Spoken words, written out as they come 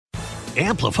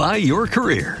Amplify your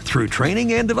career through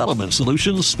training and development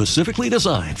solutions specifically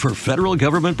designed for federal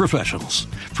government professionals.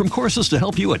 From courses to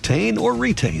help you attain or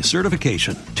retain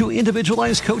certification, to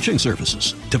individualized coaching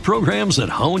services, to programs that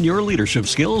hone your leadership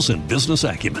skills and business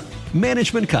acumen,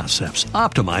 Management Concepts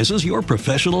optimizes your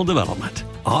professional development.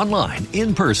 Online,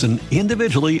 in person,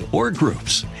 individually, or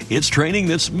groups, it's training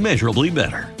that's measurably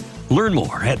better. Learn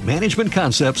more at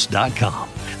managementconcepts.com.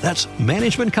 That's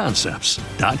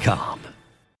managementconcepts.com.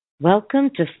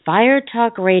 Welcome to Fire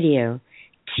Talk Radio,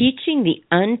 teaching the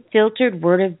unfiltered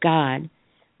Word of God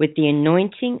with the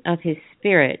anointing of His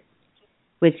Spirit,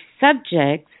 with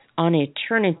subjects on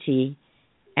eternity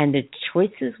and the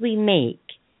choices we make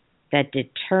that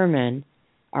determine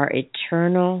our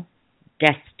eternal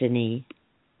destiny.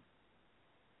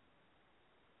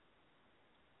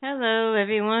 Hello,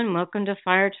 everyone. Welcome to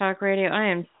Fire Talk Radio. I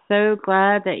am so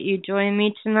glad that you joined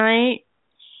me tonight.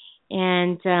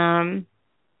 And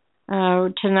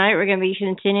tonight we're going to be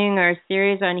continuing our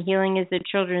series on healing is the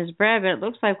children's bread, but it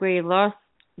looks like we lost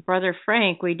Brother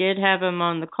Frank. We did have him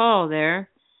on the call there.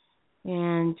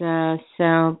 And we're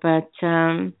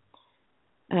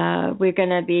going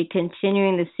to be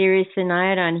continuing the series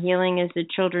tonight on healing is the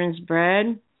children's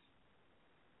bread.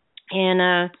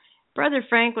 And Brother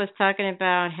Frank was talking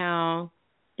about how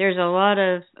there's a lot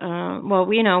of,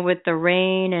 with the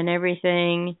rain and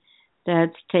everything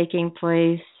that's taking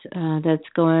place, that's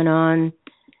going on,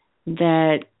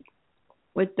 that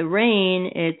with the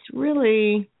rain, it's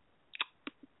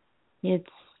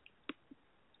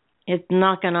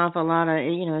knocking off a lot of,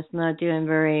 it's not doing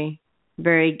very,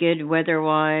 very good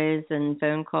weather-wise and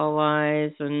phone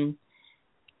call-wise and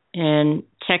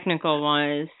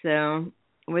technical-wise. So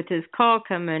with his call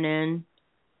coming in,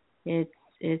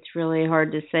 it's really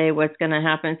hard to say what's going to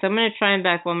happen. So I'm going to try him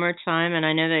back one more time, and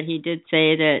I know that he did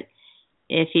say that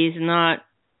if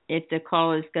the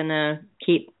call is going to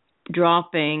keep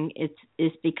dropping, it's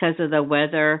because of the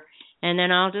weather, and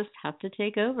then I'll just have to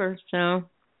take over. So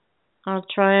I'll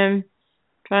try him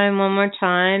one more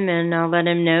time, and I'll let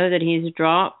him know that he's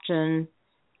dropped. And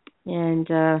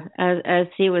as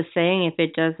he was saying, if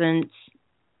it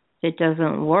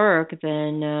doesn't work,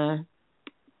 then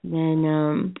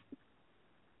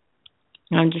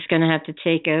I'm just going to have to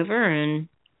take over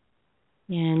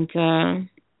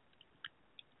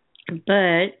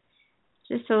but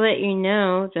just to let you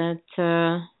know that,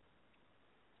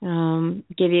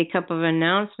 give you a couple of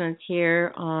announcements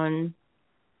here on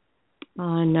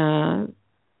Monday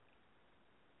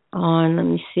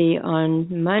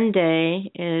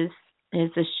is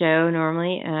the show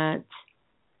normally at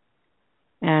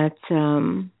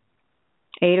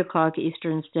 8 o'clock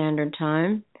Eastern Standard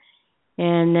Time.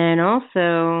 And then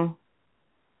also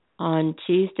on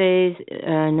Tuesdays,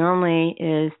 normally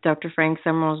is Dr. Frank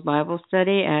Summerall's Bible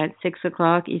Study at 6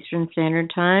 o'clock Eastern Standard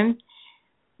Time.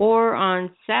 Or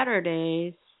on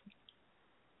Saturdays,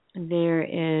 there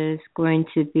is going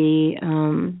to be,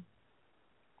 I'm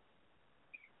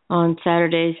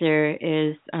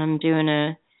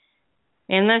doing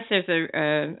unless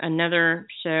there's another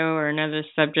show or another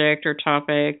subject or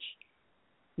topic,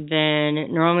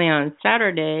 then normally on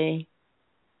Saturday,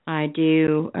 I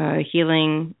do a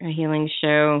healing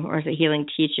show, or it's a healing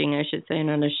teaching, I should say,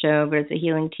 not a show, but it's a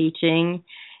healing teaching.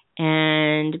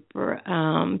 And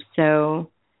so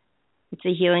it's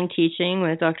a healing teaching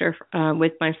with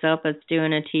with myself that's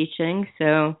doing a teaching.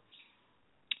 So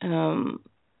I'm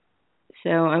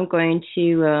going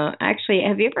to actually,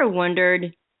 have you ever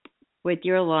wondered with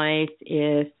your life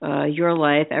if your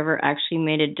life ever actually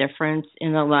made a difference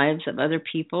in the lives of other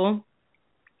people?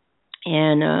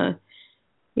 And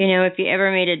if you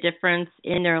ever made a difference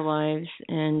in their lives,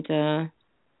 and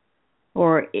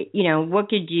or what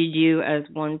could you do as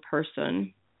one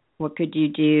person? What could you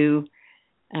do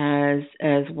as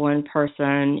one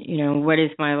person? What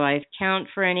does my life count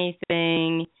for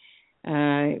anything?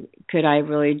 Could I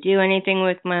really do anything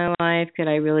with my life? Could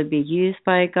I really be used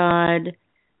by God?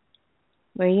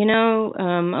 Well,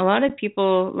 a lot of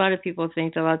people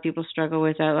think that a lot of people struggle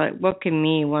with that. Like, what can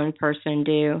me, one person,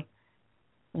 do?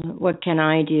 What can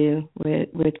I do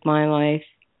with my life?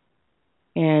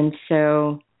 And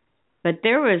so, but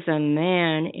there was a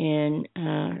man in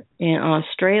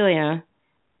Australia,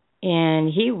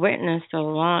 and he witnessed a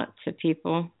lot to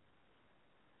people,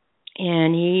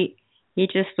 and he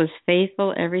just was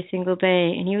faithful every single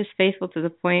day, and he was faithful to the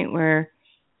point where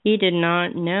he did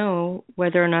not know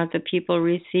whether or not the people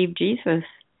received Jesus.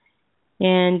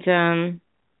 And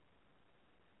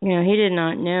he did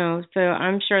not know. So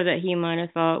I'm sure that he might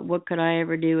have thought, what could I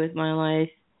ever do with my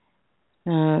life?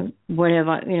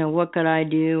 what could I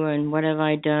do and what have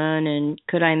I done and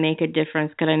could I make a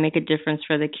difference? Could I make a difference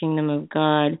for the kingdom of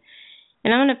God?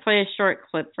 And I'm going to play a short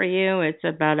clip for you. It's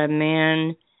about a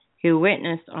man who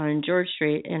witnessed on George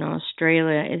Street in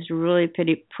Australia. It's really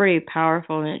pretty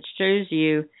powerful, and it shows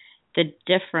you the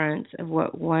difference of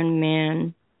what one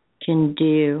man can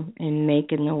do and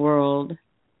make in the world.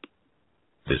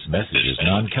 This message is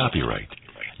non-copyright.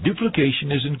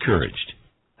 Duplication is encouraged.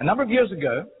 A number of years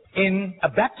ago, in a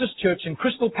Baptist church in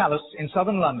Crystal Palace in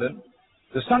southern London,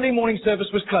 the Sunday morning service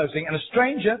was closing, and a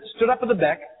stranger stood up at the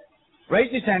back,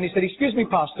 raised his hand. He said, "Excuse me,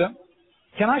 Pastor,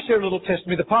 can I share a little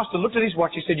testimony?" The pastor looked at his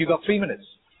watch. He said, "You've got 3 minutes."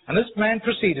 And this man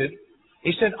proceeded.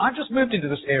 He said, "I've just moved into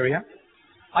this area.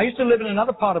 I used to live in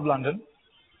another part of London.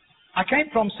 I came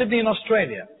from Sydney in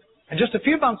Australia. And just a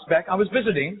few months back, I was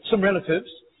visiting some relatives.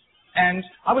 And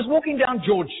I was walking down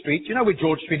George Street. You know where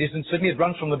George Street is in Sydney? It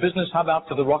runs from the business hub out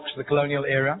to the Rocks, the colonial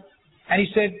area. And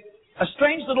he said, a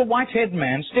strange little white-haired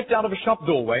man stepped out of a shop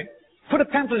doorway, put a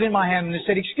pamphlet in my hand, and he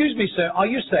said, "Excuse me, sir, are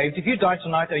you saved? If you die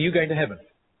tonight, are you going to heaven?"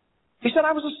 He said,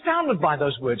 I was astounded by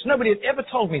those words. Nobody had ever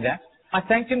told me that. I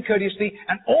thanked him courteously,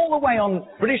 and all the way on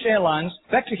British Airlines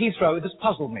back to Heathrow, this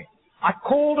puzzled me. I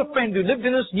called a friend who lived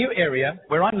in this new area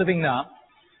where I'm living now,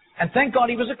 and thank God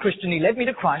he was a Christian. He led me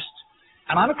to Christ.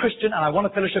 And I'm a Christian, and I want a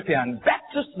fellowship here. And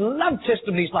Baptists love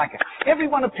testimonies like it.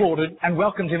 Everyone applauded and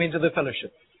welcomed him into the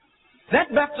fellowship.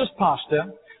 That Baptist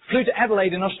pastor flew to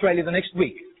Adelaide in Australia the next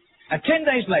week. And 10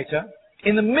 days later,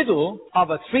 in the middle of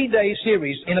a 3-day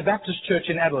series in a Baptist church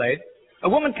in Adelaide, a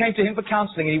woman came to him for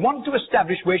counseling, and he wanted to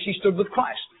establish where she stood with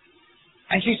Christ.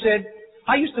 And she said,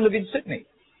 "I used to live in Sydney.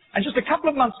 And just a couple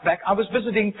of months back, I was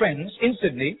visiting friends in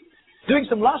Sydney, doing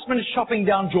some last-minute shopping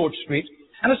down George Street,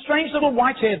 and a strange little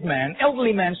white-haired man,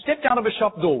 elderly man, stepped out of a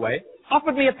shop doorway,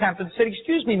 offered me a pamphlet, and said,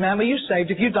 'Excuse me, ma'am, are you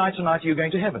saved? If you die tonight, are you going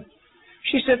to heaven?'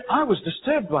 She said, I was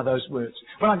disturbed by those words.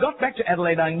 When I got back to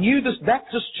Adelaide, I knew this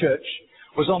Baptist church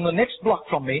was on the next block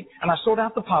from me, and I sought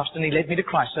out the pastor, and he led me to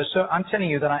Christ. So, sir, I'm telling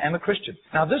you that I am a Christian."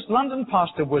 Now, this London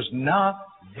pastor was now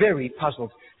very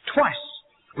puzzled. Twice,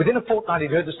 within a fortnight,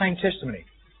 he'd heard the same testimony.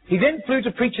 He then flew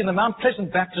to preach in the Mount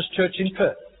Pleasant Baptist Church in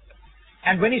Perth.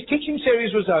 And when his teaching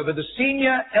series was over, the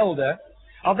senior elder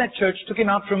of that church took him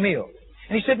out for a meal.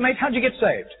 And he said, "Mate, how'd you get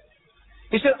saved?"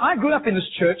 He said, "I grew up in this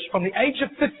church from the age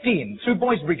of 15 through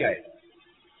Boys Brigade.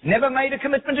 Never made a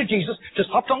commitment to Jesus, just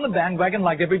hopped on the bandwagon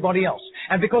like everybody else.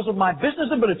 And because of my business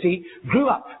ability, grew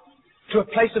up to a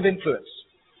place of influence.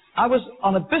 I was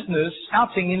on a business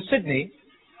outing in Sydney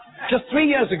just 3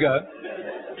 years ago,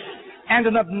 and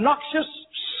an obnoxious,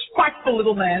 spiteful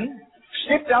little man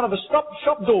stepped out of a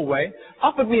shop doorway,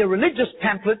 offered me a religious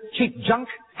pamphlet, cheap junk,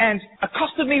 and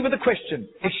accosted me with a question.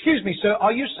 'Excuse me, sir,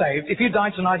 are you saved? If you die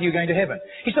tonight, are you going to heaven?'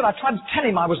 He said, I tried to tell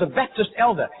him I was a Baptist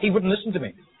elder. He wouldn't listen to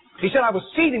me. He said, I was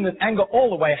seething with anger all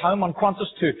the way home on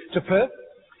Qantas to Perth.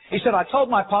 He said, I told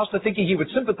my pastor thinking he would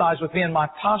sympathize with me, and my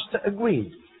pastor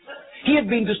agreed. He had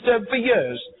been disturbed for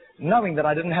years, knowing that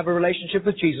I didn't have a relationship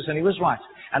with Jesus, and he was right.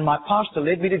 And my pastor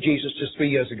led me to Jesus just 3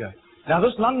 years ago." Now,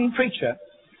 this London preacher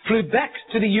flew back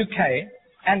to the UK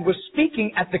and was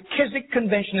speaking at the Keswick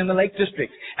Convention in the Lake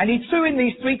District. And he threw in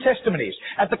these 3 testimonies.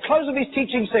 At the close of his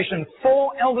teaching session,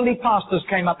 4 elderly pastors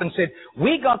came up and said,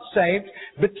 "We got saved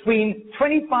between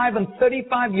 25 and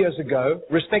 35 years ago,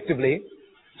 respectively,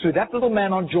 through that little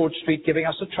man on George Street giving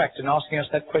us a tract and asking us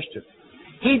that question."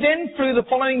 He then flew the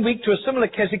following week to a similar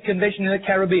Keswick Convention in the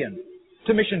Caribbean,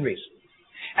 to missionaries.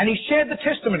 And he shared the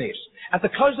testimonies. At the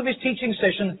close of his teaching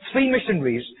session, 3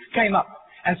 missionaries came up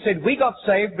and said, "We got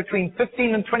saved between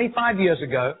 15 and 25 years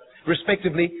ago,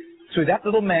 respectively, through that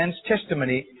little man's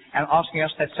testimony and asking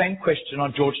us that same question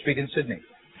on George Street in Sydney."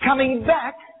 Coming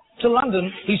back to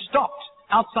London, he stopped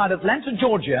outside Atlanta,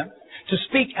 Georgia, to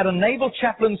speak at a naval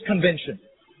chaplains convention.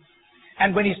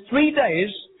 And when his 3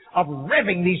 days of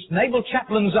revving these naval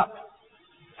chaplains up,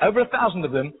 over 1,000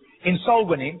 of them, in soul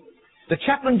winning, the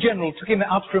chaplain general took him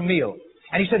out for a meal.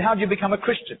 And he said, "How did you become a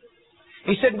Christian?"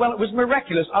 He said, "Well, it was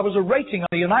miraculous. I was a rating on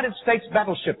a United States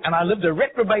battleship, and I lived a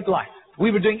reprobate life.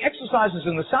 We were doing exercises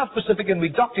in the South Pacific, and we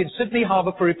docked in Sydney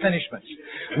Harbour for replenishment.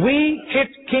 We hit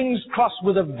King's Cross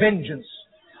with a vengeance.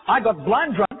 I got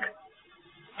blind drunk.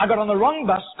 I got on the wrong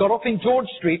bus, got off in George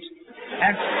Street,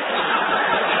 and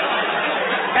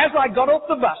as I got off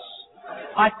the bus,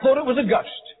 I thought it was a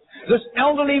ghost. This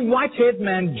elderly, white-haired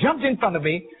man jumped in front of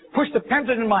me, pushed a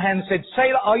pamphlet in my hand and said,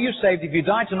 'Sailor, are you saved? If you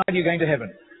die tonight, you're going to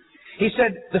heaven.' He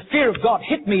said, the fear of God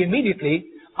hit me immediately.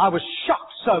 I was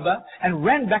shocked sober and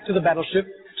ran back to the battleship,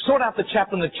 sought out the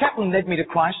chaplain. The chaplain led me to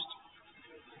Christ,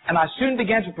 and I soon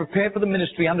began to prepare for the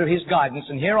ministry under his guidance,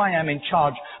 and here I am in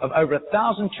charge of over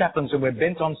 1,000 chaplains, and we're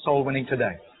bent on soul winning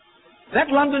today." That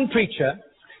London preacher,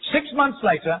 6 months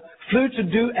later, flew to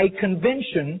do a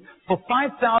convention for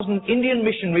 5,000 Indian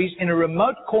missionaries in a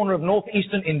remote corner of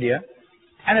northeastern India.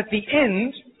 And at the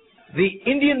end, the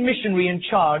Indian missionary in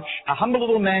charge, a humble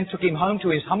little man, took him home to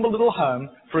his humble little home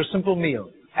for a simple meal.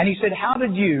 And he said, how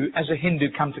did you, as a Hindu,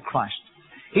 come to Christ?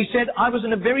 He said, I was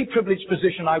in a very privileged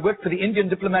position. I worked for the Indian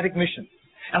Diplomatic Mission.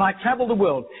 And I traveled the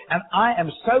world. And I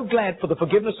am so glad for the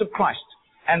forgiveness of Christ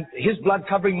and His blood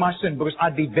covering my sin, because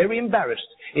I'd be very embarrassed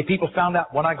if people found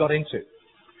out what I got into.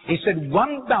 He said,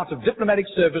 one bout of diplomatic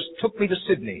service took me to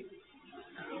Sydney.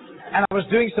 And I was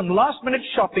doing some last-minute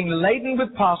shopping laden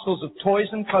with parcels of toys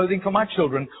and clothing for my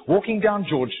children, walking down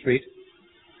George Street.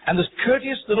 And this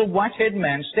courteous little white-haired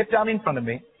man stepped out in front of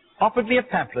me, offered me a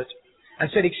pamphlet, and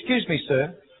said, excuse me,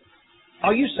 sir,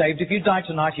 are you saved? If you die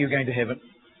tonight, are you going to heaven?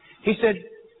 He said,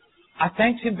 I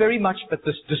thanked him very much, but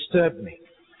this disturbed me.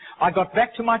 I got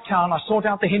back to my town, I sought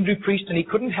out the Hindu priest, and he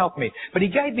couldn't help me. But he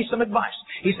gave me some advice.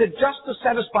 He said, just to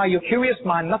satisfy your curious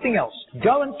mind, nothing else,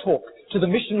 go and talk to the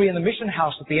missionary in the mission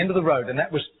house at the end of the road. And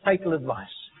that was fatal advice.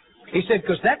 He said,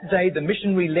 because that day the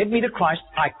missionary led me to Christ.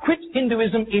 I quit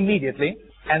Hinduism immediately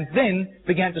and then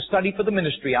began to study for the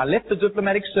ministry. I left the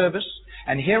diplomatic service,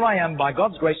 and here I am, by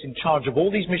God's grace, in charge of all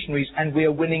these missionaries, and we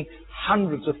are winning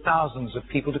hundreds of thousands of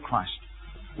people to Christ.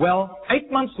 Well,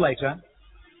 8 months later,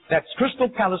 that Crystal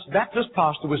Palace Baptist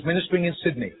pastor was ministering in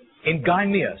Sydney, in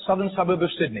Gymea, southern suburb of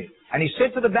Sydney. And he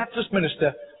said to the Baptist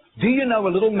minister, do you know a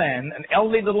little man, an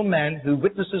elderly little man who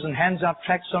witnesses and hands out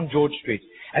tracts on George Street?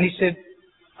 And he said,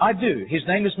 I do. His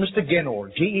name is Mr. Genor,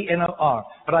 Genor.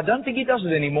 But I don't think he does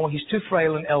it anymore. He's too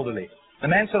frail and elderly. The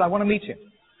man said, I want to meet him.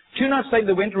 2 nights later,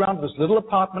 they went around to this little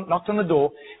apartment, knocked on the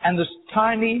door, and this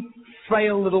tiny,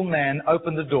 frail little man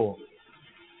opened the door.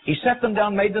 He sat them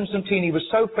down, made them some tea, and he was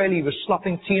so frail he was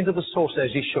slopping tea into the saucer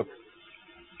as he shook.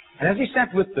 And as he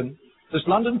sat with them, this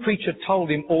London preacher told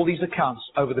him all these accounts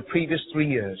over the previous 3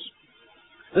 years.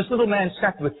 This little man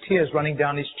sat with tears running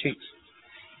down his cheeks.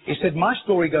 He said, my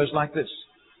story goes like this.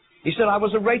 He said, I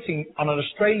was a rating on an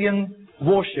Australian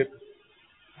warship,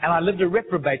 and I lived a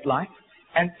reprobate life,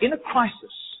 and in a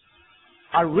crisis,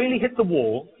 I really hit the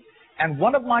wall, and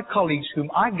one of my colleagues,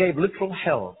 whom I gave literal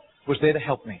hell, was there to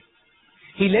help me.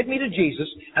 He led me to Jesus,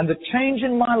 and the change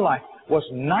in my life was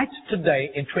night to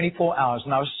day in 24 hours.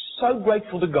 And I was so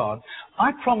grateful to God.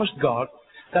 I promised God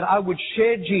that I would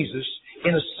share Jesus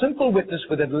in a simple witness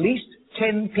with at least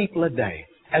 10 people a day,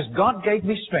 as God gave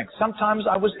me strength. Sometimes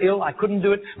I was ill, I couldn't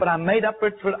do it, but I made up for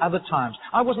it for other times.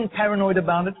 I wasn't paranoid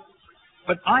about it,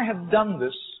 but I have done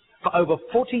this for over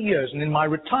 40 years. And in my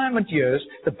retirement years,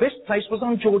 the best place was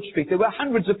on George Street. There were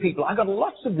hundreds of people. I got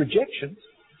lots of rejections.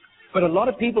 But a lot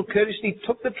of people courteously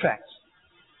took the tracts.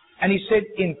 And he said,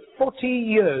 in 40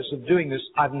 years of doing this,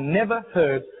 I've never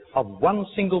heard of one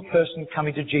single person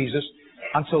coming to Jesus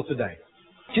until today.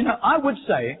 Do you know, I would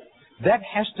say that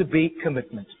has to be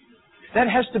commitment. That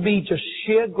has to be just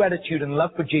sheer gratitude and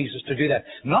love for Jesus to do that,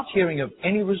 not hearing of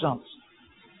any results.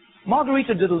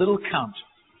 Margarita did a little count.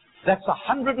 That's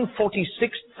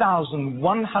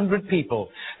 146,100 people.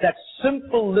 That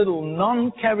simple little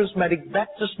non-charismatic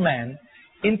Baptist man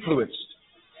influenced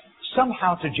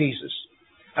somehow to Jesus.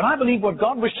 And I believe what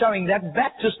God was showing that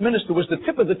Baptist minister was the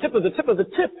tip of the tip of the tip of the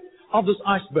tip of this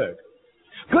iceberg.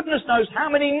 Goodness knows how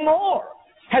many more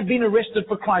had been arrested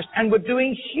for Christ and were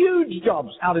doing huge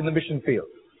jobs out in the mission field.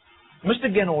 Mr.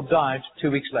 Genor died 2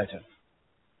 weeks later.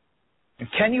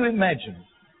 And can you imagine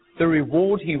the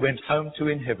reward he went home to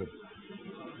in heaven?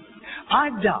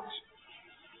 I doubt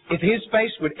if his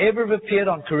face would ever have appeared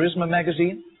on Charisma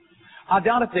magazine. I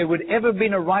doubt if there would ever have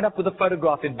been a write-up with a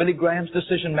photograph in Billy Graham's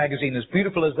Decision magazine, as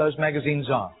beautiful as those magazines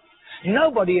are.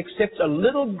 Nobody except a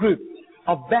little group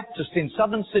of Baptists in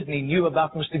southern Sydney knew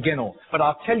about Mr. Genor. But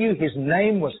I'll tell you, his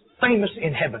name was famous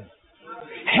in heaven.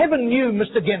 Heaven knew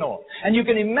Mr. Genor. And you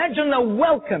can imagine the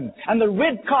welcome and the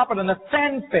red carpet and the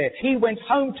fanfare he went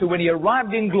home to when he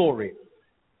arrived in glory.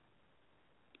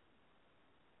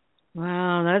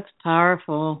 Wow, that's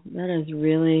powerful. That is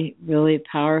really, really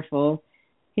powerful.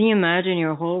 Can you imagine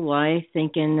your whole life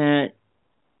thinking that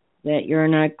you're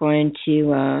not going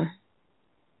to,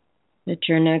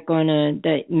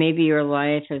 that maybe your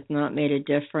life has not made a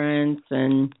difference,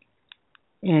 and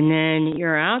then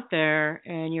you're out there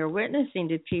and you're witnessing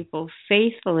to people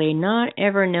faithfully, not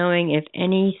ever knowing if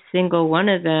any single one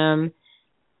of them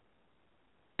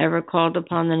ever called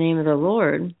upon the name of the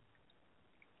Lord.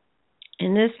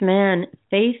 And this man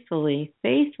faithfully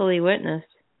witnessed.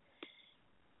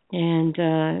 And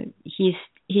he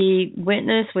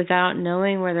witnessed without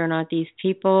knowing whether or not these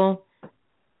people,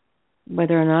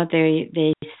 whether or not they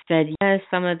said yes.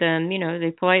 Some of them,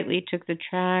 they politely took the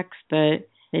tracts, but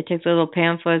They took the little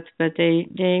pamphlets, but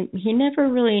he never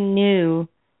really knew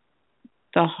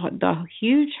the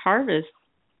huge harvest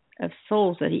of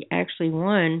souls that he actually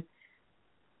won.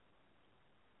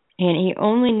 And he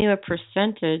only knew a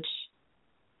percentage.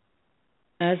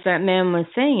 As that man was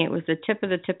saying, it was the tip of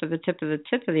the tip of the tip of the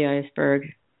tip of the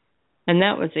iceberg. And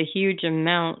that was a huge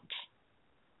amount.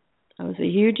 That was a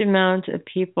huge amount of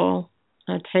people.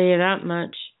 I'll tell you that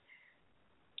much.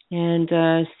 And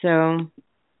so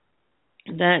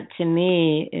that to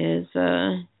me is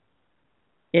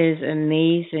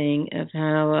amazing of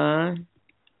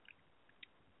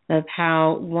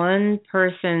how one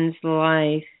person's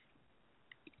life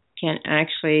can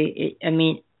actually,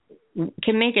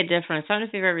 can make a difference. I don't know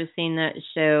if you've ever seen that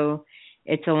show,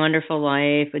 It's a Wonderful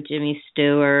Life, with Jimmy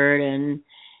Stewart, and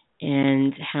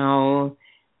how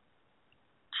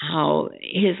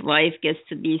his life gets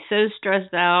to be so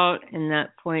stressed out in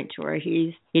that point to where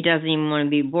he doesn't even want to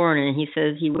be born, and he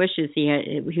says he wishes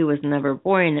he was never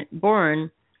born, and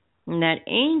that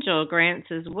angel grants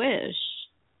his wish,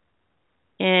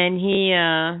 and he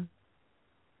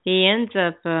ends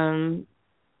up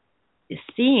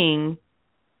seeing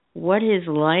what his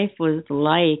life was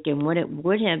like and what it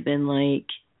would have been like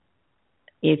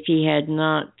if he had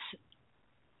not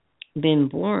been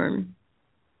born.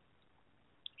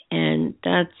 And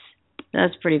that's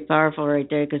pretty powerful right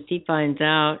there, because he finds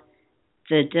out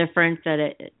the difference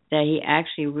that he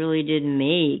actually really did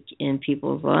make in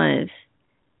people's lives.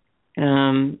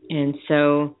 And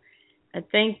so I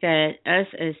think that us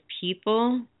as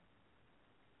people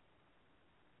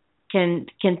can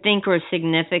think we're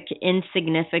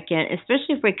insignificant,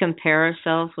 especially if we compare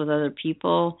ourselves with other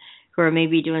people who are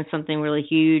maybe doing something really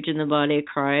huge in the body of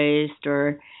Christ,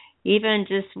 or even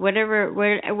just whatever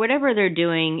they're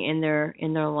doing in their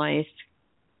life.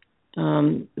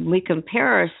 We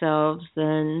compare ourselves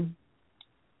then.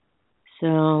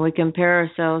 So we compare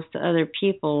ourselves to other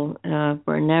people.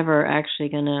 We're never actually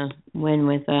going to win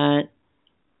with that.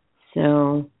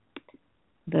 So,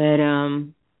 but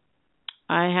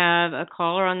I have a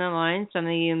caller on the line. Some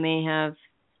of you may have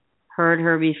heard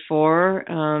her before,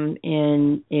 and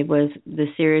the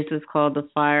series was called The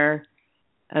Fire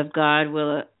of God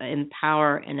Will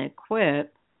Empower and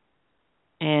Equip,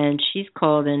 and she's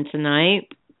called in tonight.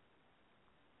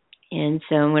 And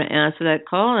so I'm going to answer that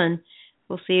call, and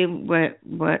we'll see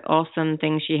what awesome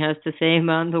things she has to say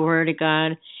about the Word of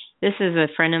God. This is a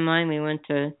friend of mine. We went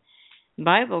to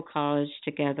Bible college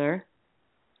together,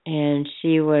 and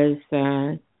she was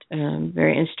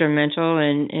very instrumental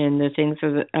in the things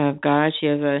of God.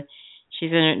 She's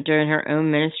doing her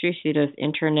own ministry. She does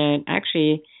internet,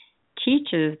 actually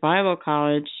teaches Bible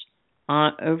college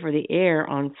over the air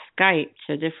on Skype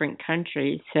to different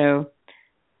countries. So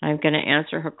I'm going to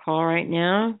answer her call right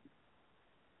now.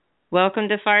 Welcome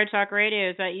to Fire Talk Radio.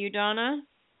 Is that you, Donna?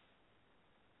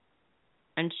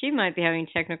 And she might be having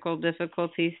technical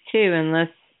difficulties too, unless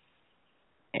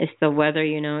it's the weather.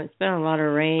 It's been a lot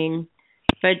of rain.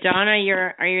 But Donna,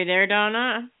 are you there,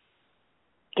 Donna?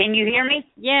 Can you hear me?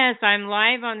 Yes, I'm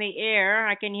live on the air.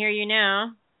 I can hear you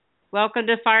now. Welcome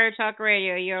to Fire Talk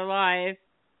Radio. You're live.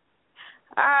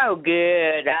 Oh,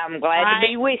 good. I'm glad to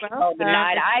be with you all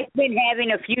tonight. I've been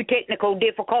having a few technical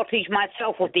difficulties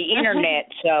myself with the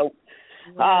internet, so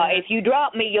if you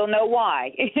drop me, you'll know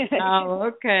why.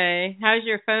 Oh, okay. How's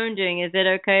your phone doing? Is it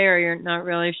okay, or you're not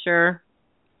really sure?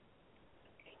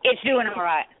 It's doing all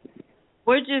right.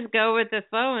 We'll just go with the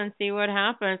flow and see what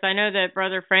happens. I know that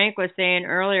Brother Frank was saying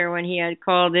earlier when he had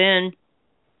called in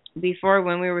before,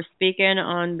 when we were speaking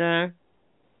on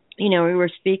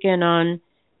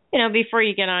before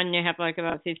you get on, you have like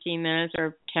about 15 minutes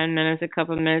or 10 minutes, a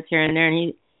couple of minutes here and there.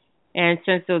 And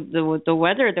since the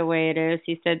weather the way it is,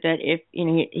 he said that if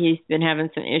he's been having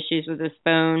some issues with his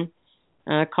phone,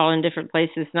 calling different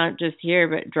places, not just here,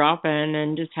 but dropping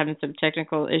and just having some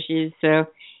technical issues. So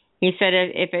he said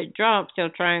if it drops, he'll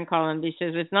try and call him. He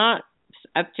says it's not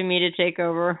up to me to take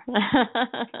over.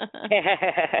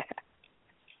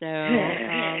 So,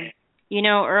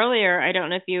 earlier, I don't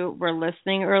know if you were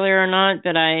listening earlier or not,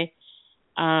 but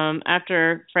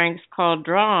after Frank's call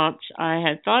dropped, I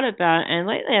had thought about, and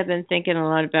lately I've been thinking a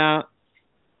lot about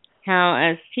how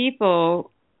as people,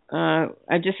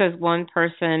 just as one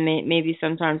person, maybe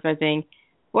sometimes I think,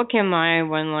 what can my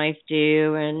one life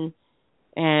do,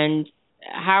 and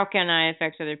how can I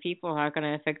affect other people? How can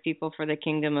I affect people for the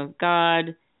kingdom of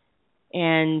God?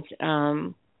 And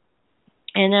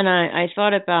then I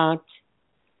thought about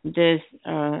this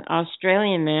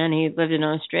Australian man. He lived in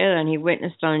Australia, and he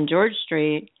witnessed on George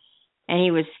Street, and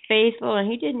he was faithful, and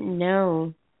he didn't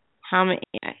know how many.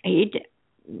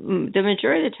 the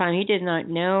majority of the time, he did not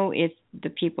know if the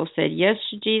people said yes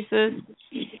to Jesus.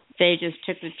 They just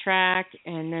took the tract,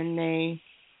 and then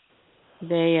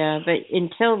but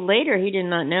until later, he did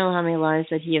not know how many lives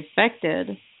that he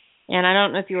affected. And I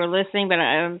don't know if you were listening, but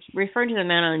I'm referring to the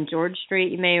man on George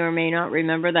Street. You may or may not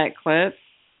remember that clip.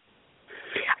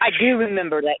 I do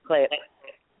remember that clip.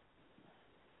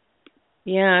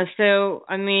 Yeah. So,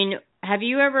 I mean, have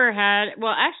you ever had?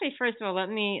 Well, actually, first of all, let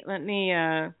me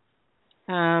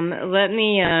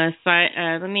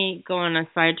go on a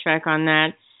sidetrack on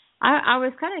that. I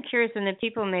was kind of curious, and the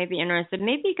people may be interested.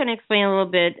 Maybe you can explain a little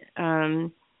bit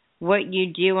what you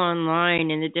do online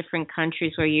in the different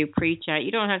countries where you preach at.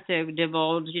 You don't have to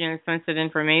divulge, sensitive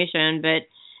information, but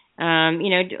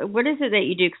what is it that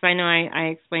you do? Because I know I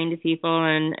explain to people,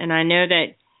 and I know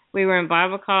that we were in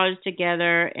Bible college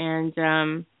together, and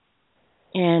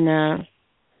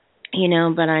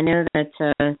but I know that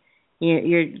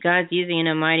God's using in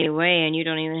a mighty way, and you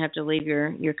don't even have to leave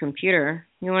your computer.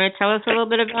 You want to tell us a little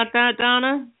bit about that,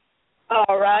 Donna?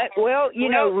 All right. Well,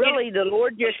 really, the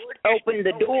Lord just opened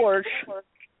the doors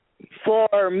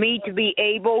for me to be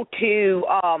able to.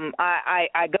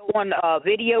 I go on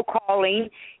video calling,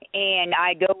 and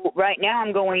right now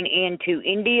I'm going into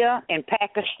India and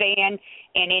Pakistan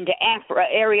and into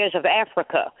areas of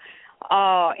Africa.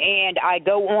 And I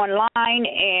go online,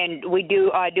 and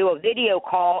I do a video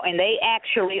call, and they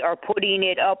actually are putting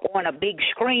it up on a big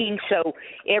screen, so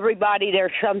everybody,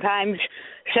 there's sometimes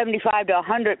 75 to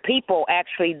 100 people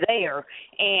actually there,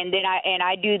 and then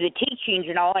I do the teachings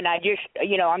and all, and I just,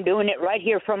 I'm doing it right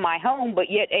here from my home, but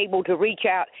yet able to reach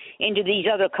out into these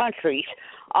other countries.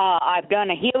 I've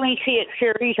done a healing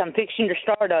series. I'm fixing to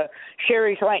start a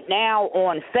series right now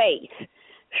on faith.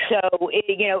 So,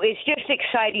 it's just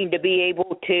exciting to be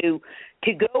able to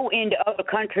go into other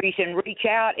countries and reach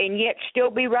out, and yet still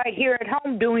be right here at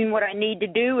home doing what I need to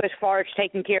do as far as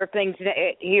taking care of things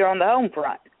here on the home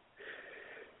front.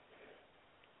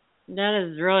 That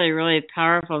is really, really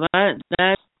powerful. That's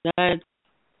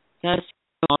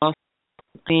awesome.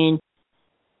 I mean,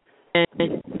 do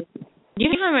you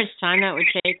know how much time that would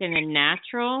take in a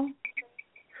natural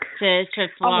to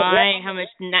fly?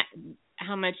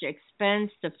 How much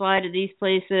expense to fly to these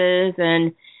places,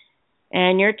 and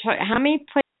you're how many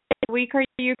places a week are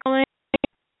you going?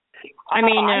 I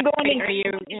mean,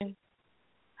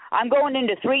 I'm going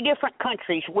into 3 different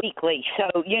countries weekly,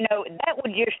 so that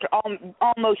would just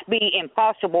almost be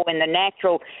impossible in the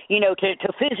natural,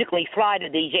 to physically fly to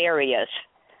these areas.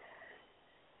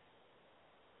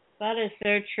 That is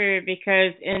so true,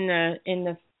 because in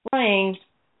the flying,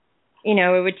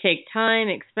 it would take time,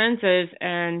 expenses,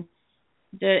 and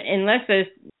unless those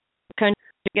countries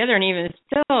together, and even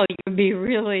still, you would be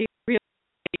really, really,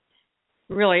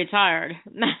 really tired.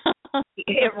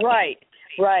 Right.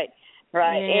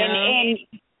 Yeah.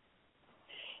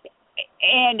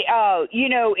 And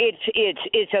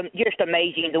it's just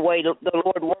amazing the way the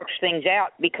Lord works things out,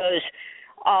 because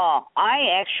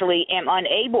I actually am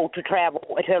unable to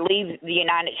leave the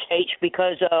United States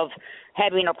because of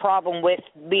having a problem with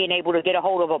being able to get a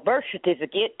hold of a birth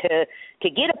certificate to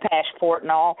get a passport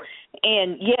and all.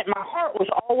 And yet my heart was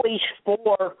always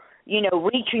for,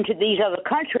 reaching to these other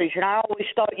countries. And I always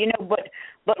thought,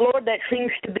 but Lord, that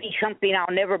seems to be something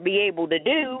I'll never be able to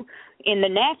do in the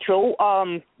natural,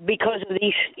 because of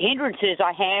these hindrances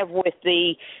I have with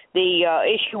the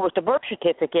issue with the birth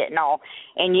certificate and all.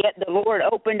 And yet the Lord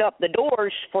opened up the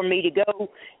doors for me to go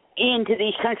into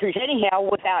these countries anyhow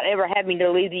without ever having to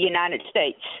leave the United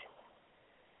States.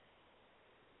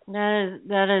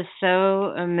 That is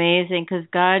so amazing, because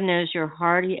God knows your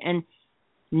heart, and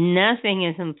nothing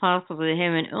is impossible to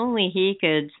Him, and only He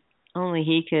could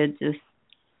just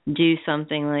do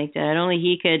something like that. Only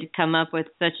He could come up with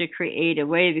such a creative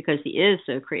way, because He is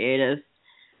so creative.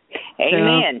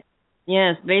 Amen. So,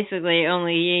 yes, basically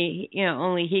only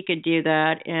He could do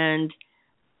that, and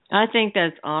I think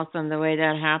that's awesome the way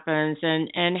that happens.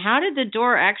 And how did the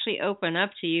door actually open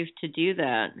up to you to do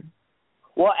that?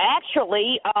 Well,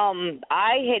 actually,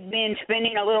 I had been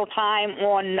spending a little time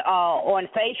on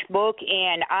Facebook,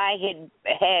 and I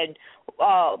had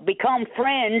become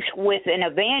friends with an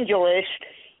evangelist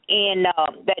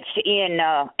that's in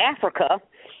Africa.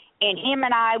 And him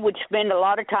and I would spend a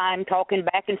lot of time talking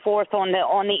back and forth on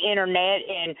the internet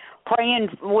and praying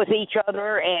with each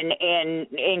other and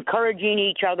encouraging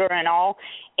each other and all.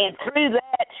 And through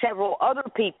that, several other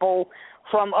people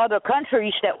from other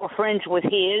countries that were friends with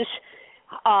his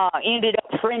ended up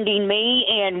friending me,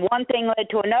 and one thing led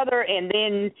to another, and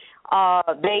then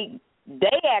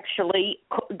they actually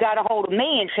got a hold of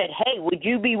me and said, "Hey, would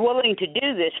you be willing to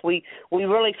do this? We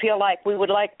really feel like we would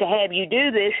like to have you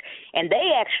do this." And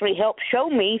they actually helped show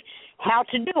me how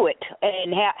to do it,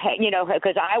 and how,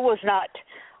 because I was not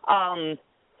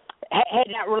had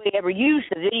not really ever used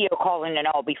the video calling and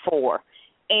all before,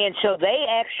 and so they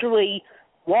actually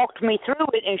walked me through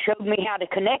it and showed me how to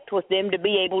connect with them to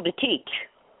be able to teach.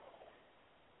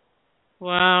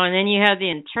 Wow, and then you have the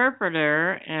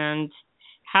interpreter, and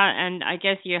I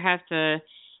guess you have to.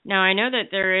 Now I know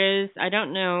that there is. I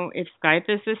don't know if Skype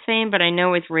is the same, but I know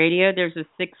with radio there's a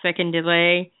 6-second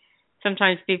delay.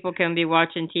 Sometimes people can be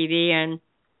watching TV and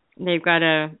they've got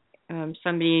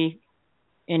somebody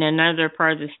in another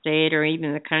part of the state or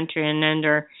even the country, and then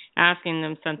they're asking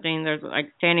them something. They're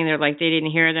like standing there like they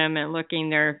didn't hear them and looking.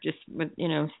 They're just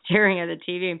staring at the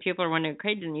TV, and people are wondering,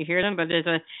 "Okay, didn't you hear them?" But there's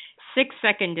a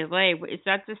 6-second delay. Is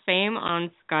that the same on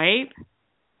Skype?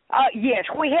 Yes,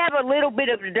 we have a little bit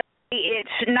of a delay.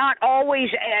 It's not always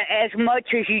as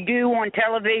much as you do on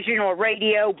television or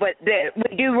radio, but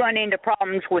we do run into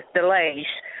problems with delays.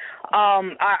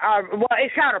 Well,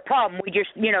 it's not a problem. We just,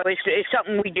 it's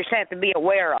something we just have to be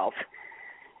aware of.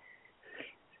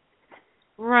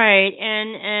 Right.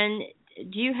 And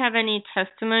do you have any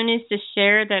testimonies to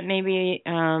share that maybe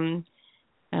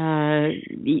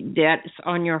that's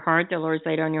on your heart, the Lord's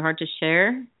laid on your heart to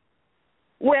share?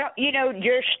 Well,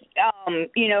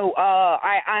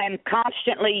 I'm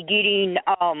constantly getting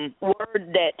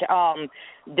word that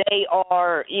they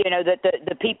are, that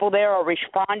the people there are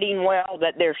responding well,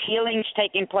 that there's healings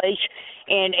taking place,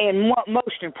 and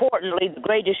most importantly, the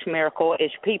greatest miracle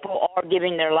is people are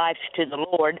giving their lives to the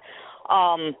Lord.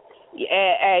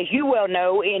 As you well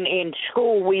know, in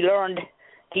school we learned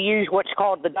to use what's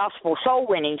called the Gospel Soul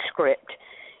Winning Script,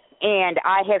 and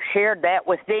I have shared that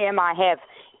with them. I have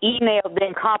emailed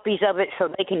them copies of it so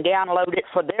they can download it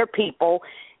for their people,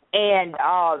 and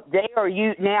they are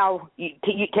now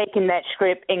taking that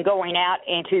script and going out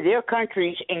into their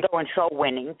countries and going soul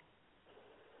winning.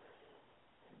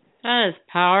 That is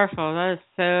powerful. That is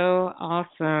so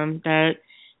awesome that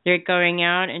they're going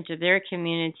out into their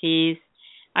communities.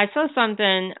 I saw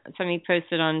somebody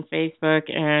posted on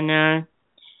Facebook, and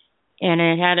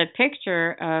it had a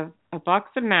picture of a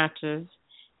box of matches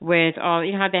with all,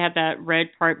 how they have that red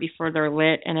part before they're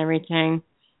lit and everything,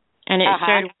 and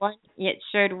it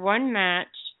showed one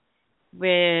match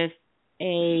with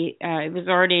it was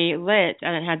already lit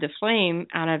and it had the flame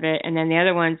out of it, and then the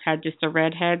other ones had just the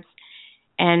red heads,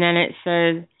 and then it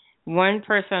says one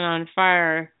person on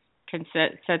fire can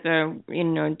set the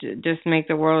just make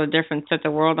the world a difference, set the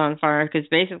world on fire, because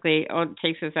basically all it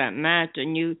takes is that match,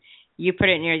 and you put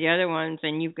it near the other ones,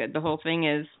 and you've got the whole thing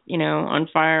is on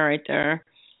fire right there.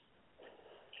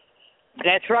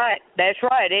 That's right.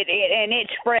 It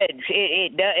spreads.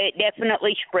 It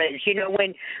definitely spreads.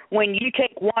 When you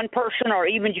take one person or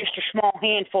even just a small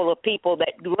handful of people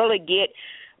that really get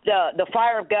the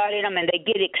fire of God in them, and they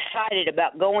get excited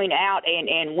about going out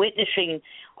and witnessing,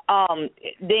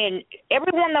 then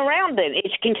everyone around them,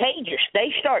 it's contagious.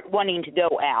 They start wanting to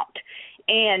go out,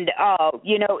 and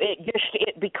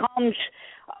it becomes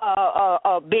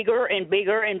a bigger and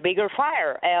bigger and bigger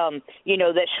fire,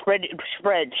 that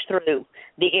spreads through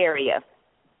the area.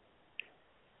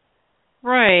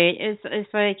 Right.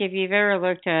 It's like if you've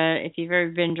ever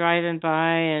been driving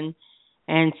by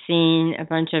and seen a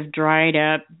bunch of dried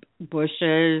up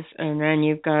bushes, and then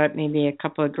you've got maybe a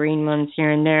couple of green ones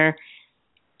here and there,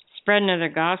 spreading of the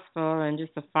gospel and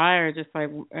just a fire, just like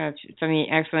if somebody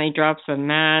accidentally drops a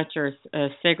match or a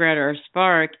cigarette or a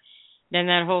spark, then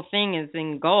that whole thing is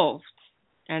engulfed,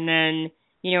 and then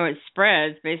it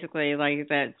spreads, basically, like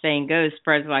that saying goes,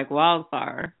 spreads like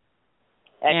wildfire.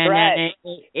 That's and right.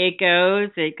 Then it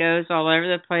goes all over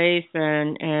the place,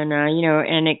 and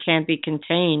it can't be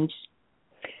contained.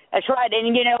 That's right, and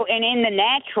and in the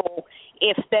natural,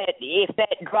 if that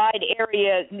dried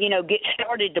area gets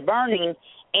started to burning,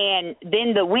 and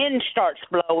then the wind starts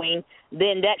blowing,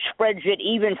 then that spreads it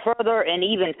even further and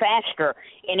even faster,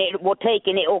 and it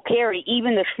will carry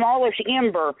even the smallest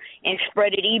ember and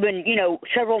spread it even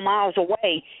several miles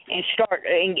away and start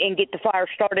and get the fire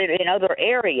started in other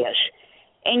areas.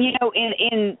 And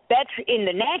in that's in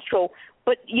the natural,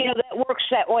 but that works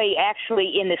that way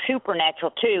actually in the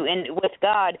supernatural too, and with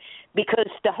God, because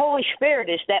the Holy Spirit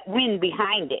is that wind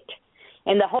behind it.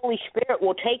 And the Holy Spirit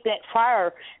will take that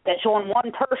fire that's on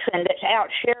one person that's out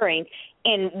sharing,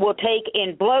 and will take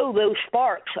and blow those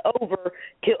sparks over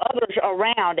to others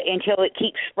around until it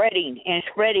keeps spreading and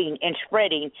spreading and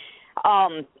spreading.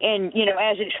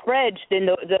 As it spreads, then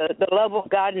the love of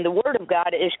God and the Word of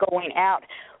God is going out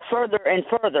further and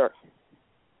further.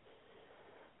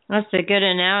 That's a good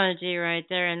analogy right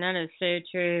there, and that is so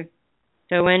true.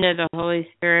 The wind of the Holy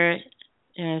Spirit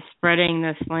spreading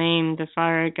the flame, the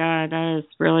fire of God. That is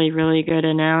really, really good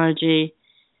analogy.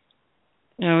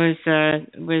 I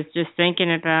was just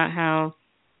thinking about how,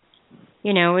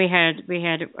 we had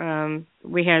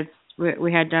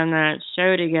done that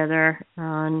show together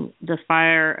on the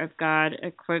fire of God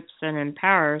equips and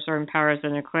empowers, or empowers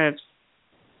and equips,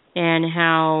 and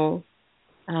how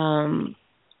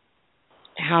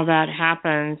that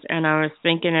happens. And I was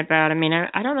thinking about,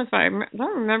 I don't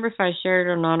remember if I shared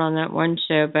it or not on that one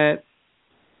show, but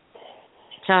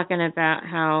talking about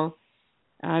how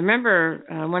I remember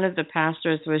one of the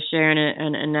pastors was sharing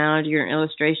an analogy or an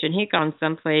illustration. He'd gone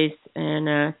someplace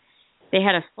and they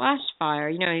had a flash fire.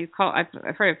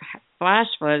 I've heard of flash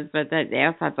floods, but they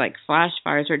also have like flash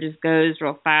fires where it just goes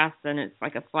real fast and it's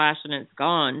like a flash and it's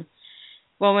gone.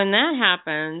 Well, when that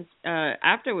happens,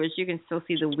 afterwards you can still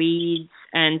see the weeds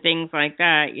and things like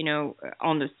that,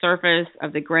 on the surface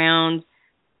of the ground.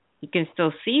 You can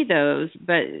still see those,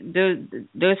 but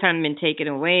those haven't been taken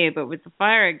away. But with the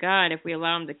fire of God, if we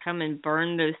allow him to come and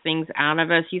burn those things out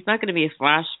of us, he's not going to be a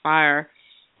flash fire.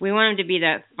 We want him to be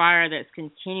that fire that's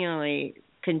continually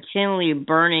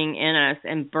burning in us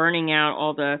and burning out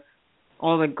all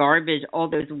the garbage, all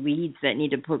those weeds that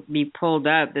need to be pulled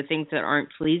up, the things that aren't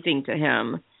pleasing to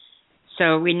him.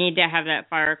 So we need to have that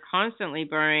fire constantly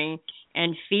burning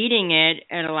and feeding it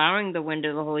and allowing the wind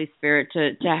of the Holy Spirit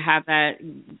to have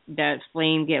that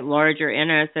flame get larger in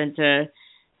us and to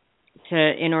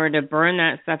in order to burn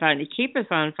that stuff out and to keep us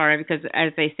on fire, because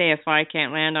as they say, a fly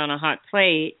can't land on a hot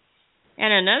plate.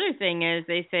 And another thing is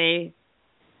they say,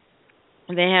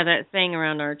 they have that saying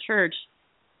around our church,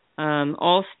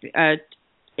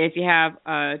 if you have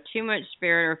too much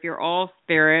spirit, or if you're all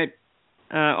spirit,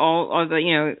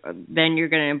 then you're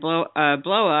going to blow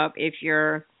up. If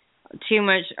you're too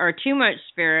much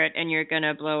spirit, and you're going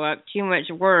to blow up. Too much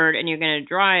word, and you're going to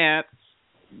dry up.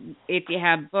 If you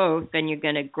have both, then you're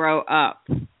going to grow up.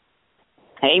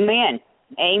 Amen.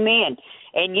 Amen.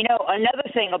 And, another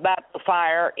thing about the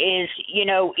fire is,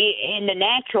 in the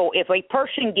natural, if a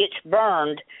person gets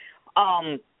burned,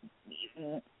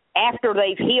 after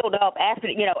they've healed up,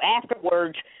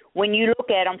 afterwards, when you look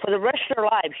at them for the rest of their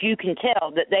lives, you can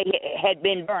tell that they had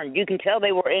been burned. You can tell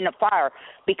they were in a fire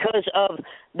because of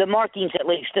the markings it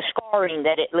leaves, the scarring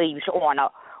that it leaves on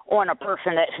a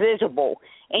person that's visible.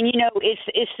 And,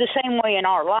 it's the same way in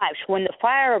our lives. When the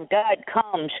fire of God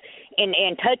comes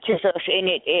and touches us and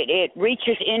it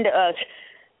reaches into us,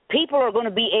 people are going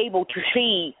to be able to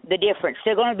see the difference.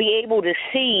 They're going to be able to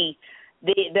see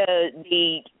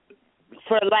the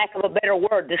for lack of a better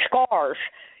word, the scars,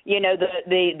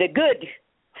 the good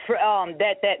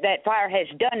that fire has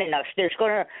done in us. They're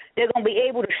going to be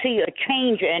able to see a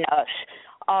change in us,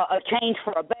 a change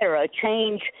for a better, a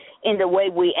change in the way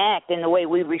we act, in the way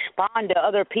we respond to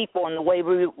other people, in the way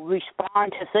we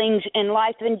respond to things in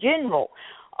life in general.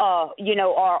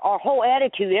 Our whole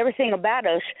attitude, everything about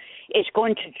us is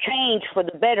going to change for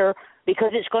the better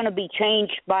because it's going to be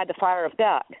changed by the fire of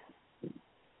God.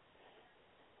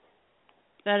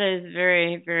 That is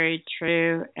very, very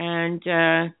true. And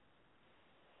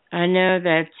I know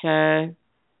that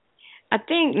I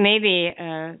think maybe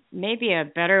a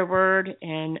better word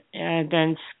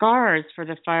than scars for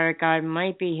the fire of God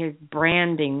might be his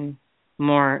branding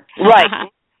mark.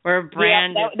 Right. Or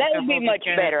brand. Yeah, that would be much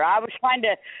better. I was trying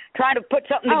to put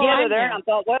something together there, and I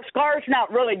thought, well, scar's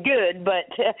not really good, but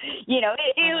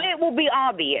it will be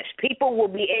obvious. People will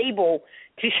be able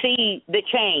to see the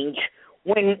change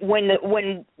when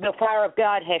the fire of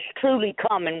God has truly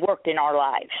come and worked in our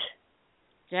lives.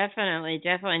 Definitely.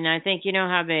 And I think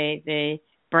how they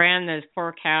brand those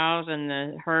poor cows and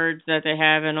the herds that they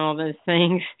have and all those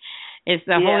things. It's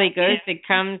the Holy Ghost that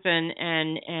comes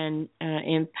and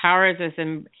empowers us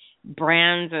and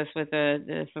brands us with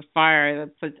the fire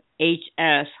that puts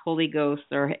HS, Holy Ghost,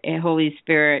 or Holy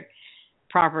Spirit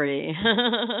property.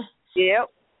 Yep.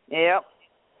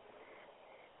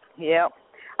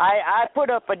 I put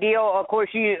up a deal. Of course,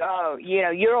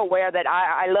 you're aware that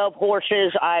I love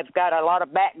horses. I've got a lot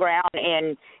of background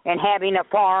in having a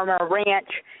farm or a ranch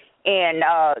and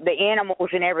the animals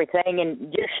and everything.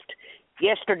 And just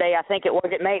yesterday, I think it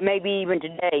was, maybe even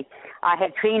today, I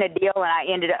had seen a deal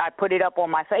and I put it up on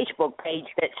my Facebook page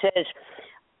that says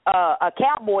a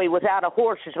cowboy without a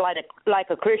horse is like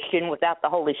a Christian without the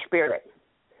Holy Spirit.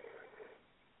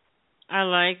 I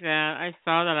like that. I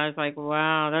saw that. I was like,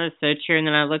 wow, that is so true. And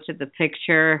then I looked at the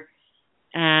picture,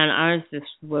 and I was just,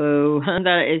 whoa,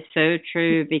 that is so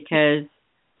true, because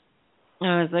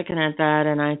I was looking at that,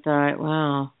 and I thought,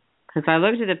 wow. Because I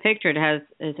looked at the picture. It has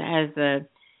the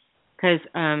because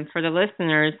for the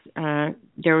listeners,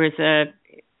 there was a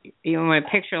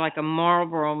picture like a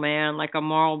Marlboro man, like a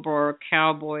Marlboro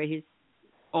cowboy. He's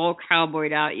all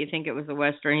cowboyed out. You think it was a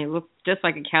Western. He looked just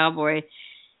like a cowboy.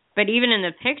 But even in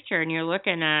the picture, and you're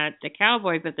looking at the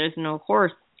cowboy, but there's no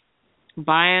horse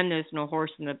by him. There's no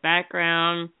horse in the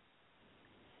background.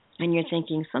 And you're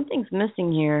thinking, something's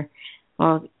missing here.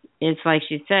 Well, it's like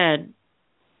she said,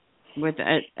 with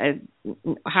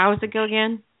how does it go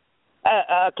again?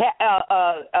 A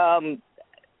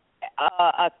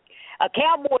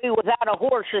cowboy without a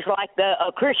horse is like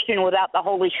a Christian without the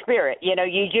Holy Spirit.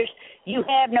 You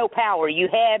have no power. You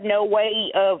have no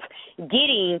way of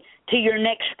getting to your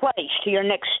next place, to your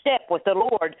next step with the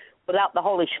Lord without the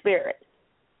Holy Spirit.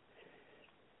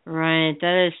 Right.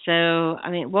 That is so,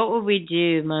 what would we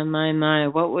do, my,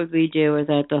 what would we do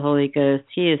without the Holy Ghost?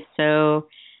 He is so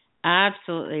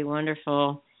absolutely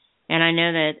wonderful. And I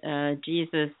know that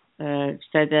Jesus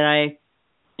said that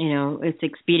it's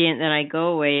expedient that I go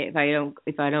away. If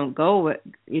I don't go,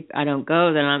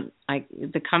 then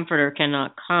the Comforter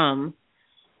cannot come.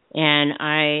 And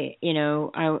I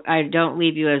don't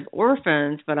leave you as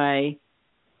orphans, but I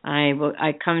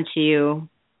come to you,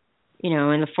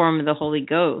 in the form of the Holy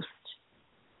Ghost.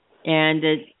 And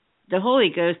the Holy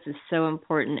Ghost is so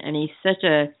important, and he's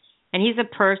a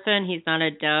person. He's not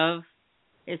a dove.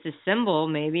 It's a symbol,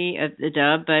 maybe, of the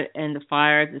dove, and the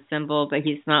fire is a symbol, but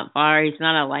he's not fire. He's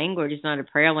not a language. He's not a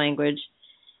prayer language.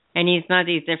 And he's not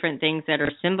these different things that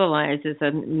are symbolized as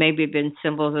maybe been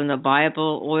symbols in the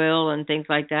Bible, oil and things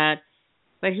like that.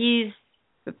 But he's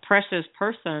the precious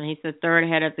person. He's the third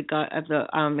head of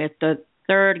it's the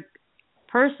third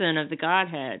person of the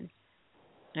Godhead.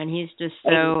 And he's just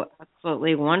so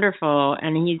absolutely wonderful.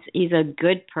 And he's a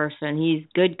good person. He's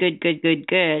good.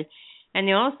 And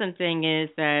the awesome thing is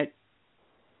that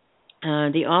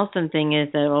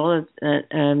all of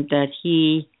that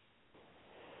he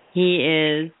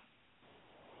is,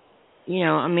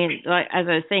 like, as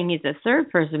I was saying, he's the third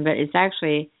person, but it's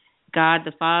actually God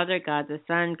the Father, God the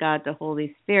Son, God the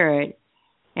Holy Spirit,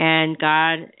 and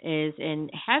God is in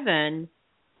heaven,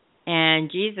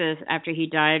 and Jesus, after he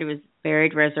died, was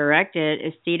buried, resurrected,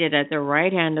 is seated at the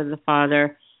right hand of the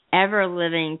Father, ever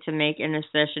living to make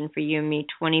intercession for you and me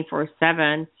 24/7.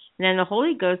 And then the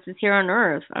Holy Ghost is here on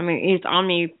earth. He's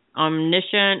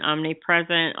omniscient,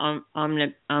 omnipresent,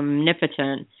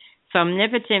 omnipotent. So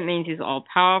omnipotent means he's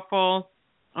all-powerful.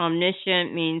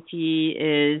 Omniscient means he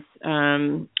is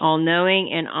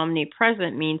all-knowing. And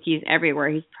omnipresent means he's everywhere.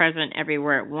 He's present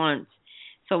everywhere at once.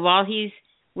 So while he's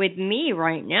with me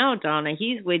right now, Donna,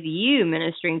 he's with you,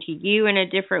 ministering to you in a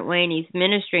different way, and he's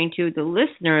ministering to the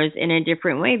listeners in a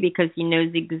different way because he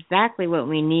knows exactly what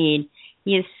we need.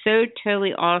 He is so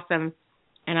totally awesome,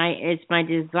 and it's my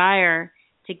desire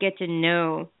to get to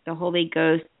know the Holy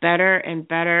Ghost better and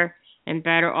better and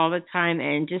better all the time,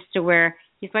 and just to where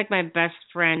he's like my best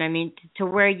friend. To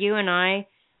where you and I,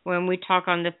 when we talk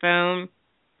on the phone,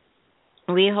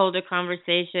 we hold a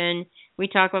conversation. We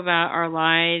talk about our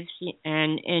lives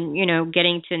and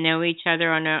getting to know each other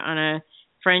on a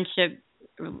friendship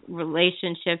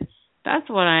relationship. That's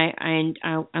what I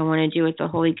want to do with the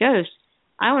Holy Ghost.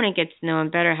 I want to get to know him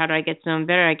better. How do I get to know him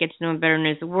better? I get to know him better in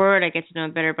his word. I get to know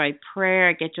him better by prayer.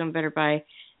 I get to know him better by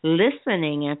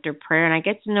listening after prayer. And I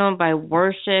get to know him by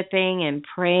worshiping and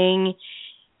praying.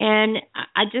 And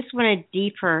I just want a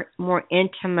deeper, more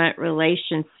intimate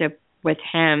relationship with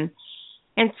him.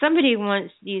 And somebody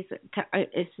wants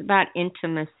it's about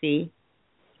intimacy.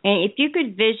 And if you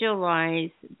could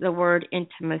visualize the word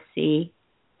intimacy,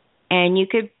 and you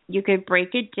could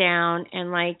break it down,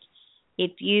 and like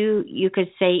if you could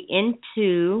say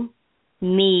into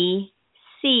me,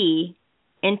 see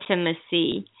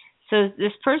intimacy. So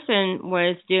this person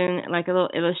was doing like a little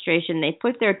illustration. They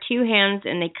put their two hands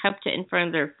and they cupped it in front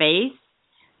of their face,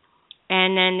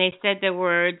 and then they said the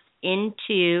words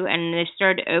into, and they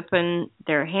started to open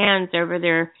their hands over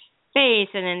their face,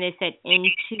 and then they said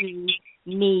into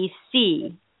me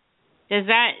see. Does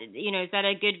that, is that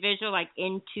a good visual, like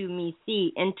into me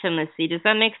see, intimacy? Does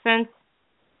that make sense?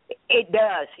 It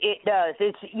does.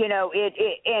 It's,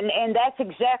 and that's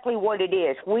exactly what it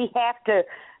is. We have to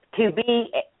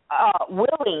be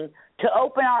willing to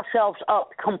open ourselves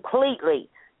up completely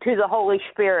to the Holy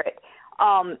Spirit.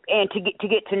 And to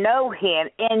get to know him,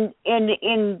 and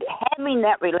in having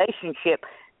that relationship,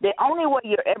 the only way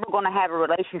you're ever going to have a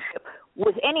relationship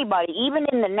with anybody, even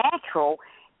in the natural,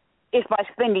 is by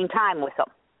spending time with them.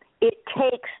 It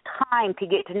takes time to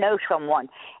get to know someone.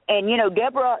 And,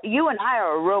 Deborah, you and I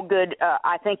are a real good,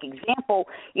 I think, example.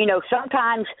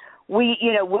 Sometimes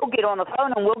we'll get on the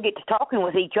phone and we'll get to talking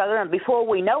with each other, and before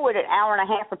we know it, an hour and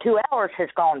a half or 2 hours has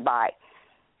gone by.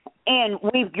 And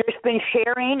we've just been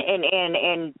sharing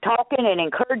and talking and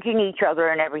encouraging each other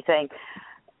and everything.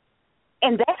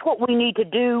 And that's what we need to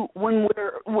do when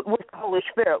we're with the Holy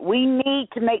Spirit. We need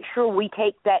to make sure we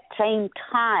take that same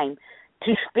time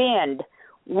to spend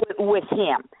with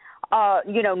Him.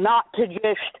 Not to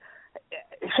just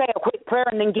say a quick prayer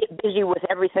and then get busy with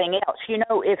everything else.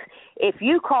 If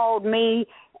you called me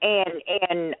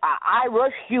and I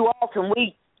rushed you off and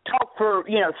we talked for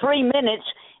 3 minutes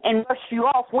and rushed you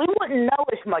off, we wouldn't know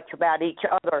as much about each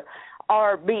other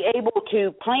or be able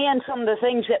to plan some of the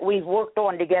things that we've worked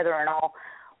on together and all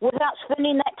without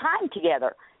spending that time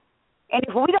together. And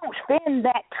if we don't spend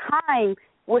that time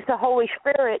with the Holy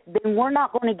Spirit, then we're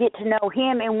not going to get to know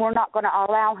Him, and we're not going to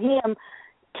allow Him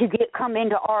to come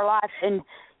into our lives. And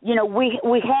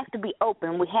we have to be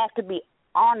open. We have to be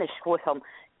honest with Him,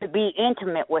 to be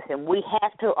intimate with Him. We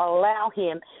have to allow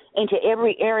Him into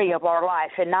every area of our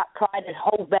life and not try to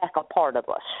hold back a part of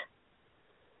us.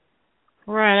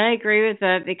 Right, I agree with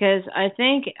that, because I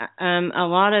think a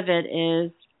lot of it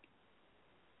is,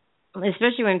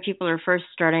 especially when people are first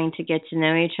starting to get to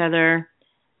know each other,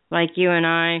 like you and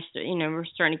I, we're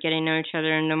starting to get to know each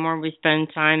other, and the more we spend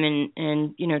time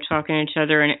and talking to each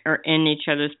other or in each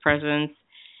other's presence,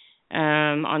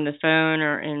 on the phone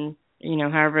or in,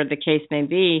 however the case may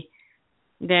be,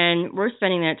 then we're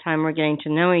spending that time, we're getting to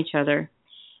know each other.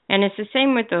 And it's the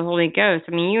same with the Holy Ghost.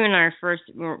 I mean, you and I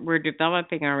we're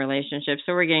developing our relationship,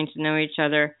 so we're getting to know each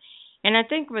other. And I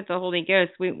think with the Holy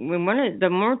Ghost, the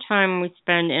more time we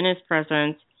spend in His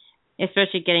presence,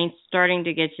 especially starting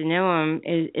to get to know Him,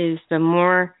 is the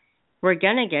more we're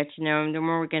going to get to know Him, the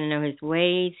more we're going to know His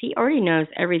ways. He already knows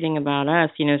everything about us.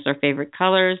 He knows our favorite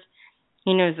colors.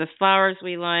 He knows the flowers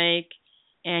we like.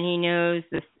 And He knows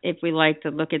if we like to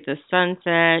look at the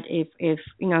sunset, if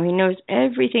He knows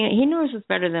everything. He knows us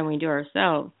better than we do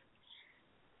ourselves.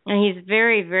 And He's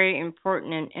very, very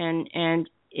important. And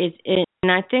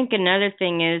I think another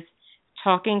thing is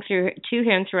talking to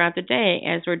Him throughout the day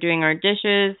as we're doing our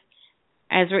dishes,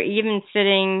 as we're even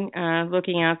sitting,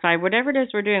 looking outside, whatever it is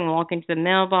we're doing, walking to the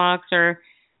mailbox or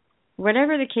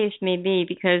whatever the case may be,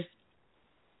 because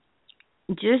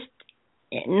just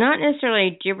not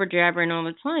necessarily jibber-jabbering all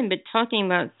the time, but talking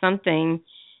about something,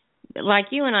 like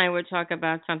you and I would talk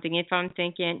about something. If I'm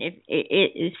thinking,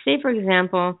 say, for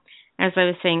example, as I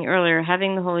was saying earlier,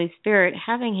 having the Holy Spirit,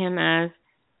 having Him as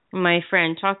my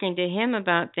friend, talking to Him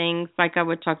about things like I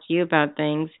would talk to you about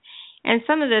things. And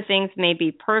some of the things may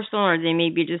be personal, or they may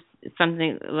be just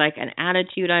something like an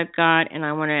attitude I've got, and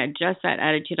I want to adjust that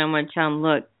attitude. I want to tell Him,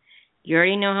 look, you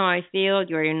already know how I feel.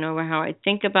 You already know how I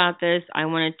think about this. I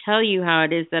want to tell you how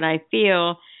it is that I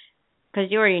feel,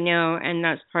 because you already know, and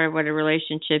that's part of what a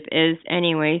relationship is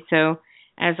anyway. So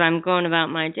as I'm going about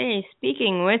my day,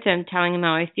 speaking with Him, telling Him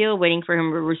how I feel, waiting for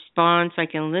Him to respond so I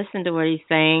can listen to what He's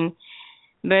saying,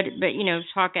 but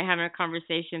having a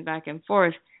conversation back and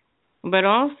forth. But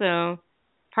also,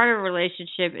 part of a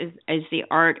relationship is the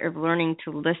art of learning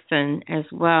to listen as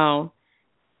well,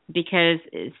 because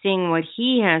seeing what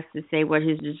He has to say, what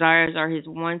His desires are, His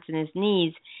wants and His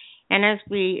needs, and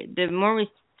the more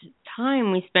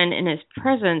time we spend in His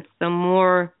presence, the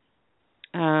more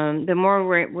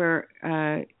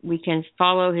we can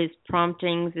follow His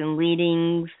promptings and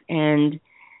leadings and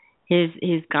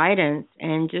His guidance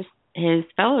and just His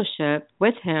fellowship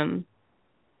with Him.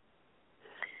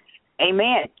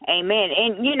 Amen. Amen.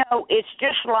 And, it's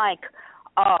just like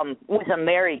with a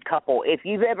married couple. If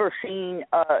you've ever seen,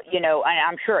 and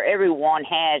I'm sure everyone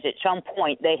has at some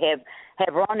point, they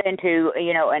have run into,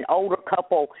 an older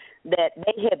couple that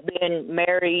they have been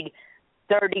married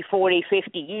 30, 40,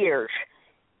 50 years.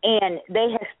 And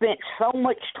they have spent so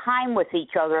much time with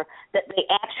each other that they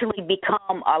actually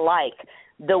become alike.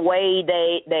 The way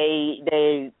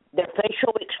their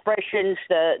facial expressions,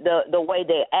 the way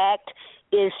they act,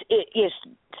 is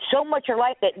so much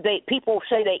alike that people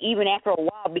say they even after a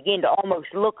while begin to almost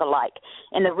look alike.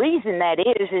 And the reason that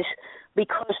is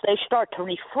because they start to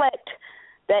reflect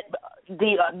that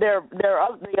the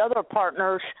other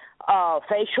partner's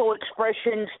facial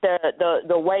expressions,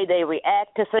 the way they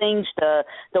react to things,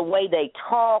 the way they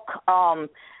talk,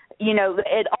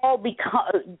 it all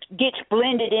gets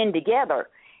blended in together.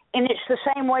 And it's the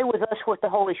same way with us with the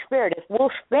Holy Spirit. If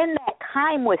we'll spend that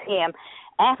time with Him,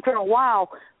 after a while,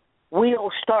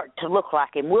 we'll start to look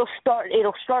like Him. It'll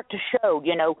start to show,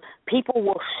 people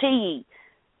will see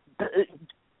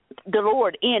the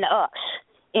Lord in us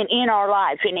and in our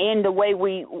lives and in the way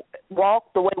we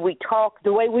walk, the way we talk,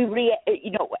 the way we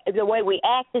the way we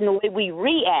act and the way we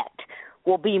react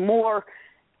will be more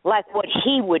like what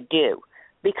he would do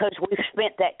because we've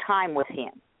spent that time with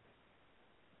him.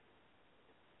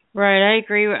 Right, I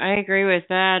agree with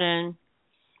that,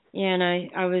 and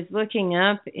I was looking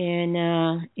up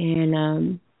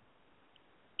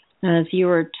as you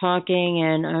were talking,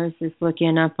 and I was just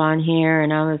looking up on here,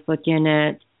 and I was looking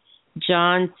at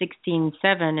John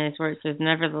 16:7 is where it says,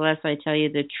 "Nevertheless, I tell you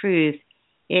the truth.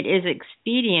 It is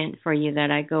expedient for you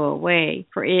that I go away.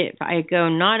 For if I go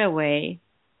not away,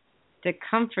 the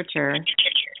Comforter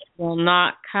will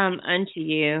not come unto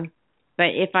you.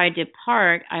 But if I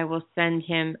depart, I will send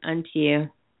him unto you."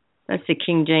 That's the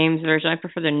King James Version. I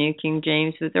prefer the New King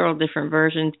James, but they're all different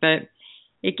versions. But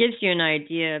it gives you an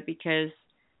idea because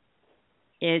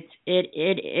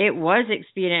it was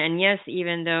expedient. And yes,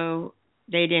 even though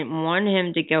they didn't want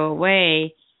him to go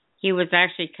away, he was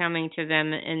actually coming to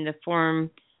them in the form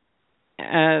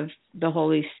of the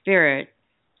Holy Spirit.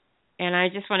 And I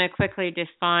just want to quickly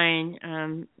define,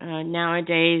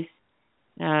 nowadays,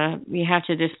 we have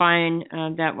to define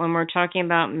that when we're talking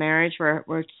about marriage,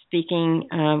 we're speaking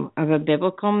of a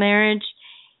biblical marriage,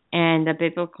 and the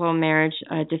biblical marriage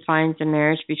defines a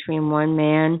marriage between one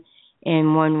man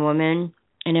and one woman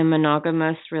in a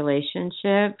monogamous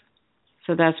relationship.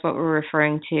 So that's what we're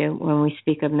referring to when we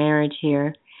speak of marriage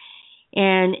here.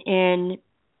 And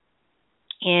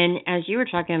as you were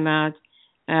talking about,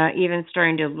 even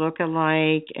starting to look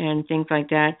alike and things like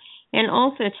that, and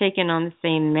also taking on the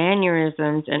same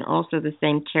mannerisms and also the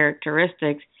same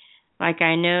characteristics. Like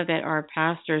I know that our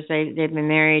pastors, they've been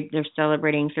married, they're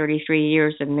celebrating 33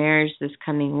 years of marriage this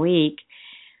coming week.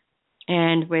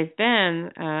 And with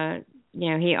them,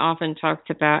 he often talks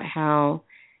about how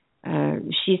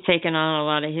she's taken on a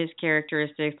lot of his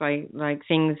characteristics, like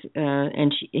things,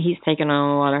 and he's taken on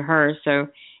a lot of hers. So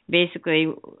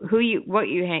basically, who you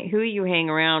hang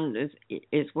around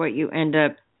is what you end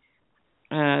up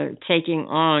taking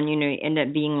on. You end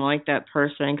up being like that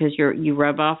person because you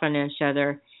rub off on each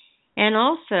other. And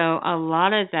also, a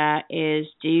lot of that is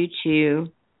due to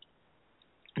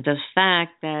the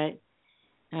fact that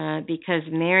because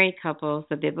married couples,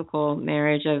 the biblical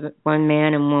marriage of one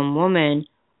man and one woman,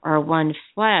 are one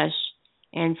flesh,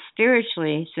 and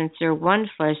spiritually, since they're one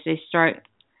flesh, they start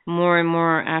more and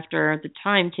more after the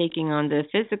time taking on the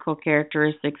physical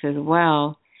characteristics as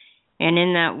well. And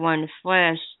in that one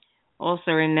flesh,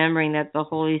 also remembering that the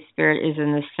Holy Spirit is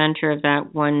in the center of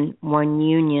that one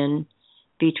union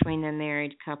between the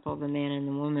married couple, the man and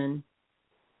the woman.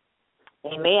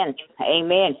 Amen.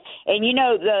 Amen. And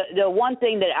the one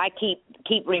thing that I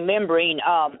keep remembering,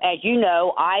 as you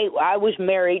know, I was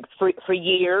married for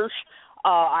years.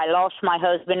 I lost my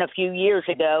husband a few years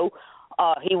ago.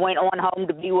 He went on home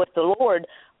to be with the Lord,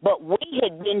 but we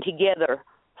had been together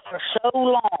for so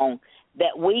long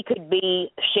that we could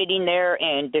be sitting there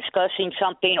and discussing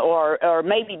something, or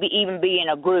maybe even be in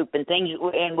a group and things,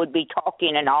 and would be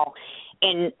talking and all.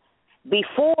 And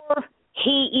before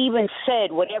he even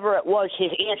said whatever it was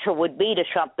his answer would be to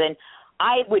something,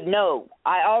 I would know.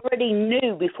 I already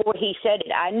knew before he said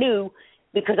it. I knew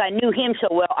because I knew him so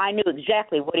well. I knew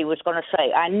exactly what he was going to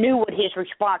say. I knew what his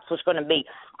response was going to be.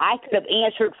 I could have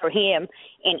answered for him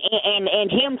and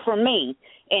him for me,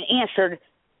 and answered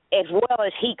as well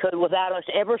as he could without us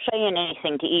ever saying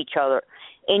anything to each other.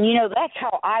 And, that's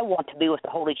how I want to be with the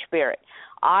Holy Spirit.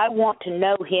 I want to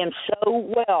know him so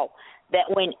well that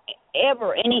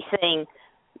whenever anything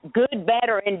good, bad,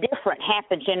 or indifferent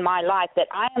happens in my life, that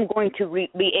I am going to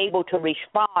be able to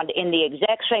respond in the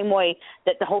exact same way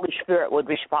that the Holy Spirit would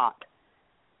respond.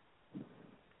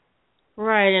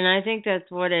 Right, and I think that's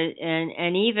what it, and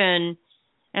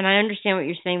I understand what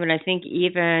you're saying, but I think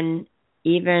even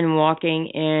walking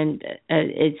in,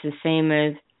 it's the same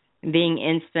as being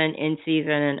instant in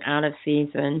season and out of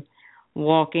season,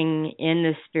 walking in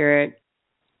the Spirit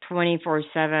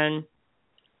 24/7,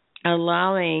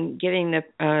 giving the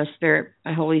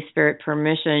Holy Spirit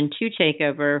permission to take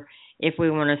over if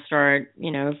we want to start,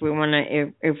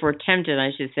 if we're tempted,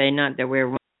 I should say, not that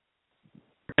we're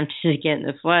tempted to get in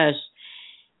the flesh,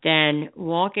 then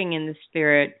walking in the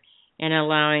Spirit and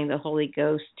allowing the Holy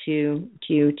Ghost to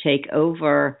take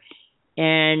over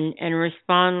and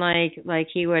respond like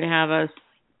he would have us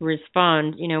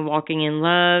respond, walking in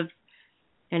love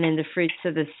and in the fruits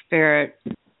of the Spirit.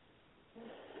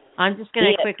 I'm just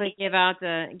going to quickly give out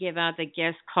the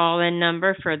guest call-in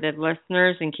number for the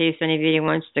listeners in case anybody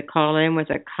wants to call in with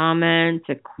a comment,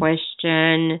 a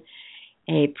question,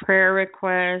 a prayer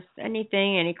request,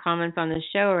 anything, any comments on the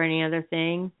show or any other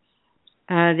thing.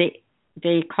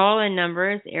 The call-in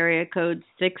number is area code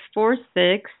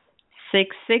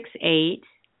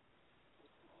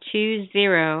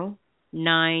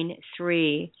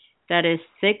 646-668-2093. That is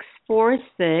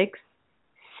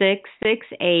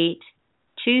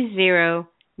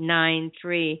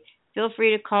 646-668-2093. Feel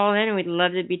free to call in, and we'd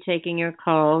love to be taking your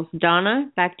calls.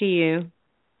 Donna, back to you.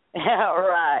 All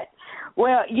right.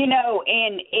 Well,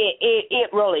 and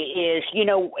it really is.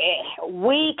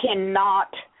 We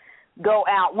cannot go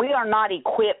out. We are not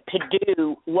equipped to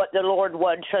do what the Lord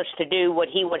wants us to do, what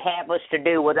He would have us to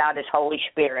do without His Holy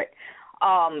Spirit.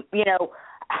 I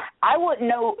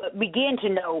wouldn't begin to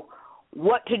know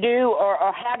what to do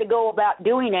or how to go about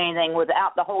doing anything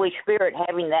without the Holy Spirit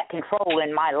having that control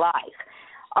in my life.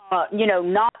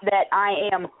 Not that I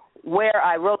am where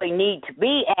I really need to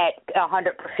be at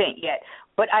 100% yet,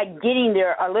 but I'm getting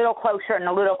there a little closer and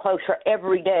a little closer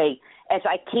every day as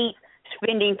I keep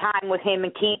spending time with Him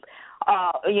and keep,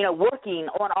 working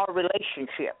on our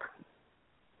relationship.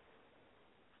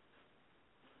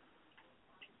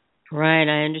 Right,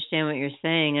 I understand what you're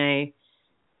saying.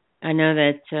 I know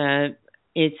that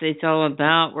it's all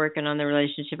about working on the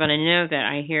relationship, and I know that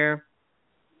I hear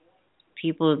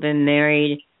people who've been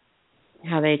married,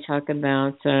 how they talk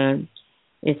about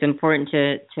it's important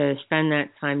to spend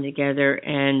that time together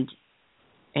and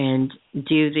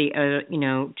do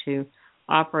the to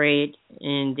operate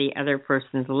in the other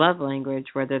person's love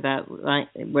language, whether that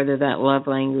love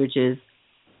language is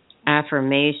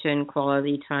affirmation,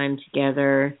 quality time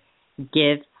together,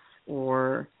 gifts,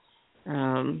 or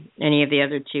any of the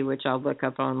other two, which I'll look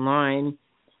up online.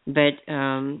 But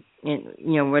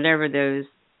whatever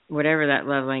that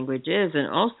love language is, and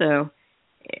also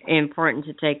important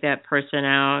to take that person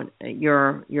out,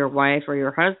 your wife or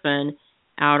your husband,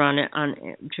 out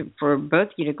for both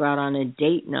of you to go out on a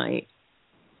date night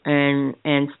and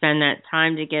spend that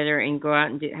time together and go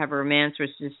out and have a romance with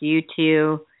just you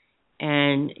two,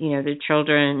 and the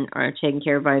children are taken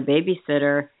care of by a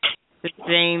babysitter.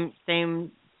 The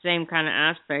same kind of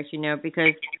aspect,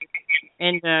 because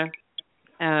in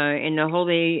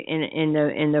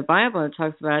the Bible it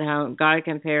talks about how God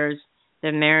compares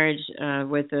the marriage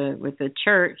with the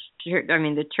church.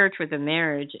 The church with the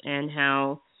marriage, and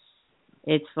how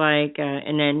it's like,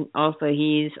 and then also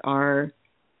He's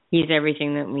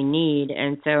everything that we need,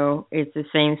 and so it's the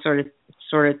same sort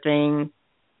of thing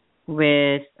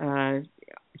with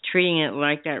treating it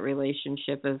like that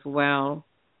relationship as well.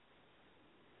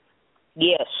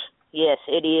 Yes,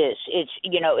 it is.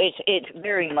 It's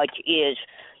very much is,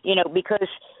 because,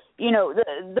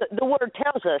 the Word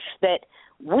tells us that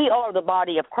we are the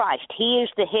body of Christ. He is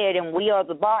the head and we are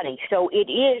the body. So it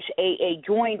is a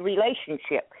joined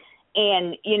relationship.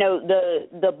 And,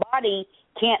 the body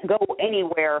can't go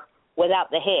anywhere without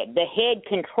the head. The head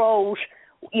controls,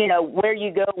 where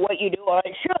you go, what you do, or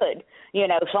it should.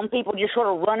 Some people just sort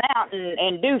of run out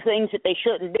and do things that they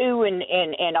shouldn't do and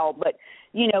all. But,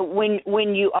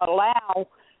 when you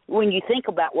think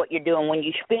about what you're doing, when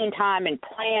you spend time and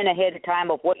plan ahead of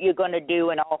time of what you're going to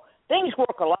do and all, things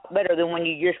work a lot better than when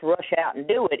you just rush out and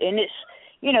do it. And it's,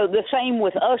 the same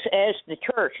with us as the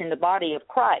church and the body of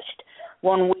Christ.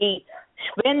 When we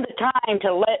spend the time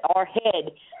to let our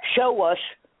head show us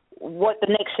what the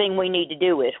next thing we need to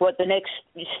do is, what the next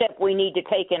step we need to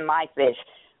take in life is.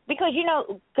 Because,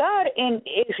 God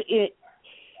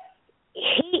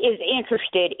He is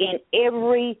interested in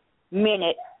every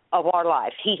minute of our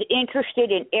lives. He's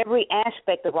interested in every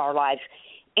aspect of our lives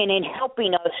and in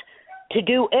helping us to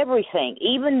do everything,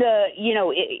 even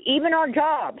even our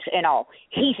jobs and all.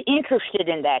 He's interested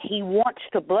in that. He wants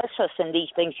to bless us in these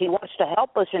things. He wants to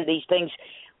help us in these things,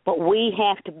 but we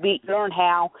have to learn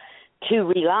how to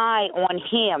rely on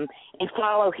Him and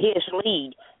follow His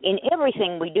lead in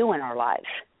everything we do in our lives.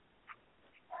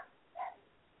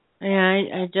 Yeah,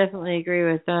 I definitely agree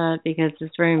with that, because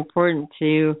it's very important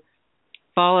to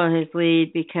follow His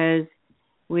lead, because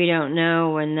we don't know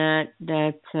when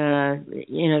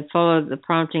follow the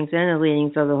promptings and the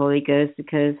leadings of the Holy Ghost,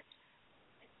 because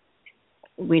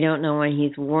we don't know when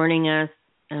He's warning us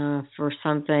for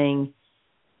something,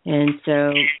 and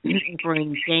so if we're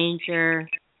in danger,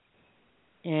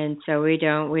 and so we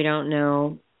don't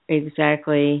know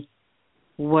exactly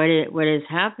what is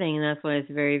happening, and that's why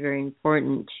it's very, very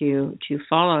important to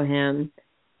follow Him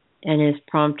and His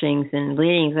promptings and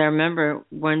leadings. I remember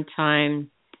one time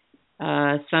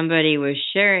somebody was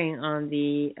sharing on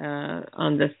the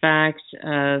fact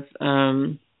of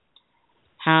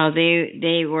how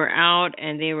they were out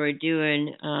and they were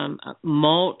doing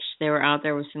mulch. They were out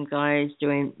there with some guys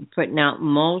putting out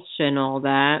mulch and all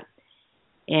that,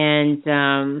 and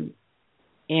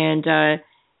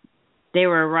they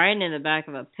were riding in the back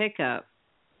of a pickup,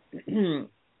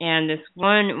 and this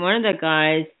one of the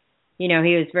guys, he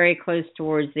was very close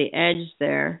towards the edge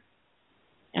there,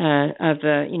 of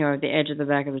the edge of the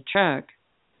back of the truck.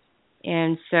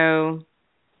 And so,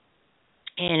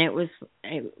 and it was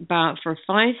about for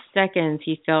 5 seconds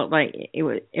he felt like it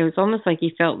was almost like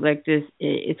he felt like this.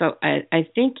 I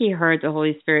think he heard the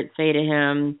Holy Spirit say to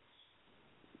him,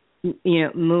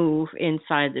 move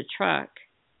inside the truck.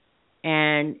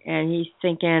 And he's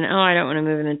thinking, oh, I don't want to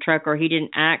move in the truck, or he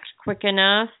didn't act quick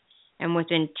enough. And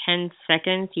within 10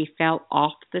 seconds, he fell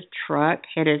off the truck,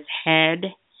 hit his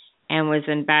head, and was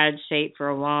in bad shape for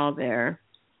a while there.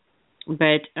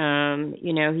 But,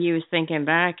 he was thinking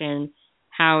back and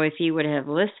how if he would have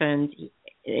listened,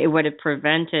 it would have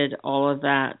prevented all of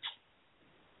that.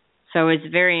 So it's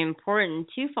very important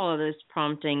to follow those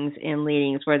promptings and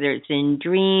leadings, whether it's in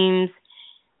dreams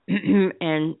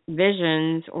and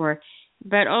visions,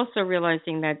 but also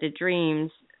realizing that the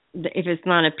dreams, if it's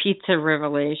not a pizza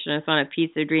revelation, it's not a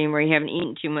pizza dream where you haven't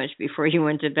eaten too much before you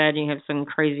went to bed and you have some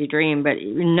crazy dream, but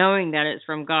knowing that it's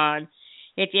from God.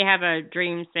 If you have a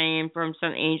dream saying from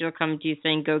some angel coming to you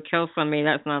saying, go kill somebody,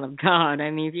 that's not of God. I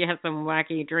mean, if you have some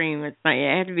wacky dream, it's not. You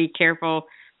have to be careful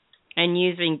and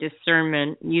using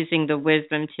discernment, using the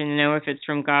wisdom to know if it's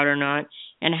from God or not.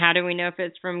 And how do we know if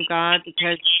it's from God?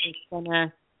 Because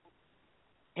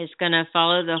it's gonna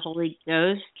follow the Holy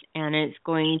Ghost, and it's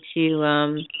going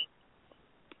to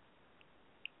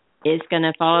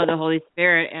follow the Holy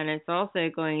Spirit, and it's also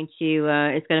going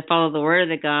to follow the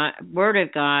Word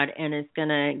of God, and it's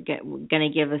gonna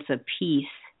give us a peace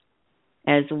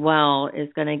as well.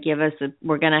 It's gonna give us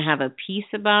we're gonna have a peace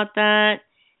about that,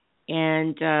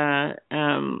 and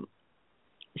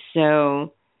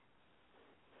so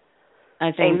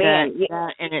I think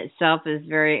that in itself is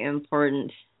very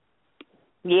important.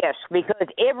 Yes, because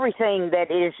everything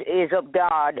that is of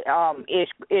God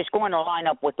is going to line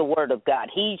up with the Word of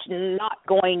God. He's not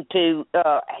going to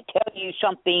tell you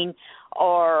something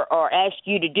or ask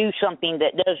you to do something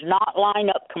that does not line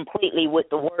up completely with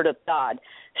the Word of God.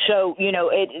 So,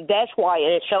 that's why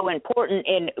it's so important,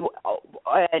 and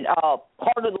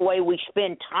part of the way we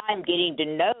spend time getting to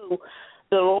know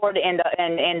the Lord and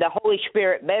the Holy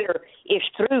Spirit better is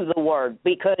through the Word,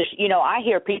 because I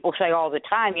hear people say all the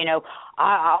time,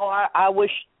 I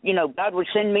wish God would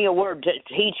send me a word.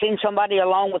 He'd send somebody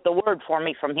along with the word for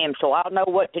me from Him, so I'll know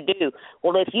what to do.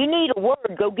 Well, if you need a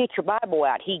word, go get your Bible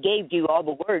out. He gave you all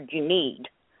the words you need.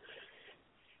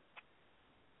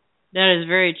 That is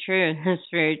very true. That's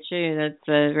very true. That's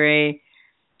a very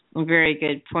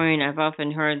good point. I've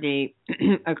often heard the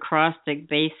acrostic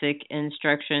basic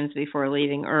instructions before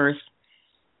leaving Earth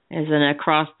as an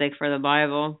acrostic for the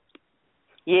Bible.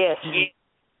 Yes.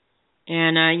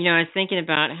 And, I was thinking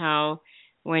about how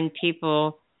when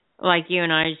people like you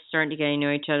and I starting to get to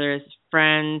know each other as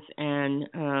friends and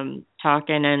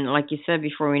talking, and like you said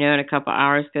before we know it, a couple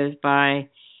hours goes by.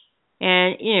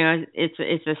 And, it's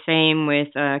the same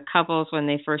with couples when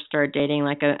they first start dating,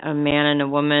 like a man and a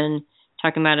woman,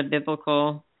 talking about a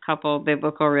biblical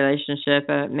relationship,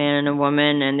 a man and a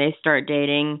woman, and they start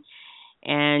dating,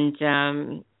 and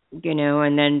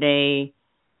and then they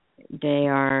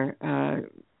are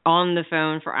on the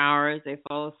phone for hours. They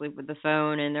fall asleep with the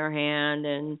phone in their hand,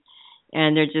 and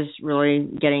they're just really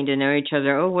getting to know each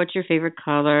other. Oh, what's your favorite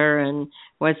color, and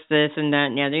what's this and that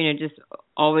and the other? Just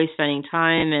always spending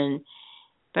time,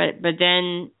 but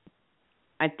then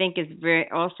I think it's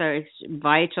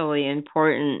vitally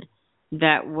important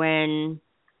that when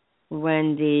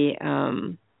they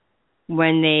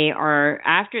are,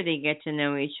 after they get to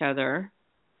know each other,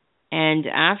 and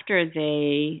after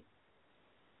they,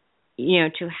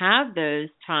 to have those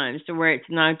times to where it's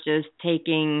not just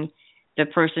taking the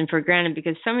person for granted,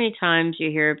 because so many times you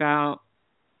hear about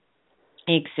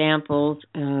examples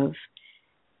of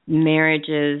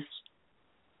marriages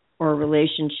or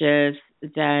relationships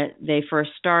that they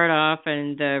first start off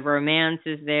and the romance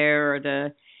is there,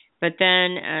 but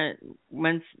then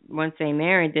once they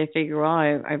married, they figure, well,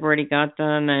 I've already got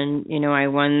them, and I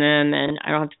won them, and I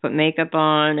don't have to put makeup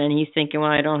on. And he's thinking, well,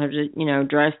 I don't have to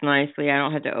dress nicely. I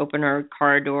don't have to open her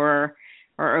car door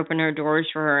or open her doors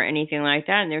for her or anything like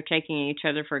that. And they're taking each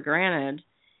other for granted.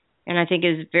 And I think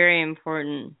it's very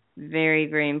important, very,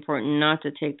 very important not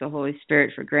to take the Holy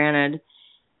Spirit for granted,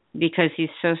 because He's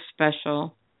so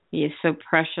special. He is so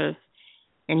precious,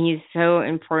 and He's so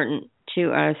important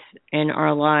to us in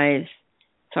our lives.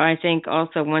 So I think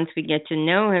also once we get to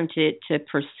know Him, to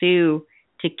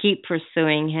keep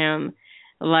pursuing Him,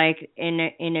 like in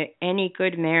any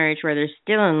good marriage where they're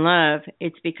still in love,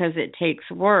 it's because it takes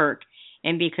work,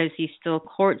 and because He still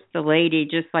courts the lady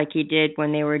just like He did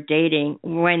when they were dating,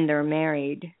 when they're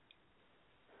married.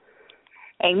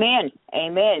 Amen.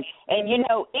 Amen. And,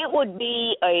 it would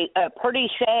be a pretty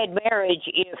sad marriage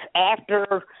if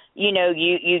after,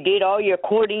 you did all your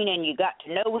courting and you got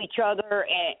to know each other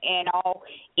and all,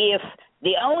 if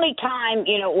the only time,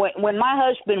 when my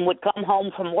husband would come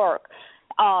home from work,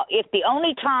 if the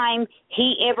only time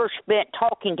he ever spent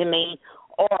talking to me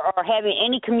or having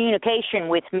any communication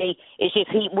with me is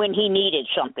when he needed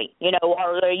something,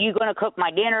 are you going to cook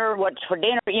my dinner? What's for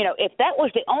dinner? If that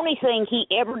was the only thing he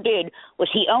ever did, was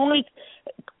he only,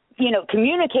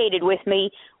 communicated with me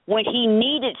when he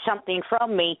needed something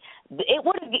from me, it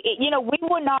would have, we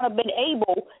would not have been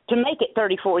able to make it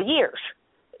 34 years.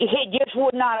 It just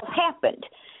would not have happened.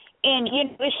 And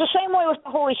it's the same way with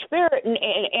the Holy Spirit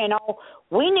and all.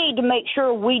 We need to make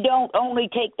sure we don't only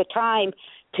take the time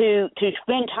to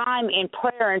spend time in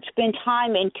prayer and spend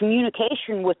time in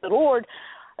communication with the Lord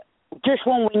just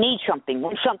when we need something,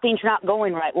 when something's not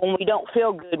going right, when we don't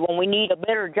feel good, when we need a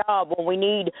better job, when we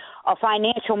need a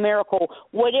financial miracle,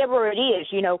 whatever it is,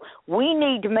 we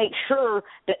need to make sure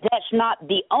that that's not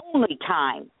the only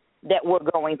time that we're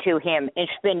going to Him and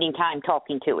spending time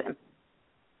talking to Him.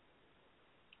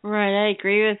 Right, I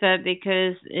agree with that,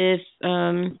 because if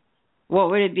what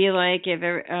would it be like if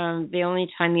the only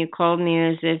time you called me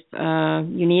is if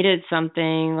you needed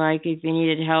something, like if you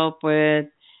needed help with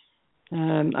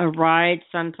a ride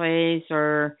someplace,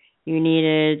 or you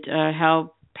needed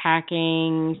help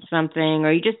packing something,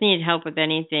 or you just needed help with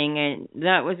anything, and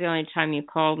that was the only time you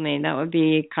called me? That would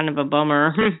be kind of a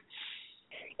bummer.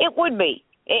 It would be.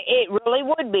 It really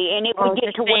would be, and it would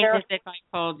get to where... as if I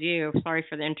called you. Sorry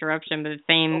for the interruption, but the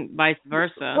same vice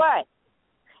versa. Right.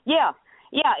 Yeah,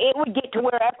 it would get to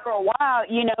where after a while,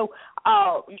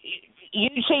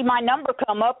 you'd see my number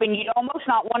come up and you'd almost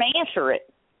not want to answer it.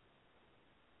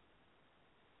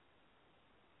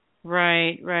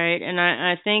 Right. And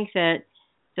I think that,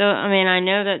 I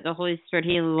know that the Holy Spirit,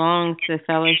 He longs to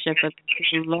fellowship with us.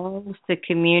 He longs to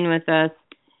commune with us.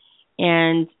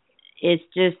 And it's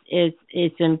just,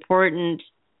 it's important.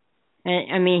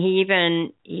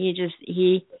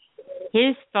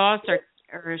 His thoughts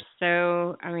are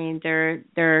so,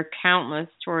 they're countless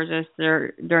towards us.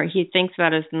 He thinks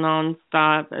about us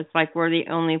nonstop. It's like we're the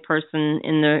only person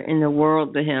in the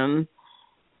world to Him,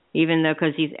 even though,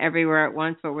 because He's everywhere at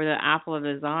once, but we're the apple of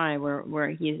His eye.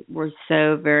 We're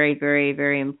so very, very,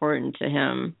 very important to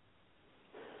Him.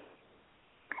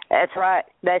 That's right.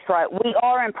 We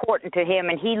are important to Him,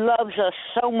 and He loves us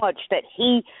so much that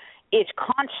He is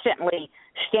constantly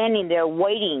standing there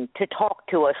waiting to talk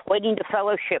to us, waiting to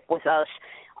fellowship with us.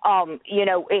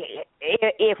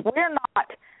 If we're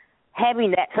not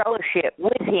having that fellowship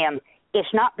with Him,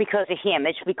 it's not because of Him,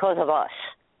 it's because of us.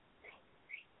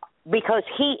 Because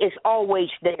He is always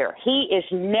there. He is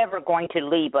never going to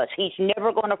leave us. He's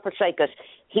never going to forsake us.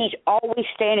 He's always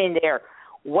standing there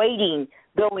waiting,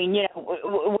 going,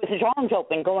 with His arms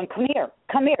open, going, come here,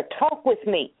 talk with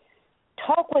me,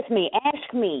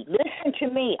 ask me, listen to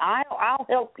me, I'll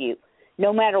help you,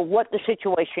 no matter what the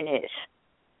situation is.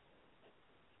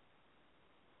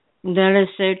 That is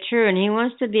so true, and He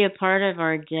wants to be a part of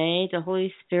our day. The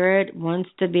Holy Spirit wants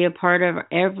to be a part of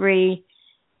every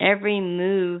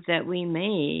move that we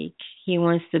make. He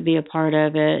wants to be a part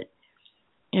of it.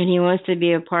 And He wants to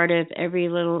be a part of every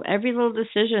little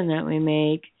decision that we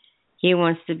make. He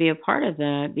wants to be a part of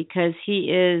that because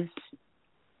He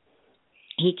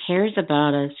cares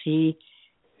about us. He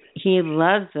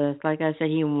loves us. Like I said,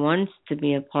 He wants to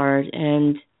be a part,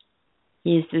 and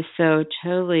He's just so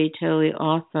totally, totally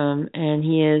awesome. And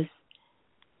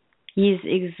He's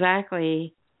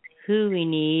exactly who we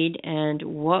need and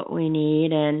what we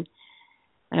need. And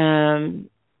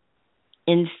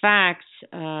in fact,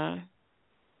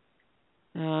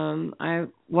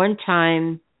 one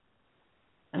time,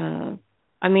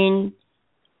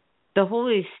 the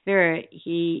Holy Spirit,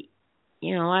 He,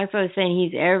 like I was saying,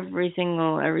 He's every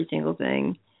single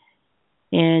thing.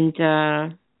 And,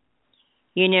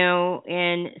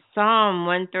 in Psalm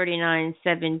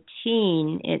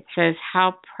 139:17, it says,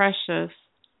 "How precious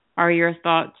are your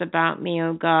thoughts about me,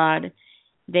 O God.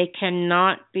 They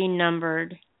cannot be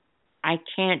numbered. I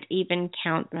can't even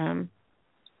count them.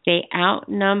 They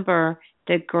outnumber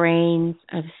the grains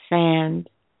of sand."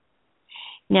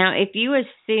 Now, if you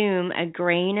assume a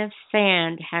grain of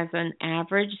sand has an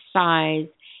average size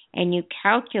and you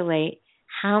calculate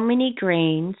how many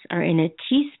grains are in a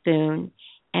teaspoon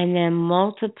and then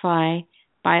multiply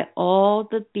by all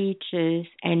the beaches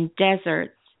and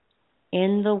deserts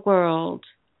in the world,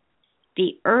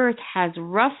 the earth has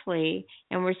roughly,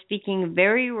 and we're speaking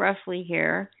very roughly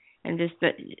here, and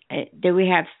that we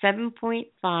have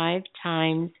 7.5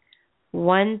 times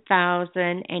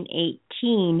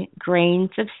 1,018 grains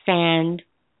of sand,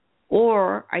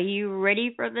 or are you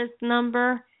ready for this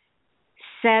number?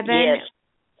 7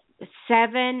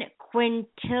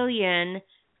 quintillion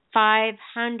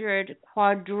 500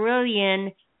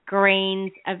 quadrillion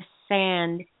grains of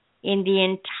sand in the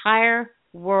entire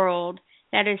world.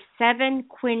 That is 7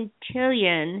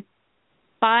 quintillion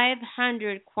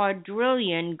 500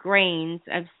 quadrillion grains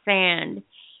of sand.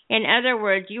 In other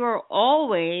words, you are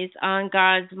always on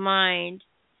God's mind,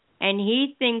 and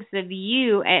He thinks of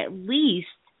you at least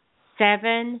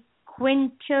 7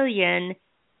 quintillion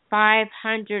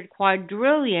 500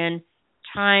 quadrillion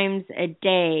times a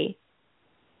day.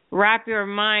 Wrap your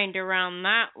mind around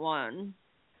that one.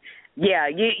 Yeah,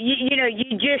 you know,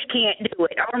 you just can't do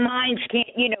it. Our minds can't,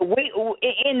 you know, we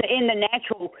in the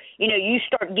natural, you know, you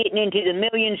start getting into the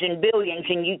millions and billions,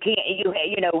 and you can't,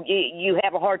 you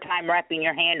have a hard time wrapping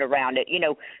your hand around it. You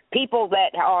know, people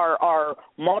that are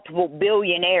multiple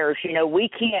billionaires, you know, we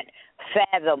can't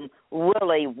fathom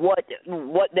really what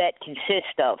that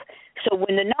consists of. So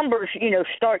when the numbers, you know,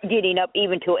 start getting up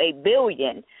even to a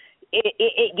billion,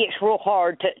 it gets real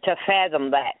hard to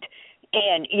fathom that.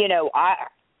 And, you know,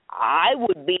 I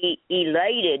would be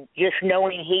elated just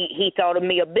knowing he thought of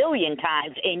me a billion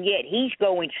times, and yet he's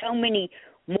going so many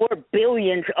more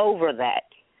billions over that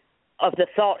of the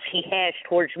thoughts he has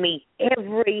towards me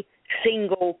every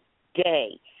single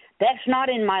day. That's not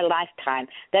in my lifetime.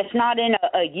 That's not in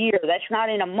a year. That's not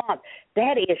in a month.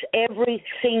 That is every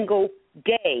single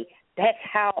day. That's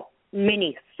how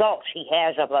many thoughts he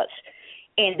has of us.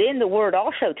 And then the Word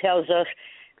also tells us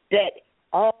that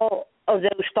all of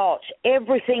those thoughts,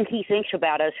 everything he thinks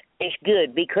about us is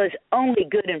good, because only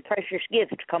good and precious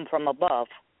gifts come from above.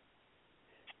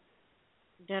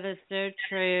 That is so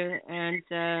true. And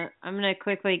I'm going to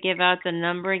quickly give out the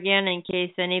number again in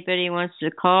case anybody wants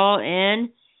to call in.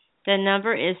 The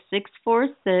number is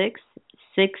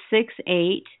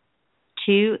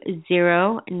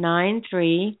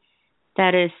 646-668-2093.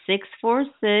 That is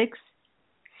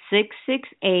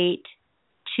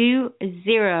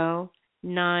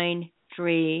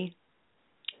 646-668-2093.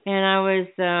 And I was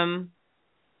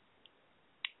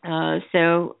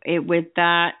with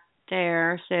that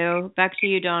there. So back to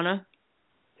you, Donna.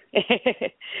 So,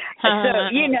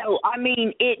 you know, I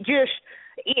mean,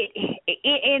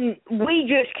 and we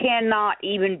just cannot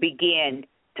even begin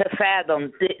to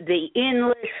fathom the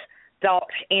endless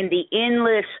thoughts and the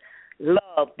endless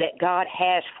love that God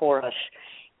has for us.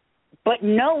 But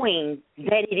knowing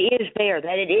that it is there,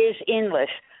 that it is endless,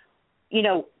 you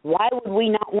know, why would we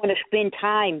not want to spend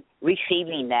time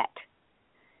receiving that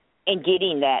and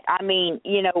getting that? I mean,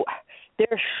 you know,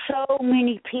 there's so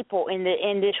many people in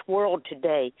this world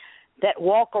today that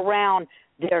walk around.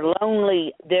 They're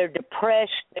lonely. They're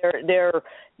depressed. They're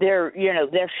you know,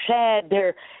 they're sad.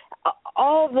 They're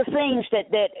all the things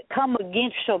that come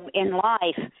against them in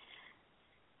life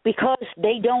because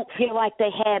they don't feel like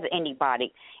they have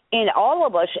anybody. And all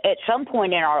of us at some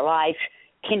point in our lives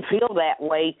can feel that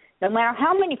way, no matter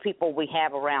how many people we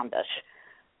have around us.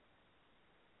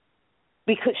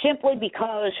 Simply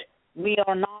because we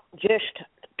are not just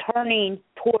turning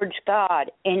towards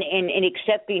God and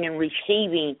accepting and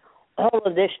receiving all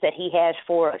of this that He has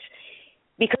for us.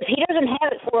 Because He doesn't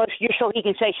have it for us just so He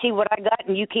can say, see what I got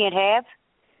and you can't have.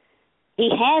 He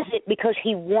has it because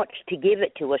He wants to give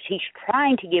it to us. He's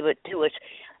trying to give it to us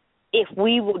if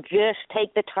we will just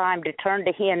take the time to turn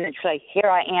to Him and say, here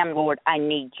I am, Lord, I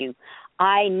need you.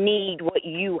 I need what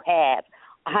you have.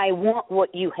 I want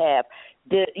what you have.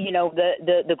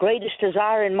 The greatest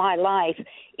desire in my life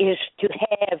is to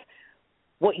have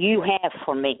what you have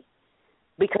for me.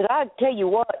 Because I tell you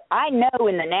what, I know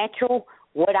in the natural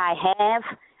what I have,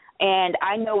 and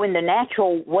I know in the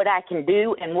natural what I can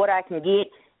do and what I can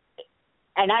get,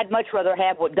 and I'd much rather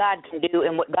have what God can do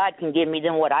and what God can give me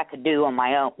than what I could do on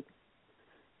my own.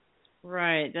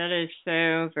 Right, that is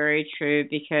so very true,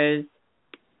 because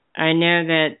I know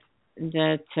that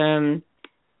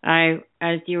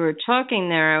as you were talking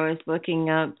there, I was looking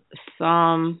up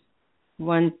Psalm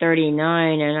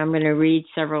 139, and I'm going to read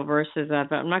several verses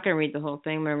of it. I'm not going to read the whole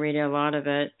thing. I'm going to read a lot of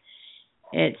it.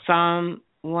 It's Psalm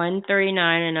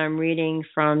 139, and I'm reading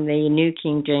from the New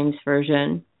King James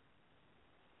Version.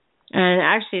 And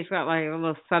actually, it's got like a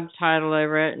little subtitle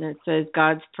over it, and it says,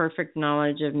 God's perfect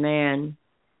knowledge of man.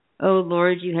 O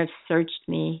Lord, you have searched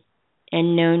me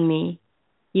and known me.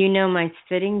 You know my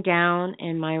sitting down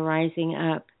and my rising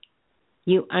up.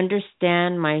 You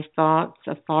understand my thoughts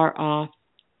afar off.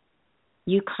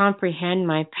 You comprehend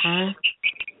my path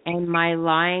and my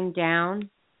lying down,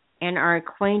 and are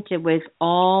acquainted with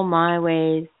all my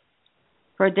ways.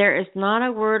 For there is not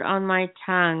a word on my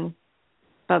tongue.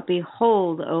 But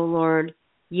behold, O Lord,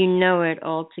 you know it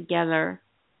altogether.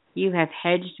 You have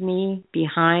hedged me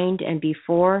behind and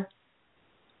before,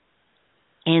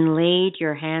 and laid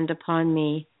your hand upon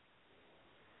me.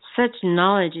 Such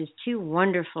knowledge is too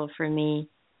wonderful for me.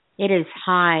 It is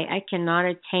high, I cannot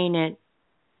attain it.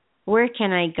 Where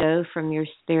can I go from your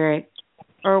spirit?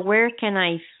 Or where can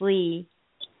I flee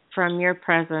from your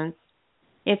presence?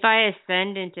 If I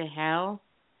ascend into hell,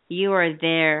 you are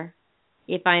there.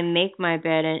 If I make my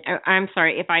bed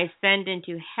if I ascend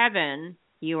into heaven,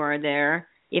 you are there.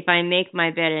 If I make my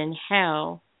bed in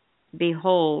hell,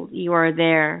 behold, you are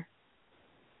there.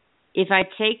 If I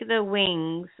take the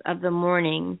wings of the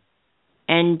morning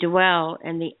and dwell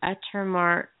in the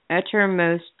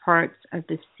uttermost parts of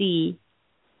the sea,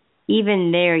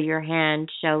 even there your hand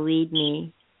shall lead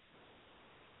me.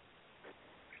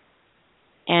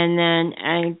 And then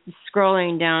I'm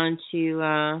scrolling down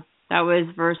to that was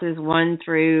verses 1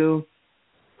 through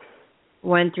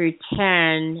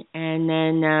 10, and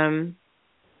then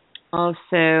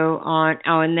also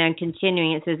and then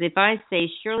continuing, it says, if I say,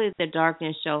 surely the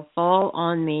darkness shall fall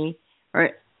on me,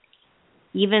 or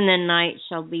even the night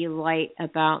shall be light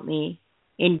about me.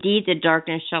 Indeed, the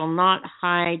darkness shall not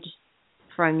hide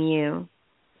from you,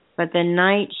 but the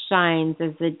night shines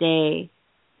as the day.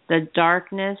 The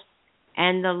darkness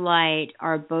and the light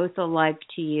are both alike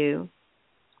to you.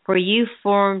 For you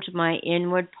formed my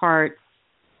inward parts.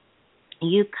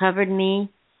 You covered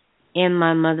me in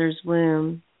my mother's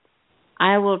womb.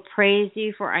 I will praise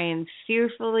you, for I am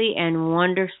fearfully and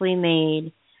wonderfully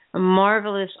made.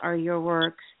 Marvelous are your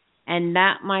works, and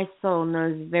that my soul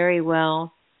knows very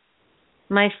well.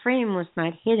 My frame was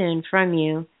not hidden from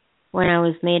you when I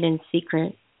was made in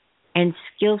secret, and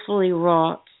skillfully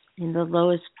wrought in the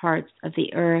lowest parts of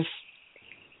the earth.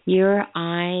 Your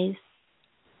eyes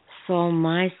saw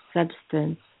my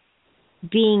substance,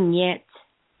 being yet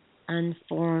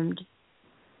unformed,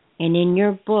 and in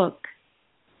your book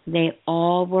they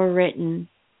all were written,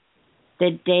 the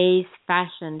days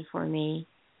fashioned for me,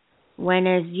 when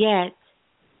as yet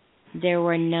there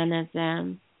were none of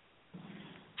them.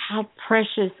 How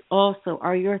precious also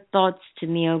are your thoughts to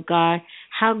me, O God.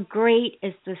 How great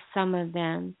is the sum of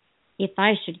them. If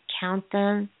I should count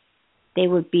them, they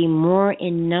would be more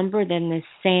in number than the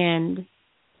sand.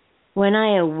 When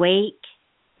I awake,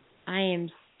 I am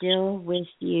still with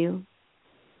you.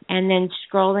 And then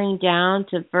scrolling down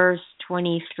to verse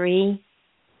 23,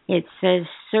 it says,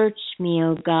 search me,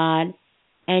 O God,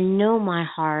 and know my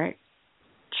heart.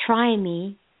 Try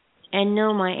me and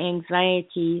know my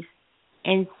anxieties,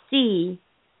 and see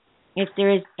if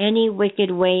there is any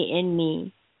wicked way in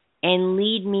me, and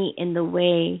lead me in the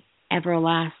way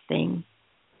everlasting.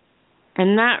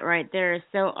 And that right there is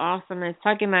so awesome. It's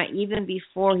talking about even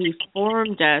before he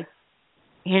formed us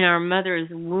in our mother's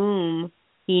womb,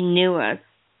 he knew us.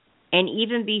 And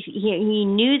even he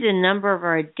knew the number of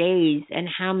our days and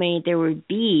how many there would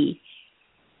be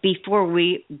before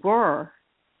we were.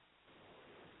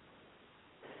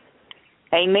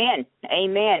 Amen.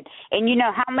 Amen. And you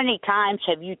know, how many times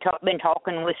have you been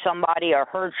talking with somebody or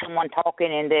heard someone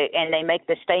talking and they make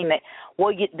the statement,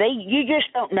 well, you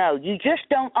just don't know. You just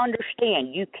don't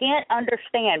understand. You can't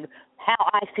understand how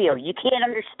I feel. You can't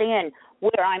understand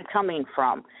where I'm coming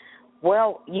from.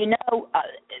 Well, you know,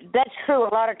 that's true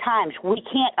a lot of times. We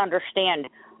can't understand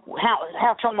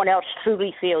how someone else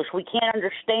truly feels. We can't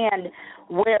understand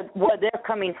where they're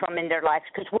coming from in their lives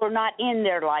because we're not in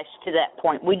their lives to that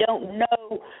point. We don't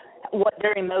know what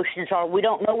their emotions are. We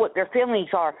don't know what their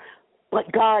feelings are.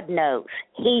 But God knows.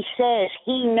 He says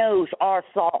He knows our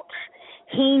thoughts.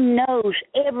 He knows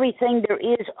everything there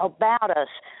is about us.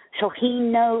 So He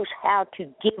knows how to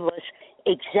give us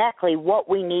exactly what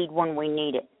we need when we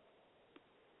need it.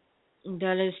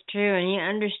 That is true, and He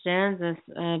understands us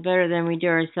better than we do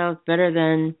ourselves, better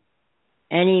than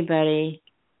anybody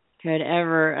could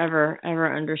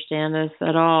ever understand us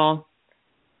at all.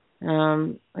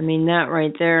 I mean, that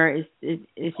right there is you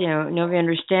know, nobody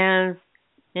understands,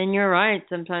 and you're right,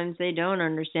 sometimes they don't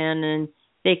understand, and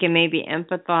they can maybe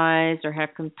empathize or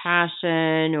have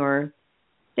compassion or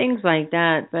things like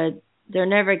that, but they're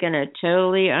never going to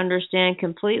totally understand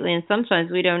completely. And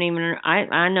sometimes we don't even,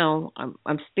 I know,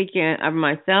 I'm speaking of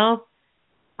myself,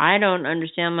 I don't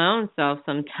understand my own self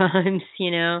sometimes,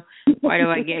 you know. Why do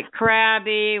I get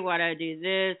crabby? Why do I do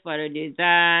this? Why do I do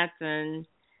that?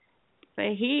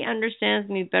 But He understands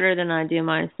me better than I do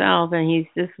myself, and He's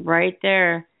just right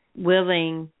there,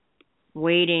 willing,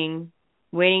 waiting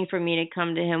for me to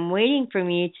come to Him, waiting for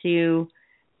me to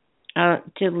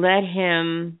let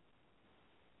Him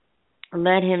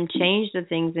change the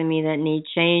things in me that need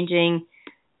changing,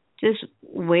 just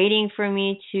waiting for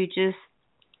me to just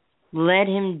let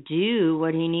him do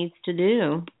what he needs to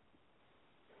do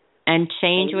and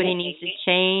change what he needs to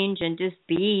change and just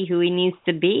be who he needs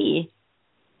to be.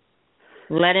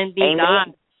 Let him be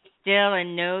God still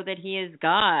and know that he is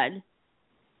God.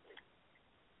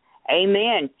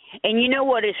 Amen. And you know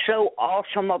what is so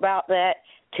awesome about that,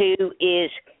 too,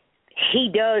 is he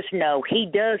does know, he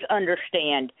does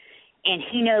understand, and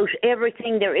he knows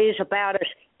everything there is about us,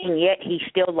 and yet he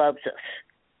still loves us.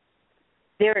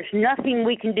 There is nothing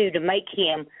we can do to make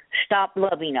him stop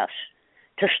loving us,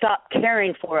 to stop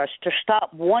caring for us, to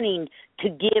stop wanting to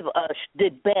give us the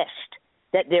best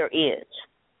that there is.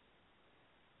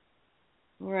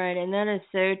 Right, and that is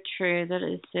so true. That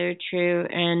is so true.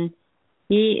 And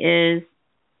he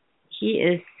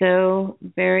is so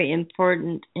very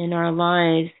important in our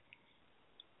lives.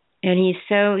 And he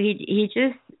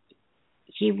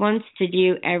wants to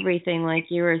do everything, like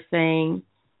you were saying.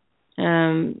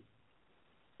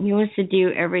 He wants to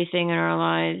do everything in our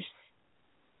lives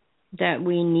that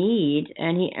we need,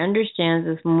 and he understands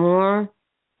us more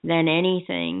than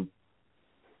anything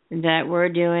that we're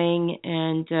doing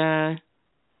and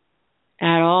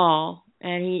at all.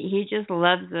 And he just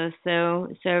loves us so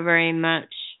very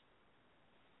much.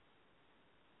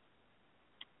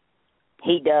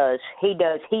 He does. He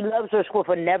does. He loves us with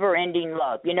a never-ending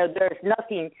love. You know, there's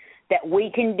nothing that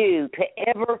we can do to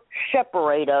ever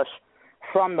separate us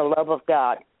from the love of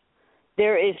God.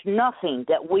 There is nothing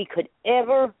that we could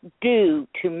ever do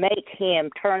to make him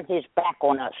turn his back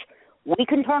on us. We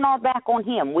can turn our back on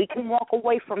him. We can walk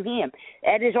away from him.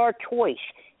 That is our choice.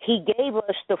 He gave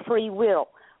us the free will,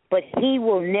 but he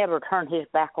will never turn his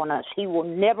back on us. He will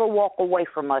never walk away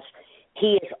from us.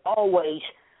 He is always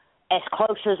as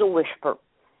close as a whisper.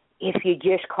 If you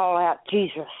just call out,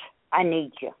 Jesus, I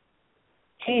need you.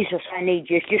 Jesus, I need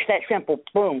you. It's just that simple.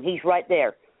 Boom, he's right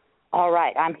there. All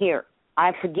right, I'm here.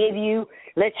 I forgive you.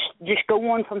 Let's just go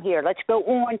on from here. Let's go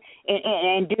on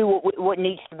and do what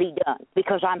needs to be done,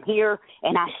 because I'm here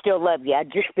and I still love you.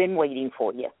 I've just been waiting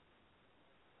for you.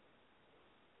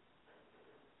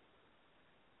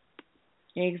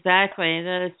 Exactly.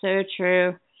 That is so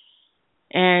true.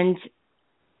 And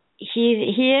he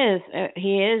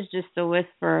is just a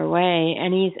whisper away,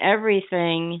 and he's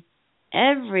everything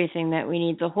that we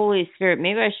need. The Holy Spirit.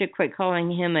 Maybe I should quit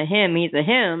calling him a him. He's a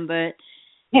him, but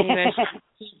maybe I should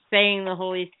keep saying the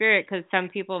Holy Spirit, because some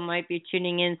people might be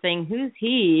tuning in saying, "Who's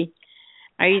he?"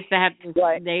 I used to have this.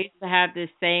 Right. They used to have this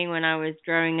saying when I was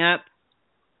growing up,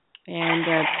 and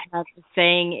have the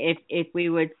saying if we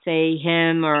would say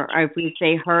him or if we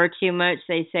say her too much,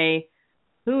 they say,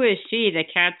 "Who is she? The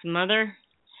cat's mother?"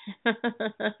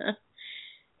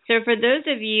 So for those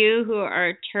of you who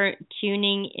are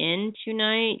tuning in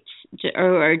tonight,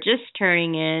 or are just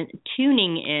tuning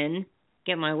in,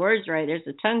 get my words right, there's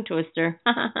a tongue twister.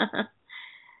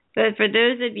 But for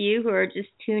those of you who are just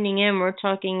tuning in, we're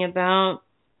talking about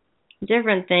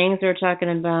different things. We're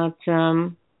talking about,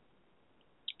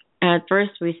 at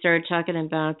first we started talking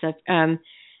about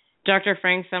Dr.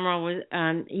 Frank Summerall was,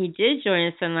 he did join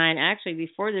us tonight, actually,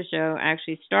 before the show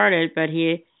actually started, but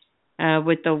he,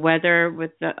 with the weather,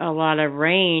 with a lot of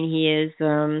rain, he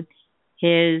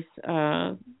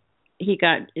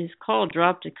got his call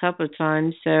dropped a couple of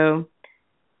times. So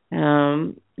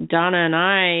Donna and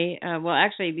I, well,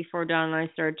 actually, before Donna and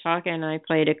I started talking, I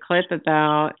played a clip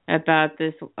about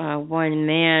this one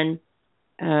man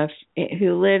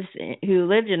who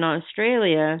lived in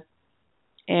Australia,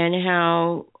 and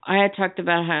how I had talked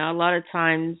about how a lot of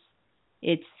times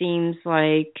it seems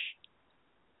like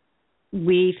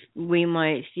we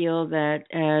might feel that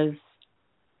as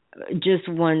just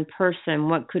one person,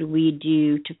 what could we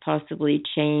do to possibly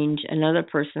change another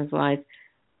person's life?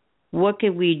 What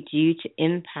could we do to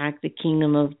impact the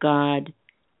kingdom of God?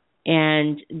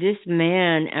 And this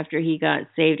man, after he got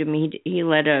saved, I mean, he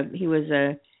was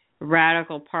a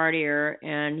radical partier,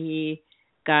 and he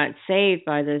got saved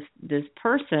by this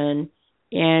person,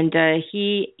 and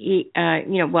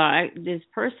this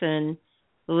person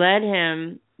led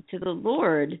him to the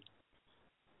Lord.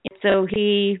 And so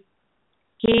he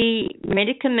made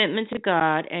a commitment to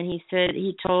God, and he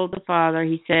told the Father,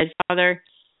 he said, Father,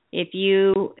 he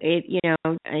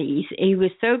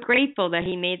was so grateful that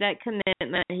he made that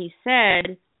commitment. He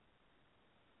said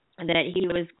that he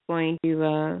was going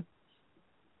to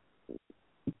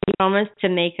he promised to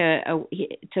make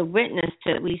to witness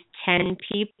to at least 10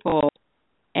 people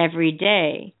every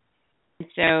day.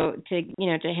 So to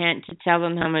tell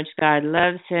them how much God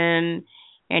loves him,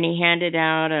 and he handed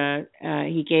out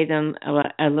he gave them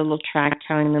a little tract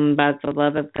telling them about the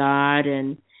love of God,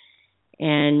 and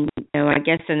I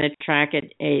guess in the tract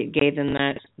it gave them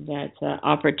that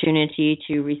opportunity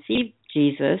to receive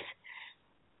Jesus.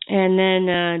 And then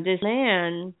this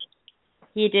man,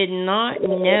 he did not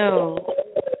know.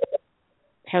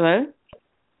 Hello?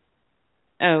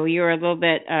 Oh, you were a little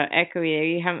bit echoey there.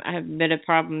 You have a bit of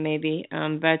problem maybe.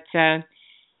 But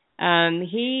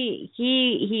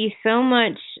he so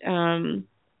much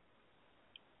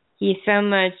he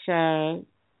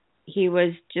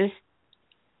was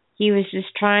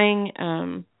just trying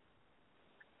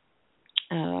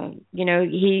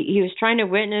he was trying to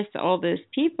witness to all those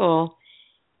people,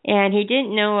 and he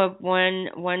didn't know of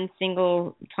one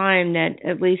single time, that,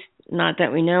 at least not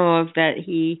that we know of, that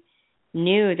he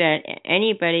knew that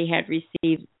anybody had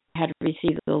received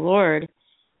the Lord.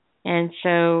 And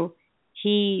so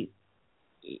it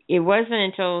wasn't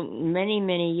until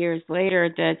many years later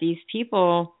that these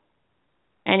people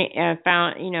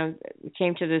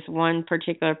came to this one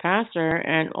particular pastor,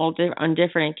 and on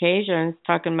different occasions,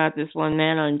 talking about this one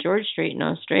man on George Street in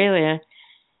Australia.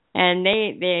 And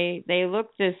they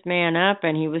looked this man up,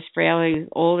 and he was frail, he was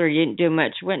older, he didn't do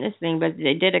much witnessing, but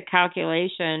they did a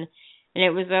calculation, and it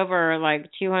was over like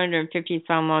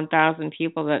 250,000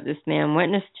 people that this man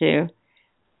witnessed to.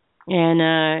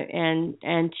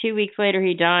 And 2 weeks later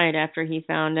he died, after he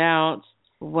found out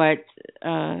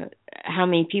how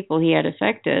many people he had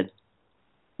affected.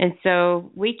 And so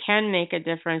we can make a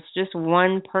difference. Just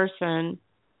one person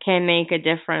can make a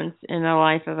difference in the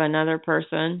life of another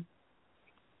person.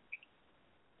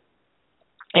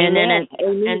 And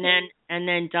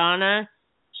then Donna,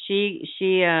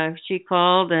 she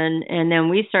called, and then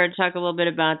we started to talk a little bit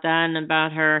about that and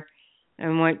about her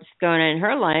and what's going on in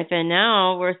her life. And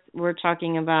now we're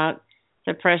talking about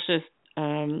the precious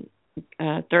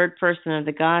third person of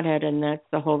the Godhead, and that's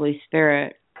the Holy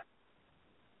Spirit.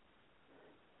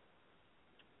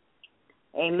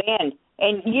 Amen.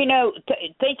 And,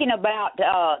 thinking about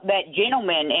that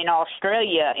gentleman in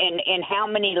Australia and how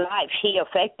many lives he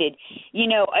affected,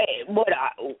 what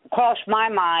crossed my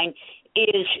mind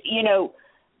is,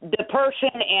 the person,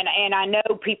 and I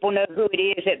know people know who it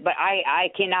is, but I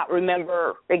cannot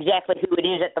remember exactly who it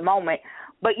is at the moment.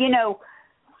 But,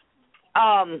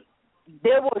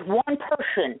 there was one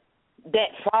person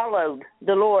that followed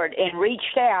the Lord and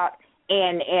reached out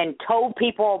and told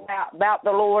people about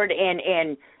the Lord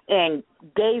and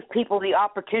gave people the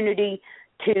opportunity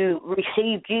to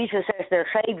receive Jesus as their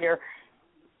Savior,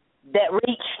 that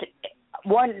reached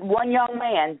one young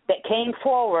man that came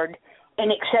forward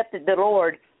and accepted the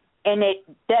Lord, and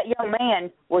that young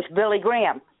man was Billy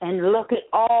Graham. And look at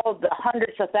all the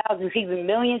hundreds of thousands, even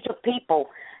millions of people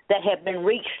that have been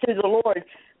reached through the Lord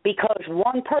because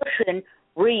one person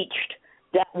reached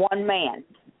that one man.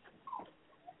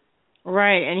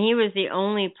 Right, and he was the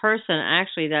only person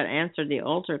actually that answered the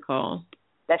altar call.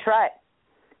 That's right.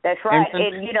 That's right.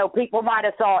 And people might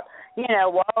have thought, you had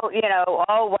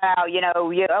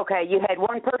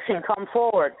one person come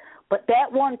forward, but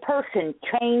that one person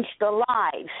changed the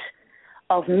lives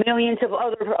of millions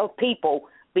of people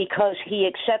because he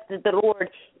accepted the Lord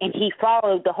and he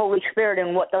followed the Holy Spirit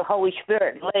and what the Holy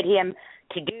Spirit led him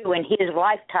to do in his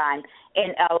lifetime,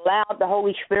 and allowed the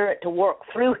Holy Spirit to work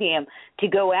through him to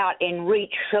go out and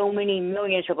reach so many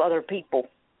millions of other people.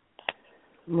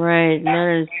 Right.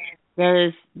 That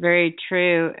is very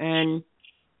true. And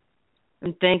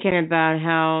I'm thinking about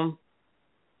how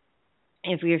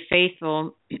if you're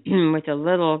faithful with a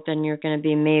little, then you're going to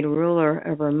be made ruler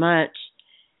over much.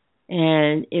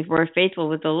 And if we're faithful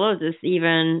with the little, just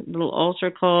even little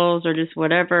altar calls or just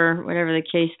whatever the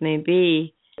case may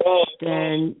be,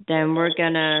 then we're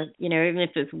gonna, even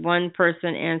if it's one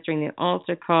person answering the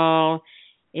altar call,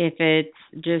 if it's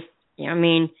just,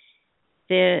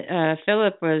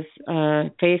 Philip was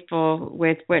faithful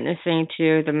with witnessing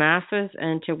to the masses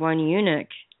and to one eunuch,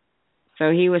 so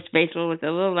he was faithful with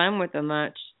the little and with the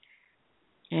much,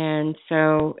 and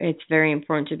so it's very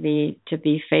important to be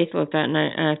faithful with that. And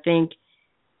I think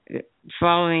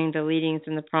following the leadings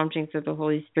and the promptings of the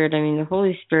Holy Spirit. The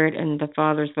Holy Spirit and the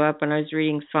Father's love. When I was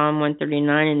reading Psalm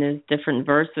 139 in those different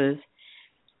verses,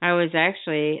 I was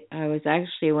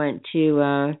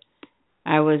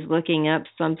looking up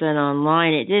something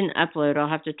online. It didn't upload. I'll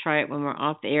have to try it when we're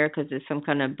off the air because there's some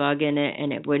kind of bug in it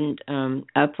and it wouldn't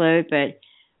upload. But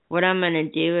what I'm going to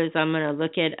do is I'm going to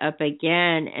look it up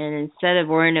again, and instead of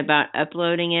worrying about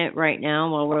uploading it right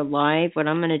now while we're live, what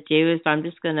I'm going to do is I'm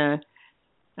going to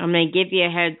give you a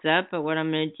heads up, but what I'm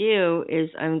going to do is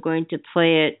I'm going to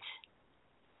play it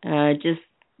just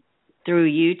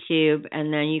through YouTube,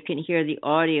 and then you can hear the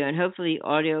audio, and hopefully the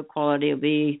audio quality will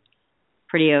be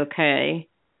pretty okay.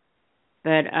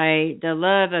 But the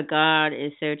love of God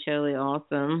is so totally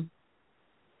awesome.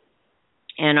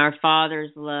 and our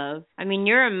Father's love. I mean,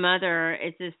 you're a mother.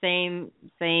 It's the same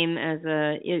as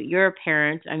you're a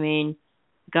parent. I mean,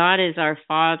 God is our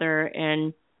Father,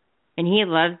 and He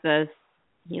loves us.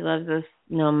 He loves us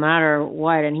no matter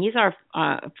what. And He's our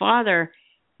Father.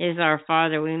 Is our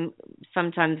Father.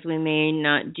 Sometimes we may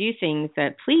not do things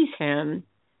that please Him,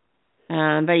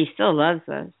 but He still loves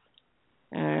us.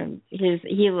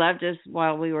 He loved us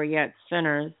while we were yet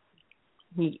sinners.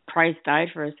 Christ died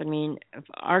for us. I mean,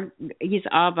 He's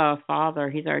Abba, Father.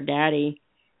 He's our Daddy,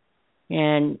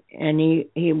 and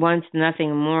He wants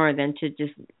nothing more than to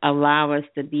just allow us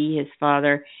to be His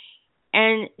Father.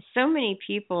 And so many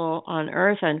people on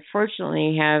earth,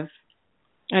 unfortunately, have.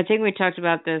 I think we talked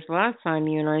about this last time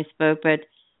you and I spoke, but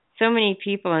so many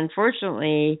people,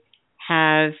 unfortunately,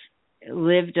 have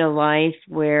lived a life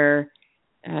where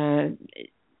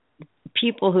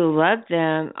people who loved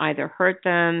them either hurt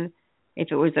them, if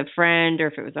it was a friend or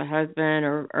if it was a husband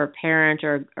or parent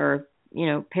or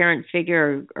parent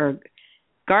figure or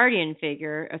guardian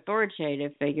figure,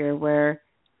 authoritative figure, where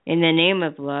in the name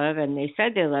of love, and they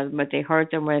said they loved them, but they hurt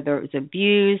them, whether it was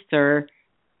abused or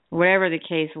whatever the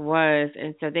case was.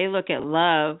 And so they look at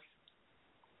love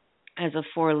as a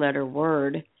 4-letter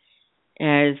word,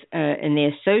 and they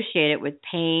associate it with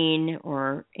pain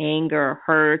or anger or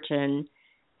hurt and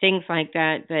things like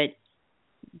that. But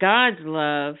God's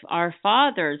love, our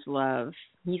Father's love,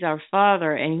 He's our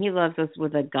Father, and He loves us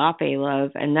with agape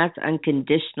love, and that's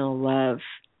unconditional love.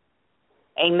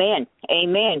 Amen.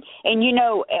 Amen. And,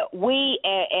 we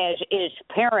as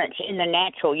parents in the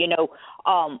natural,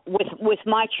 with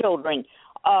my children,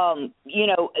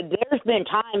 there's been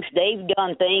times they've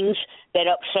done things that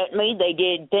upset me. They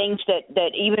did things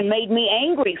that even made me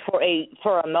angry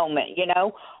for a moment, did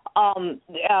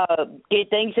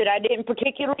things that I didn't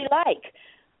particularly like.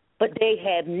 But they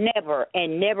have never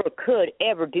and never could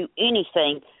ever do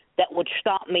anything that would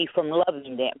stop me from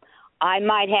loving them. I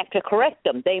might have to correct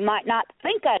them. They might not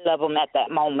think I love them at that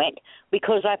moment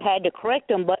because I've had to correct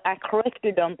them, but I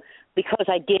corrected them because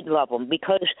I did love them,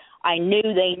 because I knew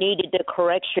they needed the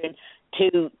correction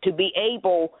to be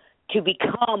able to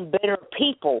become better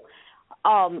people.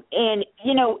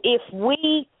 If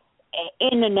we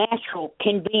in the natural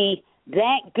can be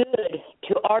that good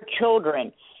to our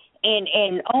children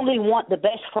and only want the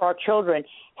best for our children,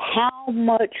 how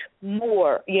much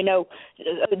more,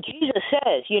 Jesus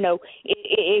says,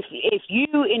 if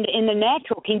you in the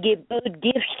natural can give good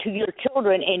gifts to your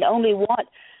children and only want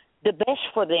the best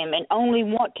for them and only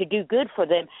want to do good for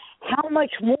them, how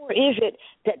much more is it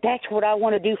that's what I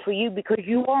want to do for you, because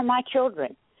you are my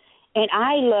children. And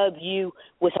I love you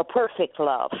with a perfect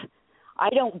love. I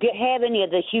don't have any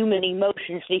of the human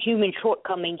emotions, the human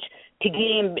shortcomings to get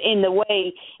in the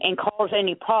way and cause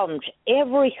any problems.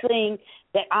 Everything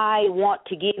that I want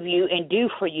to give you and do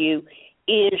for you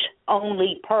is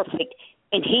only perfect,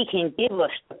 and He can give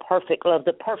us the perfect love,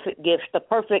 the perfect gifts, the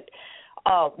perfect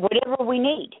whatever we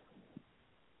need.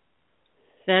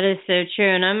 That is so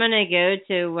true. And I'm going to go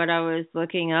to what I was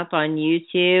looking up on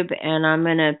YouTube, and I'm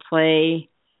going to play.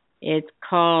 It's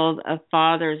called A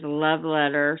Father's Love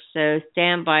Letter. So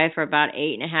stand by for about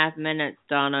 8.5 minutes,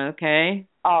 Donna, okay?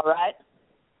 All right.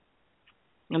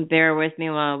 And bear with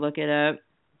me while I look it up.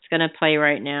 It's going to play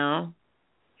right now.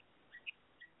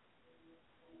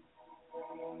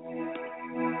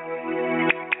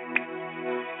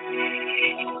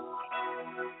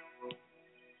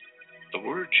 The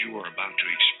words you are about to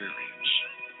experience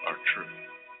are true.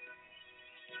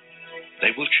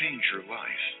 They will change your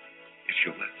life if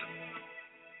you let them.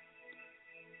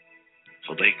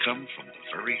 For they come from the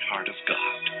very heart of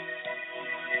God.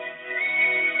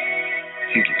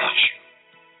 He loves you,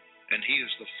 and He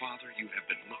is the Father you have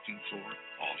been looking for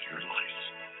all your life.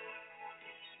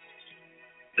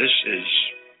 This is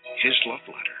His love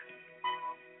letter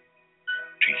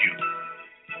to you.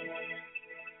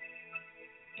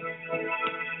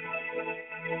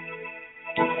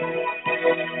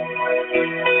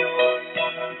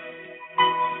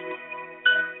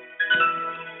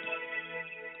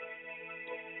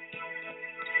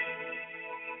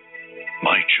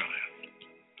 My child,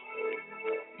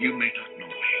 you may not know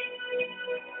me,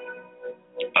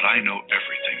 but I know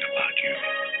everything about you.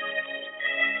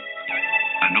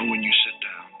 I know when you sit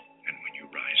down and when you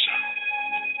rise up.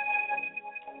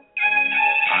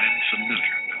 I am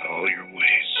familiar with all your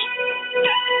ways.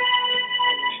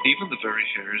 Even the very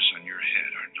hairs on your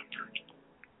head are numbered,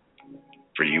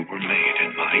 for you were made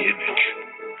in my image.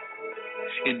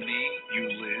 In me you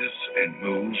live and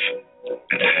move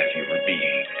and have your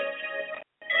being.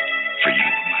 For you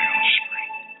are my offspring.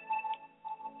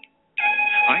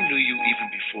 I knew you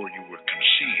even before you were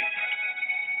conceived.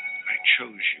 I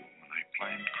chose you when I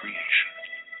planned creation.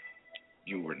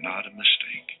 You were not a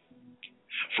mistake,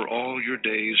 for all your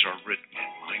days are written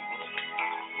in my book.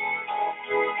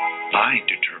 I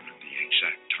determined the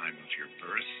exact time of your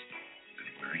birth and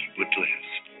where you would live.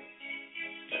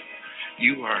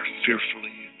 You are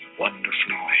fearfully and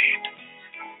wonderfully made.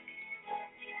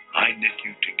 I knit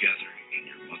you together in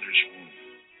your mother's womb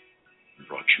and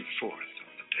brought you forth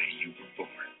on the day you were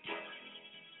born.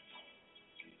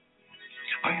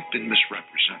 I have been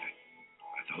misrepresented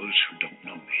by those who don't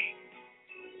know me.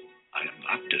 I am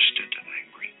not distant and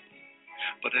angry,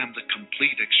 but am the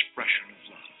complete expression of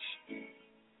love.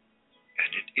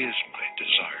 And it is my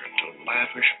desire to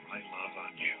lavish my love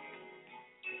on you,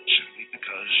 simply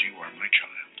because you are my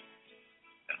child,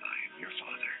 and I am your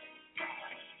father.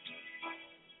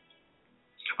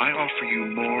 I offer you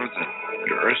more than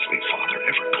your earthly father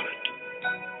ever could,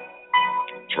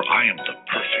 for I am the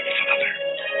perfect father.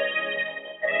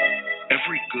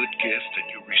 Every good gift that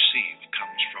you receive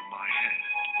comes from my hand,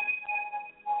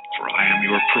 for I am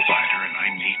your provider and I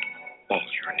meet all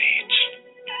your needs.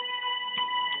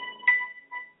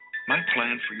 My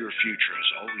plan for your future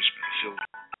has always been filled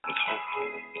with hope,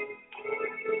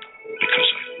 because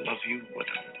I love you with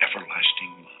an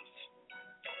everlasting love.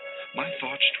 My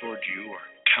thoughts toward you are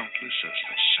countless as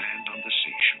the sand on the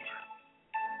seashore,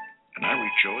 and I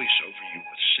rejoice over you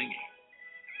with singing.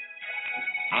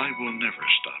 I will never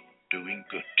stop doing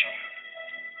good to you,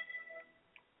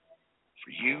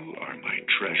 for you are my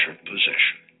treasured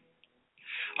possession.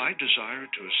 I desire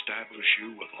to establish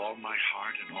you with all my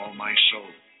heart and all my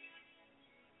soul,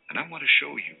 and I want to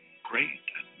show you great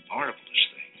and marvelous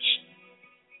things.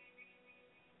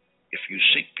 If you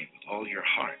seek me with all your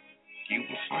heart, you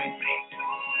will find me.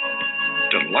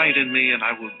 Delight in me, and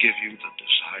I will give you the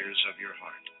desires of your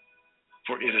heart,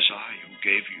 for it is I who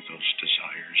gave you those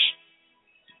desires.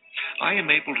 I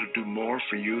am able to do more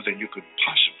for you than you could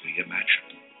possibly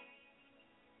imagine,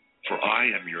 for I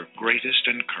am your greatest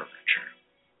encourager.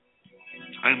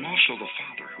 I am also the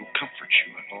Father who comforts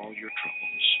you in all your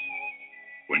troubles.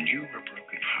 When you are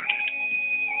brokenhearted,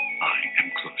 I am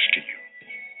close to you.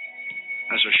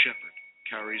 As a shepherd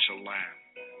carries a lamb,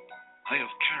 I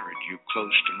have carried you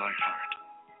close to my heart.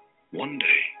 One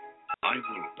day, I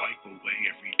will wipe away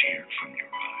every tear from your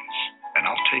eyes, and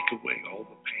I'll take away all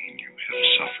the pain you have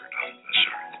suffered on this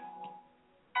earth.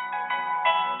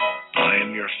 I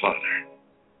am your Father,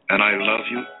 and I love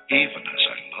you even as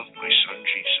I love my Son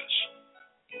Jesus.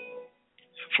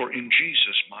 For in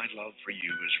Jesus, my love for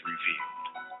you is revealed.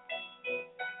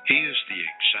 He is the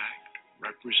exact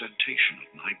representation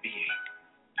of my being.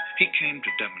 He came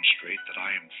to demonstrate that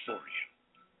I am for you,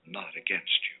 not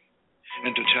against you,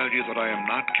 and to tell you that I am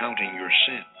not counting your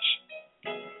sins.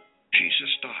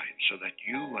 Jesus died so that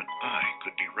you and I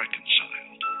could be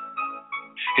reconciled.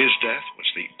 His death was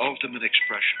the ultimate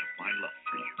expression of my love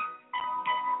for you.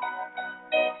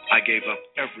 I gave up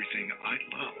everything I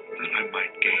love that I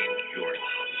might gain your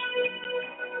love.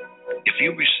 If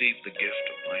you receive the gift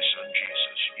of my Son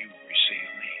Jesus, you receive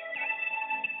me,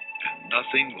 and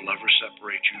nothing will ever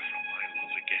separate you from my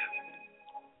love again.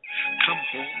 Come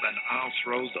home and I'll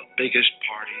throw the biggest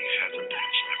party heaven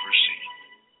has ever seen.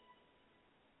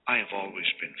 I have always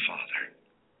been Father,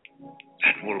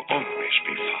 and will always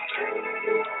be Father.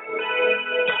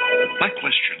 My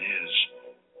question is,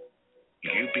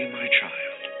 will you be my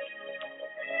child?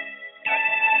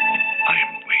 I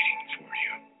am waiting for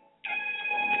you.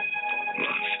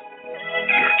 Love,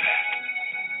 your dad,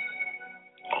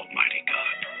 Almighty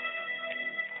God.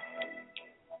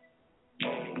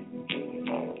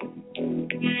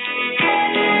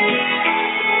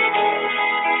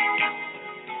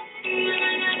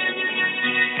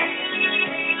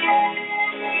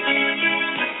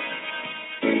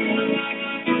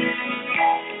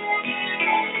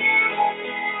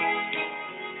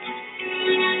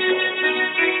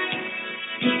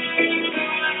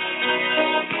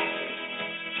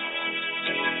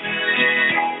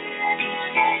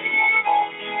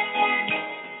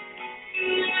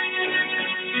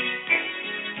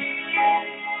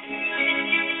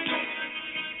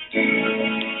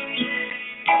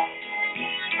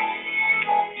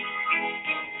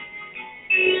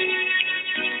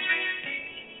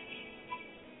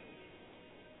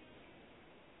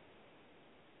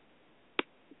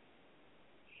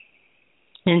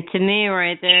 And to me,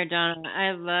 right there, Donna,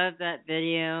 I love that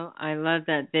video. I love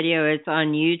that video. It's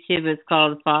on YouTube. It's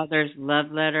called Father's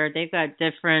Love Letter. They've got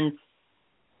different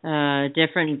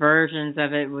versions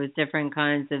of it with different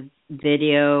kinds of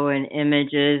video and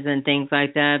images and things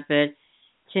like that. But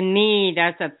to me,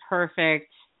 that's a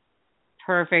perfect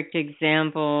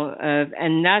example of,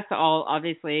 and that's all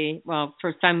obviously, well,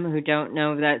 for some who don't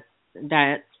know, that's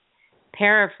that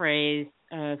paraphrase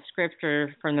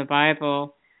scripture from the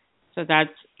Bible. So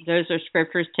those are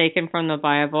scriptures taken from the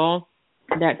Bible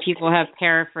that people have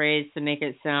paraphrased to make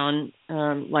it sound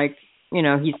like,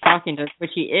 he's talking to us,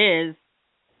 which he is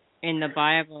in the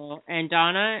Bible. And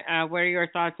Donna, what are your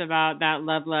thoughts about that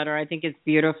love letter? I think it's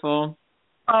beautiful.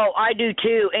 Oh, I do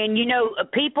too. And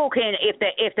people can,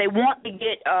 if they want to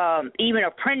get even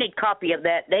a printed copy of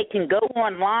that, they can go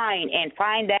online and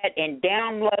find that and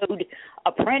download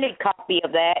a printed copy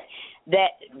of that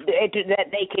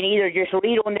they can either just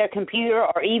read on their computer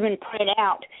or even print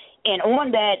out. And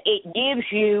on that, it gives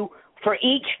you, for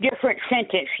each different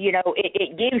sentence,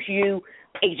 it gives you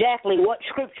exactly what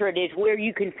scripture it is, where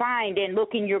you can find and look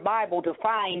in your Bible to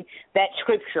find that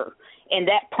scripture and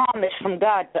that promise from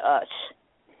God to us.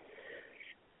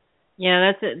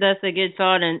 Yeah, that's a good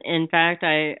thought. And in fact,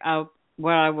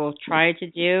 what I will try to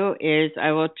do is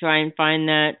I will try and find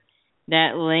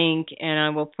that link, and I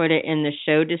will put it in the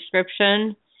show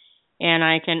description. And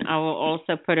I will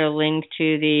also put a link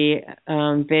to the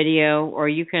video, or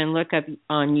you can look up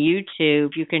on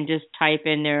YouTube. You can just type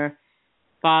in their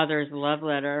Father's love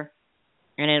letter,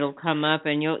 and it'll come up,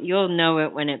 and you'll know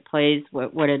it when it plays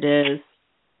what it is.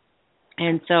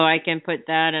 And so I can put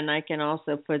that, and I can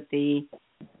also put the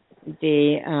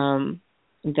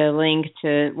link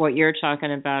to what you're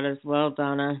talking about as well,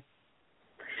 Donna.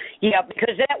 Yeah,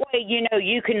 because that way,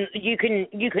 you can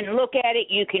look at it,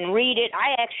 you can read it.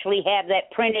 I actually have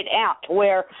that printed out to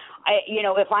where,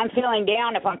 if I'm feeling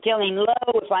down, if I'm feeling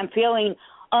low, if I'm feeling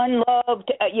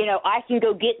unloved, I can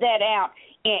go get that out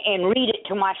and read it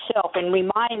to myself and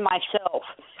remind myself.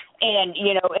 And,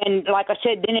 and like I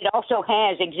said, then it also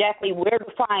has exactly where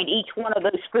to find each one of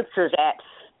those scriptures at.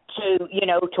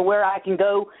 To where I can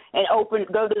go and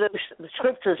go to those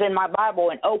scriptures in my Bible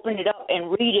and open it up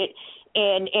and read it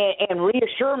and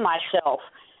reassure myself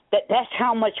that that's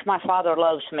how much my Father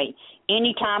loves me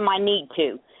anytime I need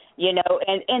to,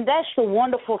 and that's the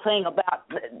wonderful thing about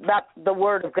the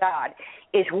Word of God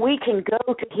is we can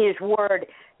go to His Word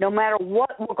no matter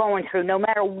what we're going through, no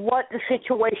matter what the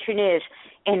situation is,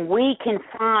 and we can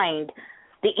find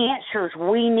the answers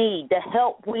we need, the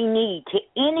help we need to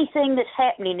anything that's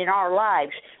happening in our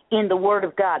lives in the Word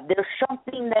of God. There's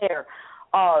something there.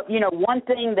 One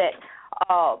thing that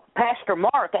Pastor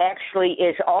Mark actually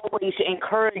is always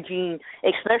encouraging,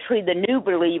 especially the new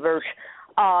believers,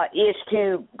 is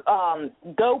to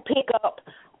go pick up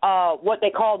what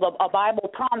they call a Bible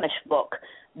promise book.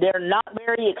 They're not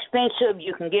very expensive.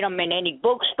 You can get them in any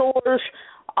bookstores.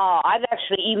 I've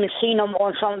actually even seen them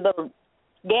on some of the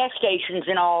gas stations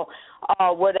and all,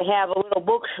 where they have a little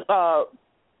books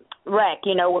rack,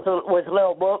 with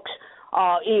little books.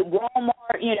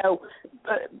 Walmart,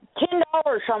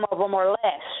 $10 some of them or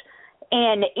less.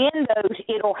 And in those,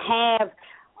 it'll have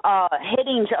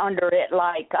headings under it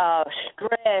like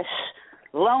stress,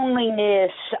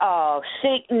 loneliness,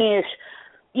 sickness,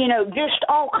 just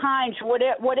all kinds,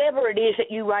 whatever it is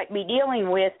that you might be dealing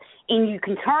with, and you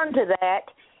can turn to that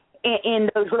in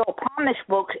those little promise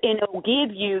books, and it'll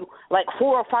give you like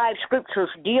 4 or 5 scriptures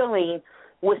dealing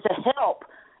with the help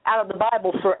out of the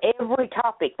Bible for every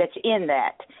topic that's in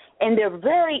that. And they're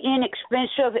very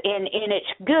inexpensive, and it's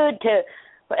good to,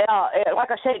 like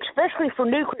I said, especially for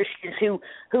new Christians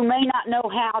who may not know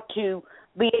how to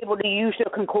be able to use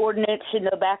their concordance in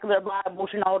the back of their Bibles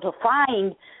and all to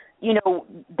find,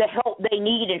 the help they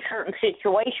need in certain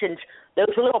situations.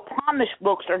 Those little promise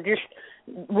books are just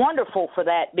wonderful for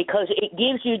that because it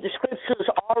gives you the scriptures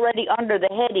already under the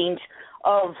headings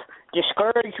of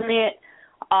discouragement,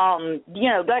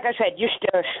 like I said, just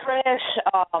stress,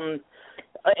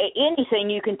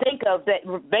 anything you can think of that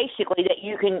basically that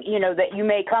you can, that you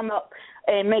may come up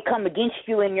and may come against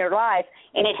you in your life,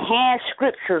 and it has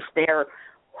scriptures there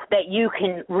that you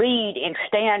can read and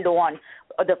stand on,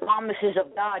 the promises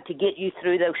of God to get you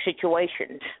through those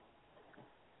situations.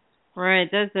 Right,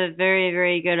 that's a very,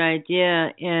 very good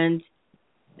idea. And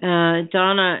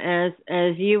Donna,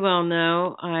 as you well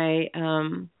know, I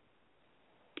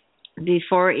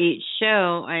before each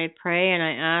show I pray and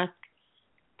I ask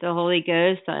the Holy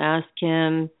Ghost. I ask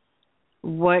Him,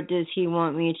 what does He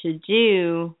want me to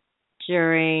do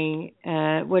during?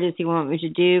 What does He want me to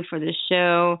do for the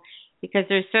show? Because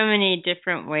there's so many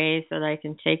different ways that I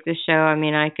can take the show. I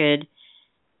mean, I could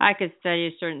study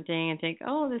a certain thing and think,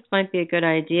 oh, this might be a good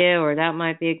idea, or that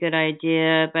might be a good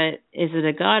idea, but is it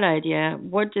a God idea?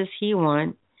 What does He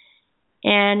want?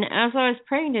 And as I was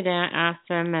praying today, I asked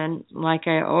Him, and like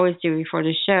I always do before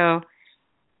the show,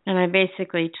 and I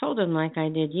basically told Him like I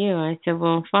did you. I said,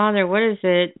 well, Father, what is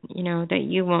it, that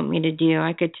you want me to do?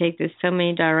 I could take this so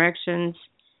many directions.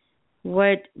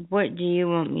 what do you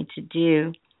want me to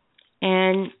do?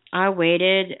 And I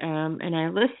waited and I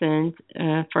listened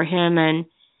for him, and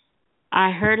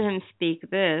I heard him speak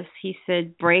this. He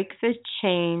said, break the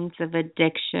chains of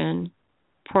addiction,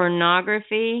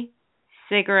 pornography,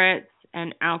 cigarettes,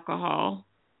 and alcohol.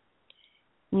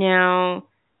 Now,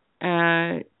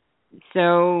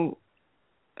 so,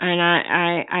 and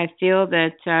I feel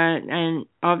that, and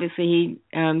obviously he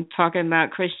talking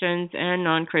about Christians and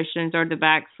non-Christians, or the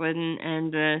backslidden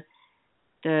and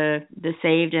the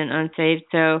saved and unsaved.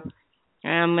 So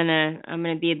I'm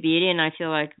gonna be obedient. I feel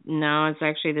like now is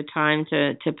actually the time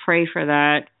to pray for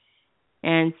that.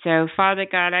 And so, Father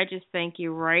God, I just thank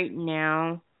you right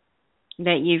now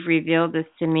that you've revealed this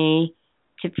to me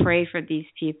to pray for these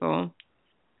people.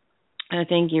 I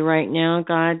thank you right now,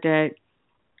 God, that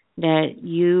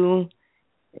you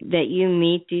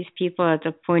meet these people at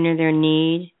the point of their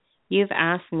need. You've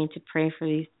asked me to pray for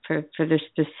their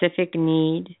specific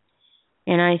need,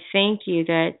 and I thank you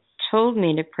that told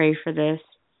me to pray for this.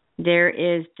 There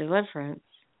is deliverance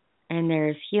and there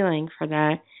is healing for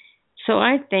that. So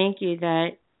I thank you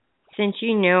that since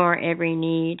you know our every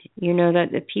need, you know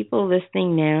that the people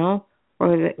listening now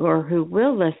or who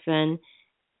will listen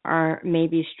are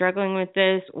maybe struggling with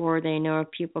this, or they know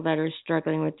of people that are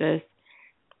struggling with this.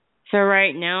 So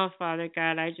right now, Father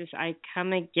God, I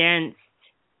come against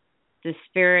the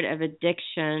spirit of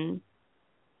addiction,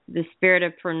 the spirit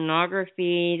of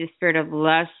pornography, the spirit of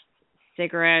lust,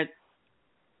 cigarettes,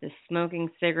 the smoking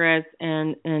cigarettes,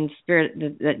 and spirit,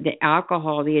 the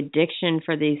alcohol, the addiction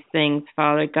for these things,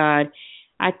 Father God.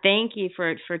 I thank you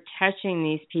for touching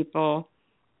these people,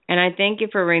 and I thank you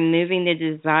for removing the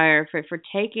desire, for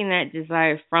taking that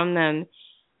desire from them,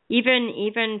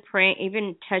 even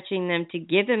touching them to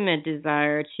give them a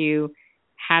desire to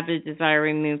have the desire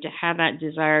removed, to have that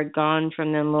desire gone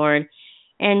from them, Lord.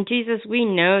 And Jesus, we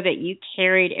know that you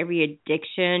carried every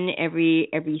addiction,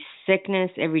 every sickness,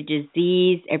 every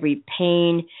disease, every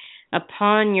pain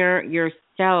upon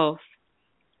yourself,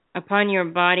 upon your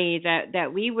body,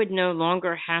 that we would no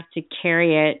longer have to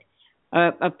carry it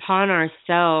upon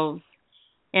ourselves.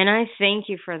 And I thank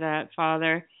you for that,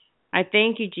 Father. I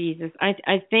thank you, Jesus.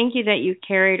 I thank you that you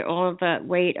carried all of that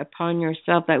weight upon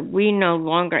yourself, that we no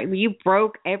longer, you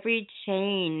broke every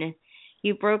chain.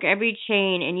 You broke every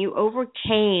chain, and you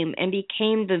overcame and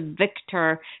became the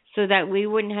victor so that we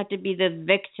wouldn't have to be the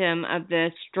victim of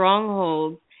the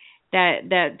strongholds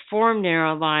that formed in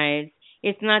our lives.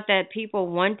 It's not that people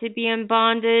want to be in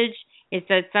bondage. It's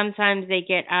that sometimes they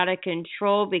get out of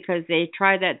control because they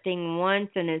try that thing once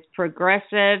and it's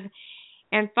progressive.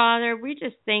 And Father, we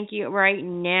just thank you right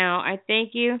now. I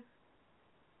thank you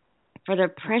for the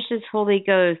precious Holy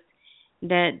Ghost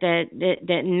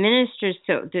that ministers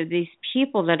to these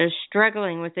people that are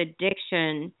struggling with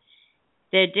addiction,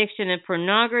 the addiction of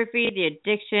pornography, the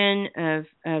addiction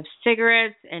of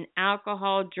cigarettes and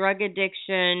alcohol, drug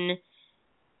addiction,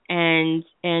 and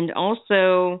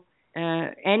also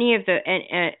any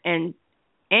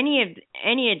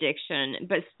addiction,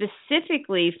 but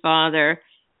specifically, Father,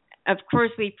 of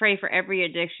course, we pray for every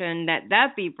addiction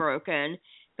that be broken.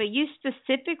 But you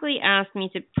specifically asked me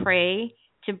to pray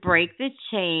to break the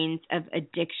chains of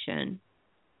addiction,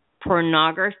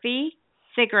 pornography,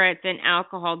 cigarettes, and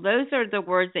alcohol. Those are the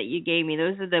words that you gave me.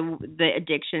 Those are the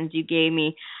addictions you gave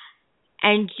me.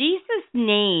 And Jesus'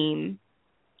 name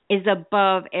is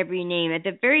above every name. At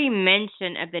the very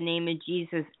mention of the name of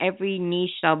Jesus, every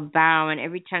knee shall bow and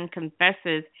every tongue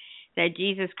confesses that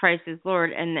Jesus Christ is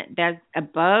Lord, and that's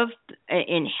above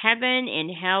in heaven, in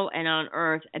hell, and on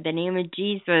earth. At the name of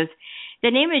Jesus, the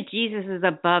name of Jesus is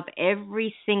above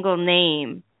every single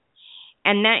name,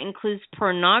 and that includes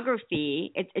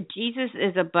pornography. Jesus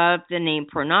is above the name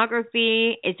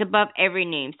pornography. It's above every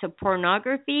name. So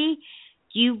pornography,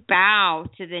 you bow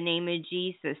to the name of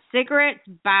Jesus. Cigarettes,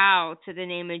 bow to the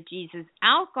name of Jesus.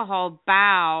 Alcohol,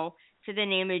 bow to the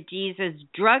name of Jesus.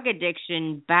 Drug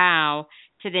addiction, bow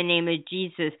to the name of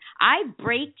Jesus. I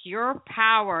break your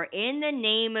power in the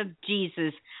name of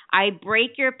Jesus. I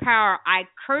break your power. I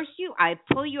curse you. I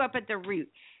pull you up at the root.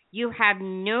 You have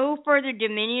no further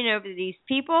dominion over these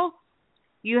people.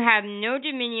 You have no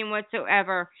dominion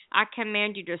whatsoever. I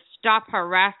command you to stop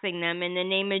harassing them in the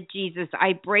name of Jesus.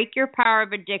 I break your power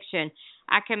of addiction.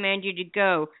 I command you to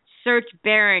go. Search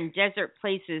barren desert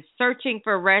places, searching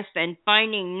for rest and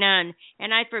finding none.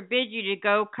 And I forbid you to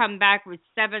go, come back with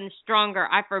 7 stronger.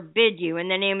 I forbid you in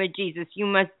the name of Jesus. You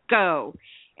must go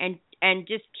and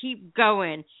just keep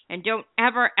going and don't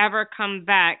ever come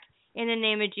back in the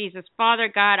name of Jesus.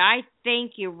 Father God, I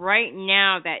thank you right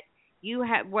now that you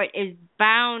have what is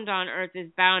bound on earth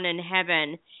is bound in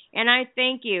heaven. And I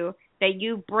thank you that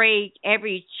you break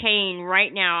every chain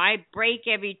right now. I break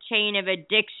every chain of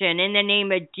addiction in the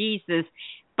name of Jesus,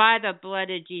 by the blood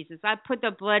of Jesus. I put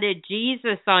the blood of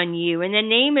Jesus on you in the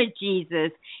name of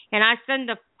Jesus, and I send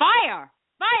the fire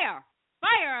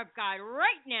of God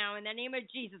right now in the name of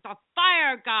Jesus, the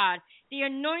fire of God. The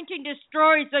anointing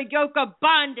destroys the yoke of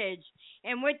bondage,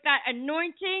 and with that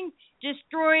anointing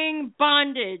destroying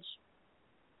bondage,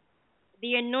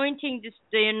 the anointing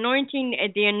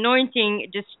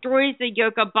destroys the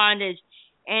yoke of bondage,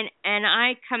 and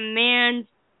I command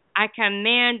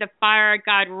the fire of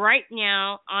God right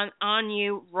now on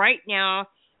you right now,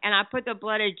 and I put the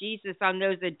blood of Jesus on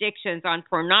those addictions, on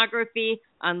pornography,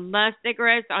 on lust,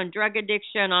 cigarettes, on drug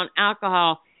addiction, on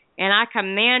alcohol, and I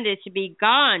command it to be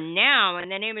gone now in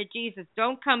the name of Jesus.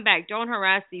 Don't come back. Don't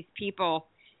harass these people.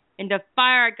 In the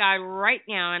fire of God right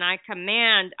now, and I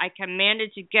command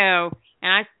it to go,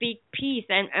 and I speak peace,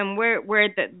 and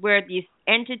where these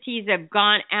entities have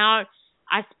gone out,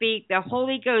 I speak the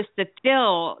Holy Ghost to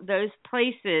fill those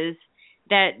places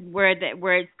where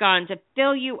it's gone, to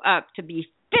fill you up, to be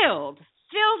filled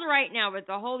right now with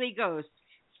the Holy Ghost,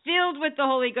 filled with the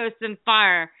Holy Ghost and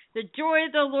fire. The joy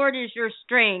of the Lord is your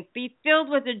strength. Be filled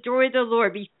with the joy of the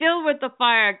Lord. Be filled with the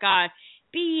fire of God.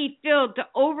 Be ye filled to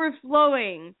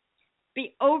overflowing.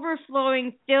 Be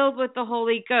overflowing, filled with the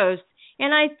Holy Ghost.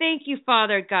 And I thank you,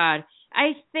 Father God.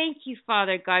 I thank you,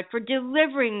 Father God, for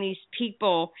delivering these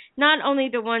people, not only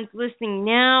the ones listening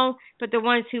now, but the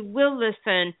ones who will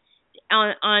listen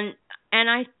on. And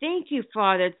I thank you,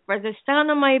 Father, for the sound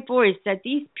of my voice, that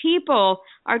these people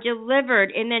are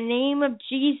delivered in the name of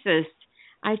Jesus.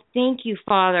 I thank you,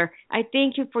 Father. I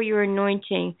thank you for your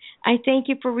anointing. I thank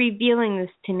you for revealing this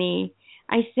to me.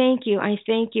 I thank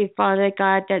you, Father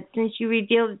God, that since you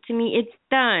revealed it to me, it's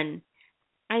done.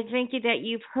 I thank you that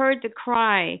you've heard the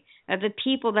cry of the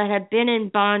people that have been in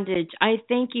bondage. I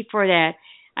thank you for that.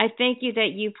 I thank you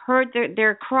that you've heard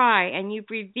their cry and you've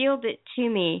revealed it to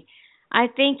me. I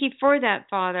thank you for that,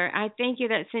 Father. I thank you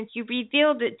that since you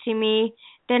revealed it to me,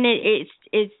 then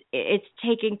it's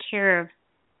taken care of.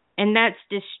 And that's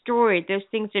destroyed. Those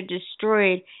things are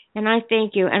destroyed. And I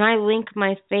thank you. And I link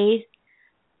my faith.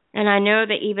 And I know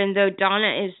that even though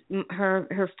Donna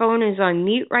her phone is on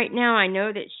mute right now, I know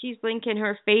that she's linking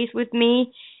her faith with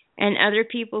me and other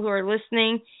people who are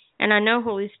listening. And I know,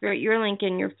 Holy Spirit, you're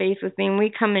linking your faith with me. And we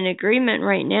come in agreement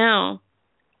right now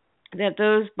that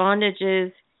those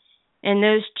bondages and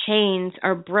those chains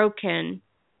are broken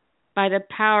by the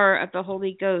power of the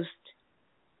Holy Ghost,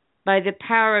 by the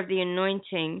power of the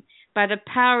anointing, by the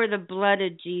power of the blood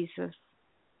of Jesus,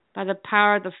 by the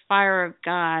power of the fire of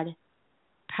God.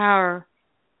 Power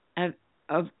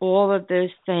of all of those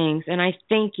things. And I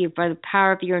thank you for the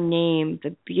power of your name,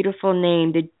 the beautiful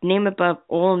name, the name above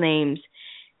all names,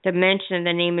 the mention of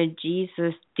the name of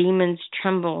Jesus, demons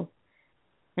tremble.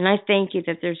 And I thank you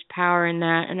that there's power in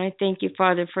that. And I thank you,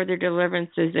 Father, for their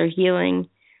deliverances, their healing,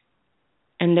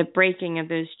 and the breaking of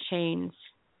those chains.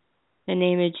 In the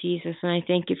name of Jesus. And I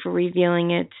thank you for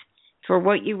revealing it. For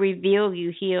what you reveal,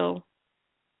 you heal.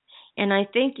 And I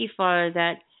thank you, Father,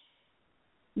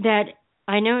 that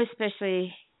I know,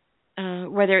 especially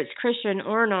whether it's Christian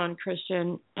or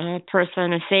non-Christian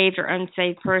person, a saved or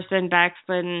unsaved person,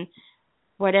 backslidden,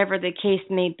 whatever the case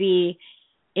may be,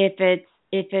 if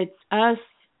it's us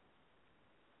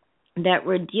that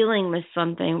we're dealing with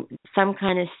something, some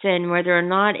kind of sin, whether or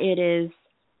not it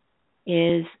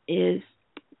is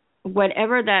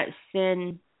whatever that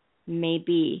sin may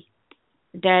be,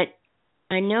 that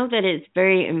I know that it's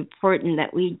very important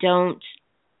that we don't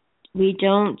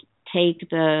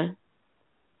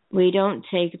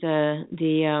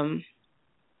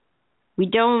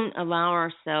allow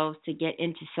ourselves to get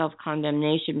into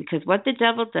self-condemnation, because what the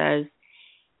devil does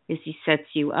is he sets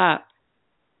you up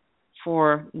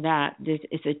for that.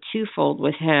 It's a twofold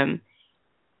with him.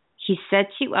 He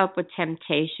sets you up with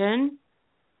temptation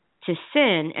to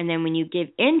sin, and then when you give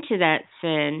into that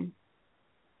sin,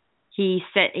 he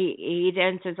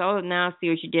then says, "Oh, now see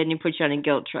what you did," and he puts you on a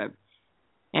guilt trip.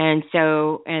 And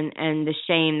so, and the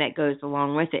shame that goes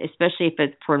along with it, especially if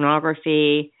it's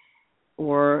pornography,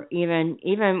 or even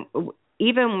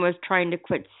with trying to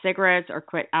quit cigarettes or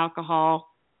quit alcohol,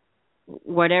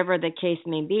 whatever the case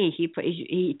may be,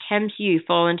 he tempts you,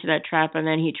 fall into that trap, and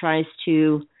then he tries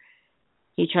to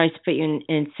put you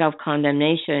in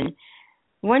self-condemnation.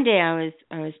 One day I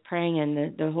was praying,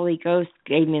 and the Holy Ghost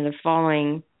gave me the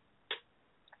following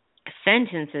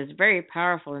sentences, very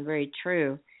powerful and very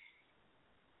true.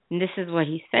 And this is what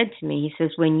he said to me. He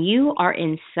says, when you are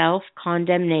in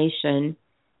self-condemnation,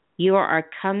 you are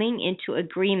coming into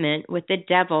agreement with the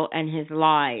devil and his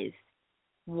lies.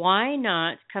 why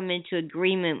not come into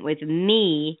agreement with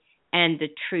me and the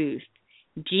truth?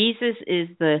 Jesus is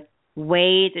the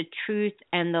way, the truth,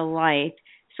 and the life.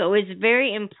 So it's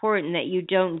very important that you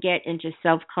don't get into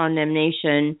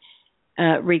self-condemnation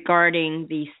regarding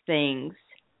these things,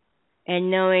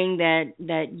 and knowing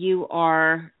that you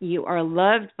are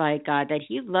loved by God, that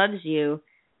He loves you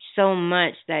so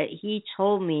much that He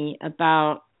told me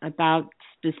about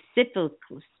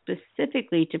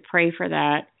specifically to pray for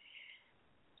that.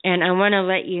 And I want to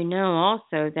let you know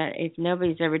also that if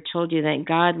nobody's ever told you that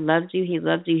God loves you, He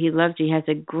loves you, He loves you, He has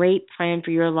a great plan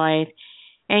for your life.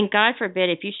 And God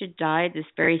forbid, if you should die this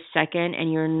very second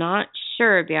and you're not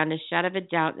sure beyond a shadow of a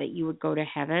doubt that you would go to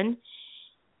heaven,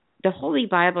 the Holy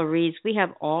Bible reads, we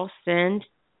have all sinned,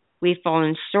 we've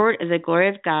fallen short of the glory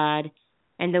of God,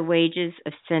 and the wages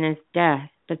of sin is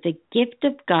death. But the gift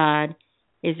of God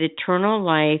is eternal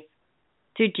life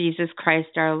through Jesus Christ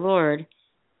our Lord.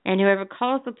 And whoever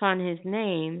calls upon His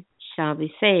name shall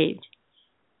be saved.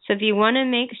 So if you want to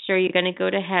make sure you're going to go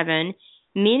to heaven,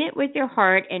 mean it with your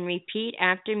heart and repeat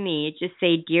after me. Just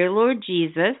say, Dear Lord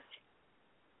Jesus,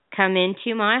 come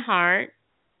into my heart,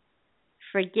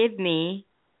 forgive me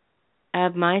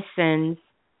of my sins.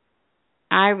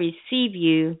 I receive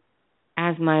you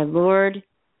as my Lord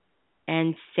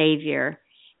and Savior.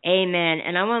 Amen.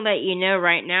 And I want to let you know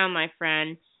right now, my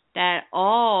friend, that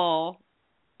all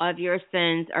of your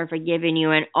sins are forgiven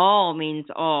you, and all means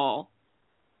all.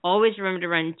 Always remember to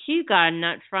run to God,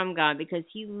 not from God, because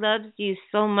He loves you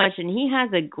so much, and He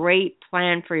has a great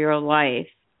plan for your life.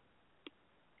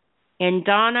 And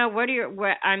Donna,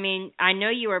 I know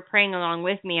you were praying along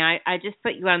with me. I just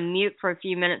put you on mute for a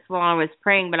few minutes while I was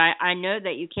praying, but I know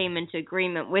that you came into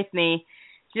agreement with me.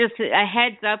 Just a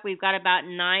heads up, we've got about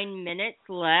 9 minutes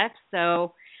left,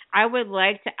 so I would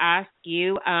like to ask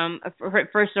you,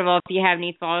 first of all, if you have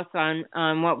any thoughts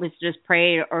on what was just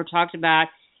prayed or talked about,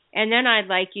 and then I'd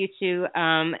like you to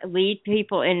lead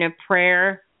people in a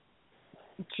prayer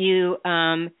to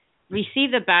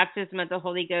receive the baptism of the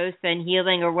Holy Ghost and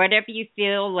healing, or whatever you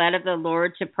feel led of the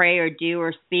Lord to pray or do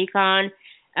or speak on,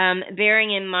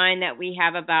 bearing in mind that we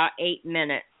have about 8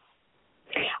 minutes.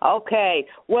 Okay.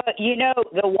 Well,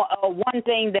 the one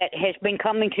thing that has been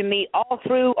coming to me all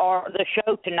through the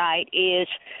show tonight is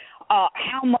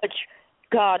how much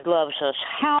God loves us,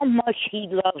 how much He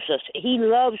loves us. He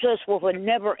loves us with a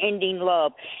never-ending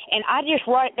love. And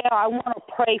right now, I want to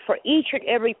pray for each and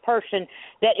every person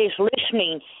that is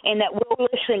listening and that will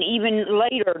listen even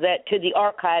later to the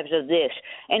archives of this.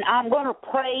 And I'm going to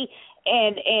pray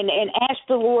and ask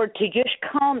the Lord to just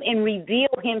come and reveal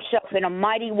Himself in a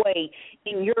mighty way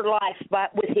in your life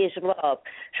with His love.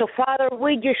 So, Father,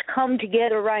 we just come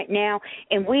together right now,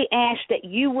 and we ask that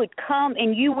you would come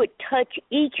and you would touch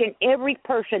each and every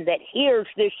person that hears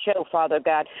this show, Father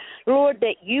God. Lord,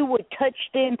 that you would touch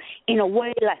them in a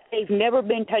way like they've never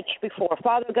been touched before.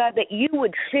 Father God, that you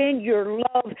would send your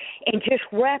love and just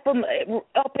wrap them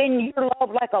up in your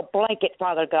love like a blanket,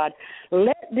 Father God.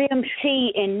 Let them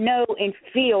see and know and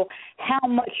feel how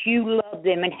much you love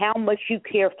them and how much you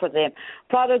care for them.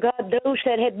 Father God, those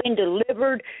that have been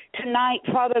delivered tonight,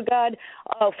 Father God,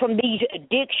 from these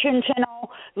addictions and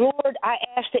all, Lord, I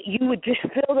ask that you would just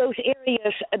fill those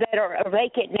areas that are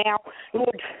vacant now.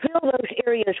 Lord, fill those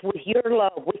areas with your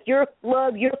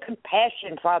love, your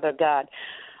compassion, Father God.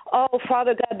 Oh,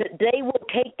 Father God, that they will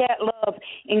take that love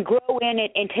and grow in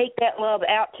it and take that love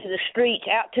out to the streets,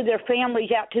 out to their families,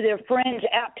 out to their friends,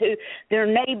 out to their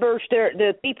neighbors,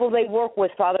 the people they work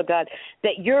with, Father God,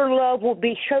 that your love will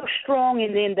be so strong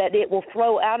in them that it will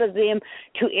flow out of them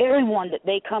to everyone that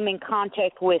they come in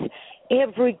contact with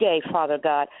every day, Father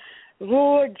God.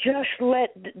 Lord, just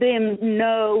let them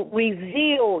know,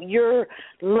 reveal your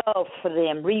love for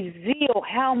them, reveal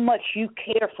how much you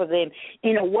care for them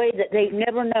in a way that they've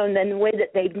never known, in a way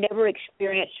that they've never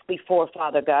experienced before,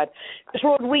 Father God. Because,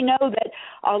 Lord, we know that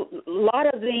a lot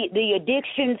of the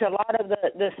addictions, a lot of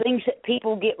the things that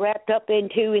people get wrapped up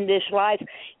into in this life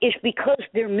is because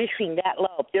they're missing that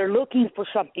love. They're looking for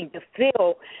something to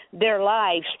fill their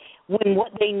lives when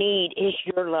what they need is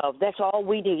your love. That's all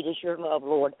we need is your love,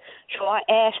 Lord. So I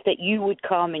ask that you would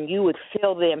come and you would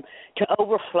fill them to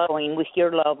overflowing with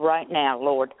your love right now,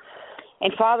 Lord.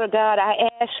 And Father God, I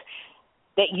ask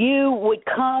that you would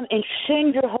come and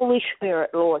send your Holy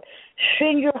Spirit, Lord.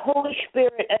 Send your Holy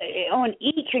Spirit on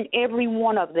each and every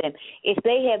one of them. If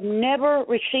they have never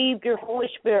received your Holy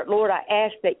Spirit, Lord, I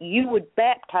ask that you would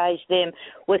baptize them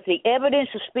with the evidence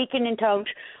of speaking in tongues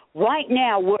right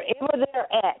now, wherever they're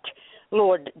at.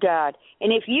 Lord God.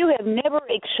 And if you have never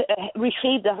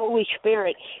received the Holy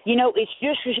Spirit, it's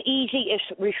just as easy as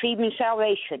receiving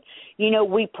salvation.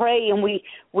 We pray and we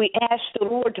ask the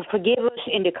Lord to forgive us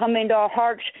and to come into our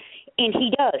hearts, and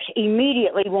He does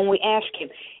immediately when we ask Him.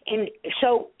 And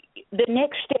so the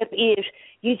next step is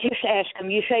you just ask Him.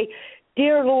 You say,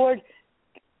 Dear Lord,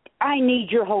 I need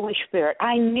your Holy Spirit.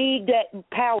 I need that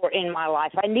power in my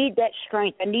life. I need that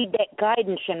strength. I need that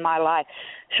guidance in my life.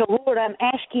 So, Lord, I'm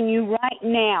asking you right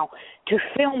now to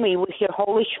fill me with your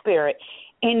Holy Spirit.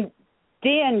 And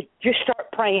then just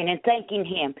start praying and thanking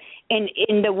Him. And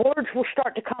the words will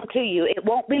start to come to you. It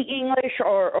won't be English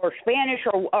or Spanish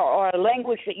or a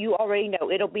language that you already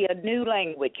know. It'll be a new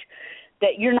language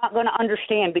that you're not going to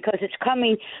understand because it's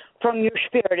coming from your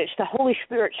spirit. It's the Holy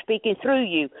Spirit speaking through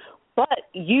you.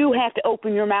 But you have to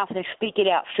open your mouth and speak it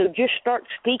out. So just start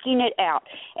speaking it out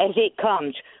as it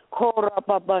comes. And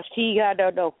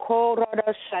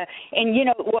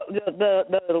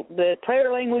the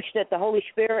prayer language that the Holy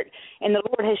Spirit and the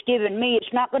Lord has given me,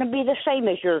 it's not going to be the same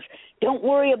as yours. Don't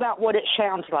worry about what it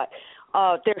sounds like.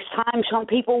 There's times some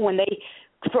people, when they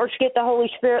first get the Holy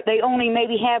Spirit, they only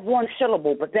maybe have one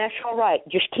syllable, but that's all right.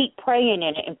 Just keep praying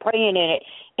in it and praying in it,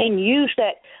 and use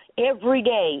that every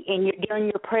day during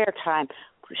your prayer time.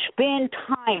 Spend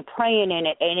time praying in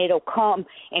it, and it'll come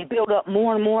and build up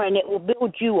more and more, and it will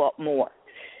build you up more.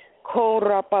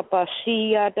 Father,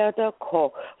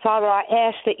 I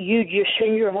ask that you just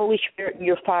send your Holy Spirit and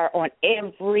your fire on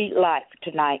every life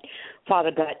tonight.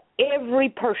 Father God, every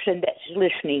person that's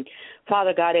listening,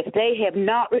 Father God, if they have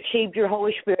not received your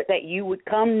Holy Spirit, that you would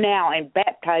come now and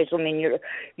baptize them in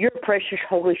your precious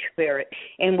Holy Spirit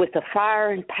and with the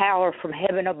fire and power from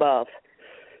heaven above.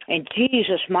 In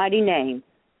Jesus' mighty name.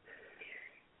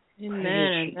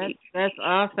 Amen. That's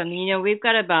awesome. We've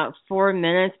got about 4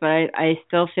 minutes, but I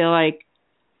still feel like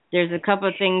there's a couple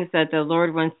of things that the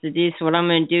Lord wants to do. So what I'm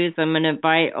going to do is I'm going to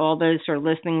invite all those who are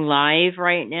listening live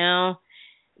right now,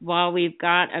 while we've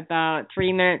got about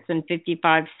 3 minutes and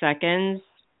 55 seconds.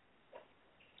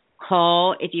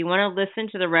 Call. If you want to listen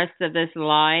to the rest of this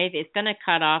live, it's going to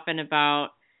cut off in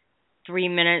about 3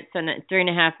 minutes and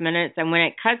 3.5 minutes. And when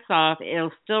it cuts off, it'll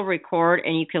still record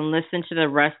and you can listen to the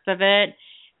rest of it.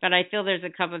 But I feel there's a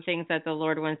couple of things that the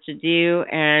Lord wants to do,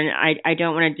 and I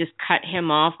don't want to just cut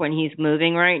him off when he's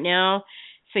moving right now.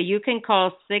 So you can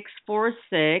call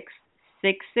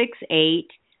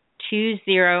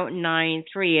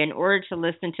 646-668-2093 in order to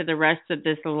listen to the rest of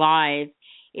this live.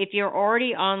 If you're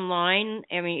already online,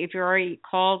 if you're already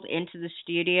called into the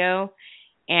studio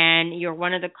and you're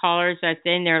one of the callers that's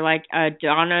in there, like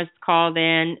Donna's called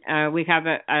in, we have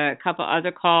a couple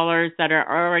other callers that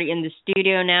are already in the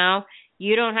studio now.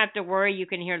 You don't have to worry. You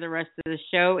can hear the rest of the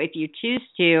show if you choose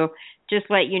to. Just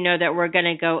let you know that we're going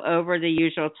to go over the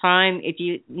usual time. If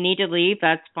you need to leave,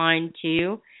 that's fine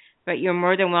too. But you're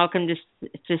more than welcome to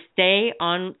stay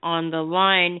on the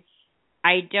line.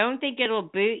 I don't think it'll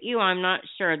boot you. I'm not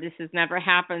sure. This has never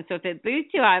happened. So if it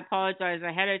boots you, I apologize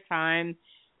ahead of time.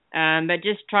 But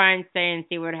just try and stay and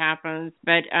see what happens.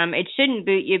 But it shouldn't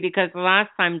boot you because the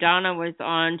last time Donna was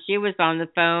on, she was on the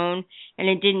phone and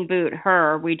it didn't boot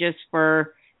her. We just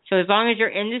were. So as long as you're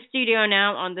in the studio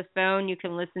now on the phone, you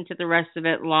can listen to the rest of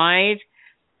it live.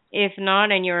 If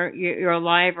not, and you're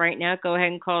live right now, go ahead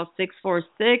and call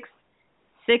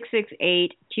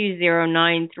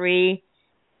 646-668-2093,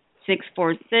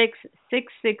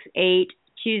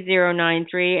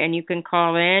 646-668-2093, and you can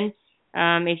call in.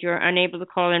 If you're unable to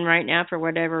call in right now for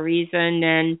whatever reason,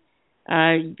 then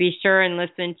be sure and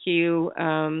listen to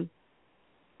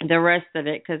the rest of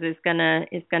it because it's gonna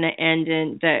end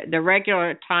in the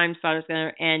regular time slot is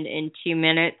gonna end in 2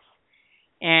 minutes.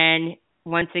 And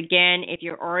once again, if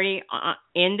you're already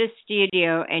in the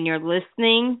studio and you're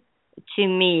listening to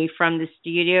me from the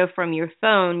studio from your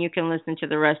phone, you can listen to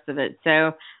the rest of it.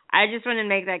 So I just want to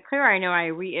make that clear. I know I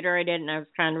reiterated and I was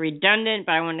kind of redundant,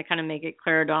 but I wanted to kind of make it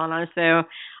clear, Donna. So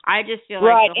I just feel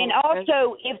right. like And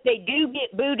also, if they do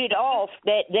get booted off,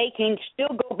 that they can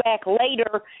still go back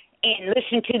later and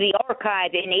listen to the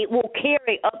archive, and it will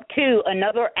carry up to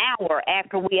another hour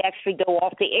after we actually go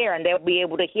off the air, and they'll be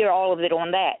able to hear all of it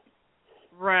on that.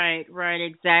 Right,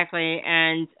 exactly.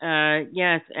 And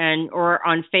yes, or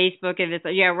on Facebook if it's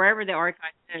wherever the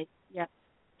archive is. Yeah.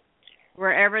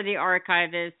 Wherever the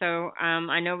archive is. So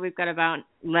I know we've got about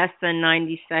less than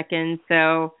 90 seconds,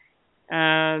 so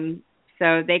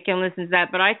they can listen to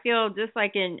that. But I feel but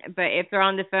if they're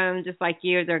on the phone just like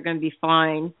you, they're going to be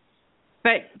fine.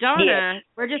 But Donna, yes.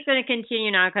 We're just going to continue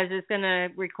now because it's going to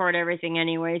record everything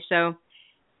anyway. So,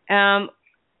 Donna,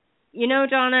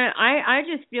 I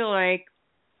just feel like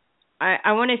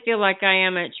I want to feel like I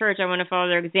am at church. I want to follow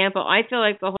their example. I feel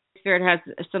like the Holy Spirit has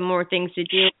some more things to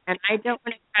do, and I don't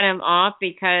want to cut him off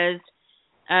because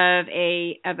of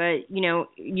a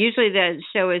usually the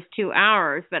show is 2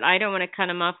 hours, but I don't want to cut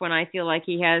him off when I feel like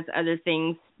he has other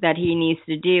things that he needs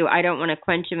to do. I don't want to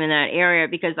quench him in that area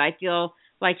because I feel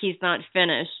like he's not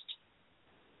finished.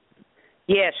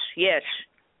 Yes.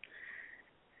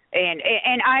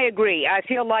 And I agree. I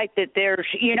feel like that there's,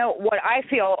 what I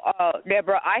feel,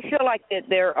 Deborah, I feel like that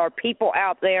there are people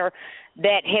out there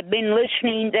that have been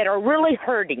listening that are really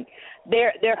hurting.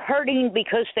 They're hurting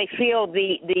because they feel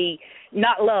the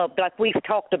not loved, like we've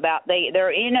talked about.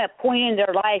 They're in a point in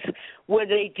their life where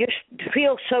they just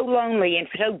feel so lonely and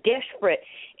so desperate,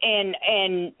 and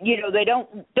they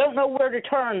don't know where to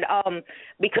turn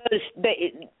because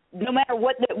no matter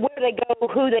where they go,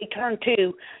 who they turn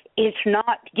to, it's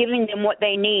not giving them what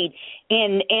they need,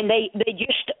 and they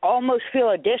just almost feel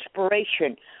a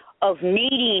desperation of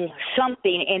needing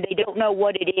something, and they don't know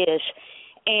what it is.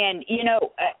 And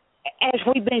as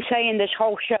we've been saying this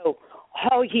whole show,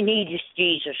 all you need is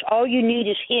Jesus. All you need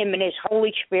is Him and His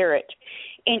Holy Spirit.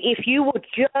 And if you will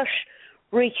just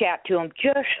reach out to Him,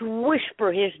 just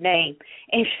whisper His name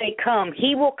and say, come.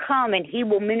 He will come and He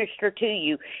will minister to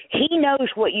you. He knows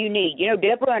what you need.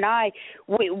 Deborah and I,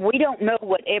 we don't know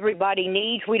what everybody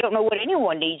needs. We don't know what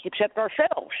anyone needs except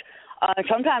ourselves.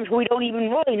 Sometimes we don't even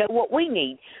really know what we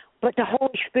need. But the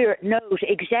Holy Spirit knows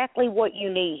exactly what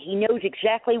you need. He knows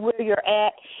exactly where you're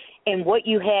at and what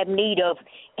you have need of,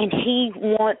 and He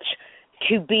wants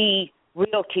to be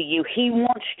real to you. He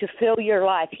wants to fill your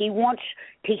life. He wants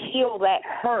to heal that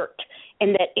hurt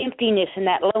and that emptiness and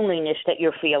that loneliness that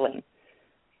you're feeling.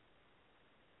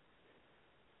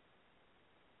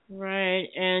 Right,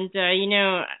 and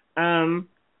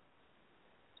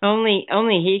only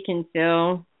He can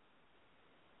fill.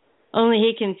 Only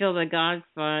He can fill the God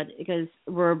spot, because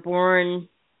we're born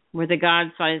with a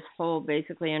God-sized hole,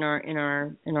 basically in our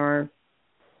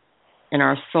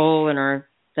soul and our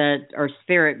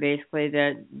spirit, basically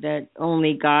that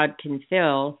only God can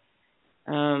fill.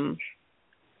 And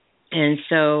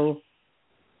so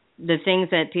the things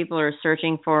that people are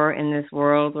searching for in this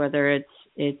world, whether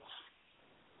it's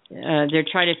they're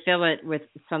trying to fill it with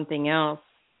something else,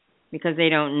 because they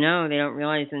don't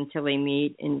realize until they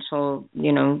meet, until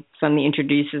somebody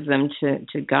introduces them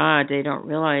to God, they don't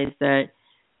realize that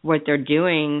what they're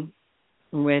doing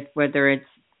with, whether it's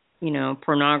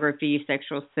pornography,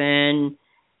 sexual sin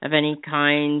of any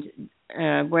kind,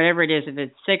 whatever it is, if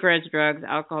it's cigarettes, drugs,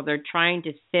 alcohol, they're trying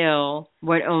to fill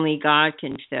what only God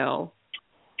can fill.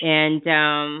 And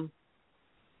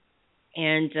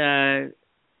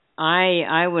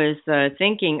I was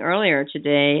thinking earlier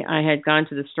today, I had gone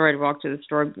to the store, I'd walked to the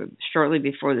store shortly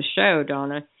before the show,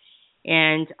 Donna,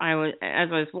 and as I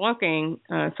was walking,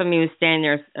 somebody was standing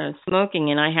there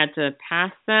smoking, and I had to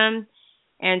pass them.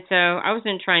 And so I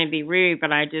wasn't trying to be rude,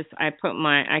 but I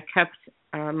kept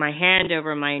my hand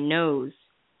over my nose.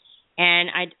 And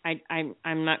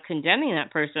I'm not condemning that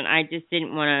person. I just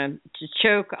didn't want to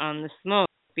choke on the smoke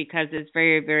because it's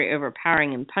very, very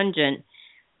overpowering and pungent.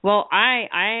 Well,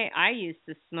 I used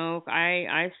to smoke.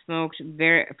 I smoked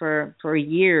for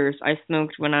years. I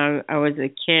smoked when I was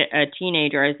a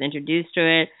teenager. I was introduced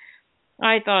to it.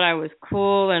 I thought I was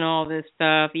cool and all this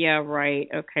stuff. Yeah, right.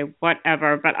 Okay,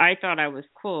 whatever. But I thought I was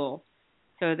cool.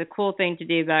 So the cool thing to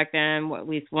do back then, at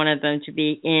least one of them to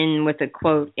be in with a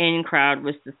quote in crowd,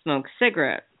 was to smoke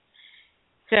cigarettes.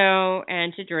 So,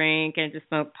 and to drink and to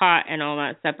smoke pot and all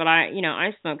that stuff. But I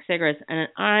smoked cigarettes, and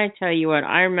I tell you what,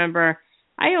 I remember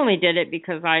I only did it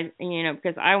because I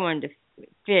wanted to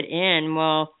fit in.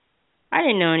 Well, I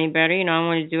didn't know any better. I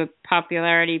wanted to do it,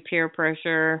 popularity, peer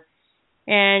pressure.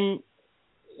 And,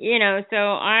 so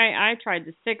I tried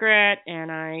the cigarette,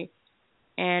 and I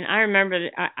remember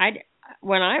that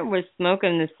when I was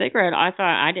smoking the cigarette, I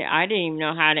thought I didn't even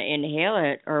know how to inhale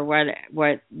it or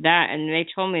what that, and they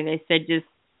told me, they said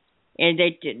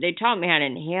they taught me how to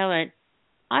inhale it.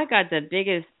 I got the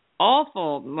biggest,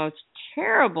 awful, most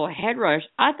terrible head rush.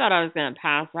 I thought I was going to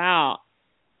pass out.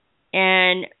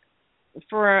 And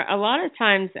for a lot of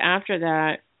times after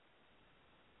that,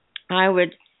 I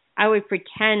would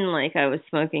pretend like I was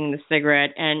smoking the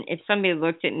cigarette, and if somebody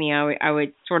looked at me, I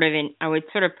would sort of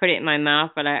put it in my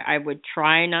mouth, but I would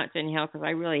try not to inhale because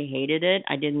I really hated it.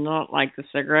 I did not like the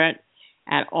cigarette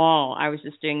at all. I was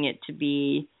just doing it to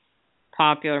be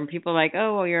popular, and people were like,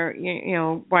 oh,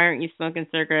 well, why aren't you smoking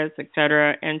cigarettes,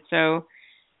 etc. And so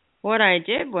what I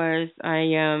did was I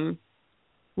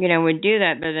would do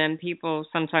that, but then people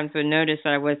sometimes would notice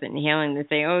that I wasn't inhaling. They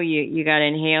say, oh, you got to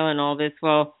inhale and all this.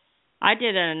 Well, I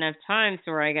did it enough times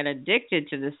where I got addicted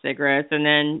to the cigarettes, and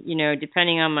then,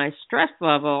 depending on my stress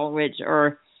level,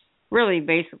 or really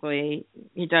basically,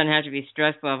 it doesn't have to be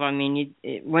stress level. I mean,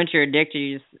 once you're addicted,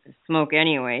 you just smoke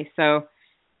anyway. So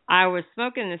I was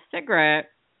smoking the cigarette,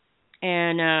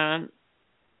 and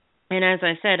as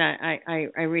I said,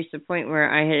 I reached a point where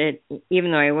I had,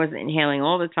 even though I wasn't inhaling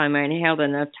all the time, I inhaled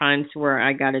enough times to where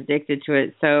I got addicted to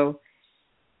it. So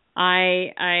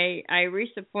I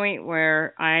reached a point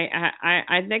where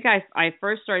I think I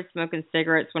first started smoking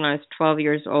cigarettes when I was 12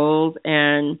 years old,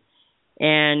 and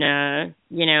I'm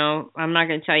not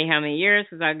going to tell you how many years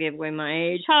because I'll give away my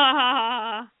age. Ha ha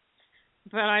ha!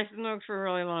 But I smoked for a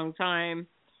really long time,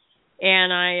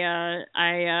 and I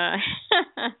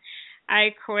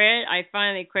quit. I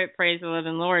finally quit. Praise the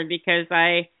living Lord, because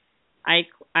the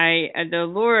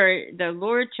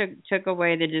Lord took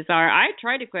away the desire. I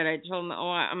tried to quit. I told him,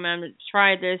 I'm going to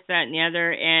try this, that, and the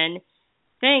other, and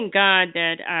thank God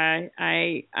that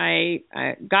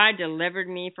God delivered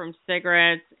me from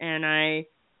cigarettes, and I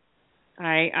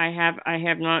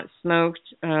have not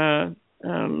smoked a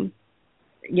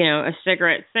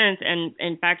cigarette since. And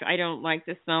in fact, I don't like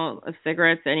the smell of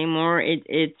cigarettes anymore.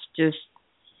 It's just.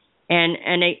 And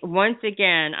once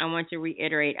again, I want to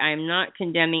reiterate, I am not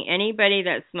condemning anybody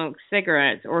that smokes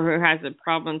cigarettes or who has a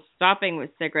problem stopping with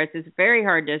cigarettes. It's very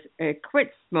hard to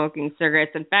quit smoking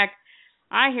cigarettes. In fact,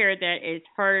 I hear that it's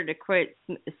harder to quit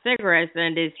cigarettes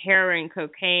than it is heroin,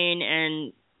 cocaine,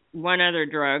 and one other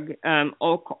drug,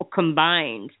 all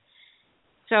combined.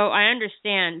 So I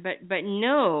understand, but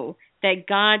know that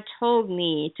God told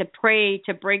me to pray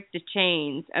to break the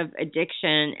chains of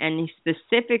addiction, and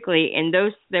specifically in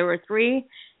those, there were three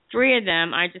of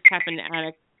them. I just happened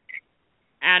to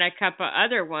add a couple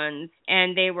other ones,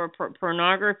 and they were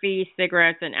pornography,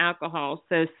 cigarettes, and alcohol.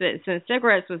 So since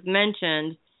cigarettes was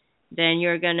mentioned, then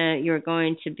you're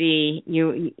going to be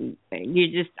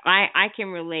I can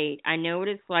relate. I know what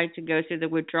it's like to go through the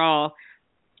withdrawal,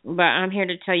 but I'm here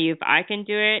to tell you if I can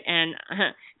do it, and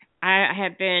I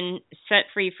have been set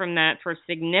free from that for a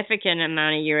significant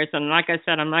amount of years. And like I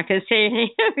said, I'm not going to say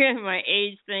any of my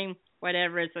age thing,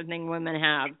 whatever. It's a thing women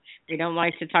have. We don't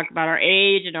like to talk about our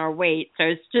age and our weight, so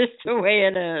it's just the way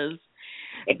it is.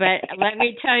 But let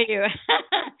me tell you,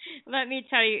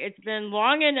 it's been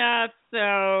long enough,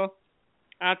 so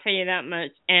I'll tell you that much.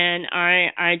 And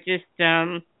I just,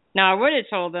 now I would have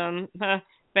told them, but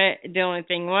the only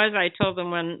thing was I told them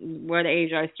what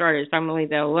age I started, so I'm going to leave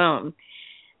that alone.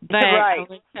 But right.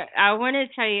 I want to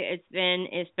tell you,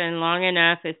 it's been long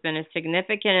enough. It's been a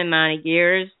significant amount of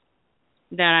years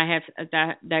that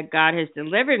that God has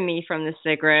delivered me from the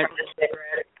cigarette.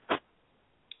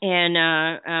 And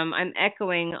I'm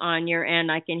echoing on your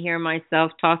end. I can hear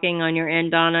myself talking on your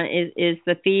end, Donna. Is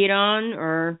the feed on,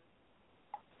 or?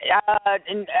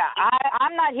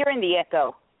 I'm not hearing the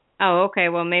echo. Oh, okay.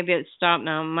 Well, maybe it's stopped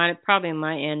now. Probably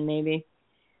my end, maybe.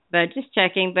 But just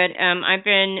checking. But I've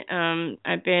been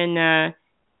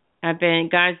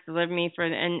God's delivered me for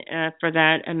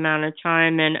that amount of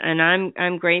time, and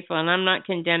I'm grateful, and I'm not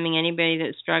condemning anybody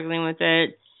that's struggling with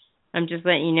it. I'm just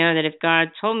letting you know that if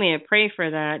God told me to pray for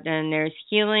that, then there's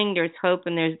healing, there's hope,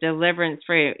 and there's deliverance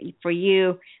for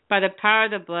you by the power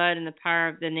of the blood and the power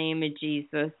of the name of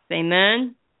Jesus.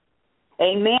 Amen.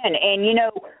 Amen. And you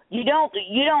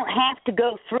don't have to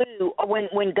go through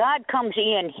when God comes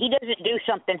in. He doesn't do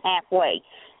something halfway.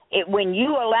 When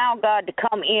you allow God to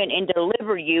come in and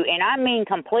deliver you, and I mean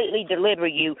completely deliver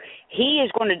you, He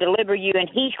is going to deliver you, and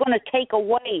He's going to take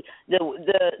away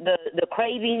the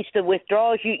cravings, the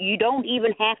withdrawals. You don't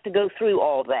even have to go through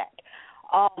all that.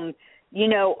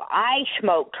 I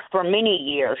smoked for many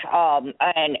years, and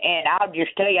I'll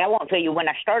just tell you, I won't tell you when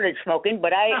I started smoking,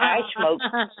 but I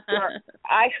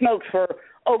smoked for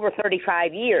over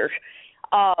 35 years,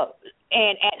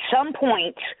 and at some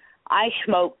points I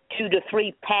smoked 2 to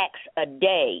 3 packs a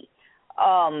day,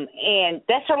 and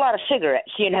that's a lot of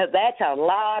cigarettes. That's a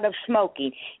lot of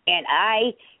smoking, and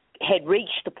I had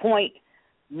reached the point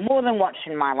more than once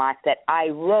in my life that I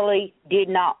really did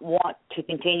not want to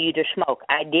continue to smoke.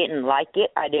 I didn't like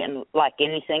it. I didn't like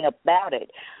anything about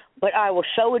it. But I was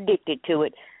so addicted to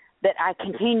it that I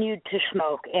continued to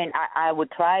smoke, and I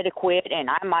would try to quit, and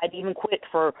I might even quit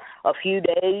for a few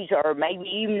days or maybe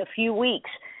even a few weeks.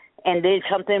 And then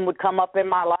something would come up in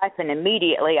my life, and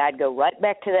immediately I'd go right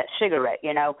back to that cigarette,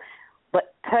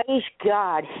 But praise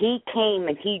God, He came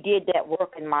and He did that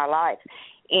work in my life.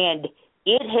 And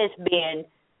it has been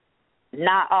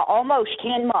almost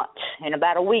 10 months. In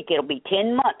about a week, it'll be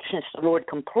 10 months since the Lord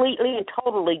completely and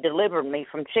totally delivered me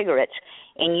from cigarettes.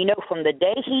 And, from the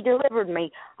day He delivered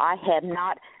me, I have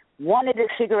not wanted a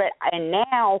cigarette, and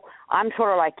now I'm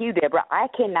sort of like you, Deborah. I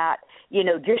cannot,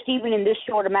 just even in this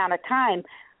short amount of time,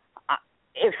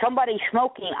 if somebody's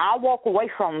smoking, I'll walk away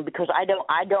from them because I don't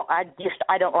like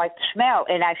the smell.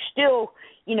 And I still,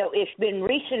 it's been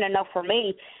recent enough for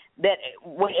me that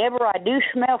whenever I do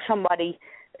smell somebody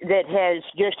that has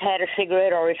just had a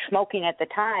cigarette or is smoking at the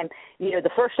time, the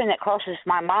first thing that crosses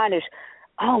my mind is,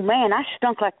 oh man, I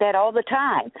stunk like that all the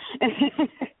time.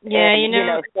 Yeah,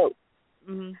 and, so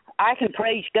I can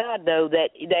praise God though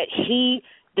that He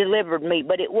delivered me,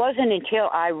 but it wasn't until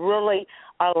I really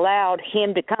allowed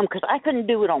Him to come, because I couldn't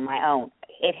do it on my own.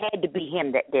 It had to be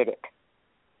Him that did it.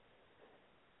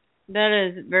 That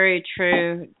is very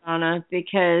true, Donna,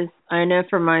 because I know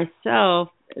for myself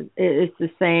it's the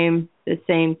same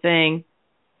thing.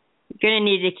 You're going to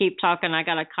need to keep talking. I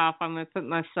got a cough. I'm going to put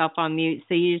myself on mute,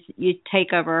 so you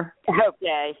take over.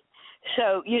 Okay.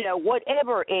 So,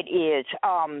 whatever it is,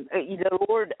 the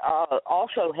Lord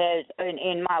also has,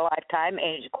 in my lifetime,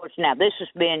 and of course now this has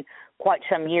been quite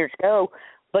some years ago,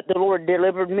 but the Lord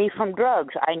delivered me from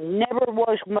drugs. I never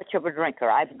was much of a drinker.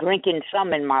 I've drinking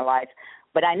some in my life,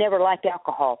 but I never liked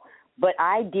alcohol. But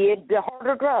I did the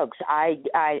harder drugs. I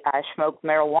smoked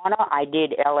marijuana. I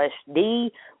did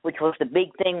LSD, which was the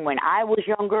big thing when I was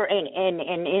younger and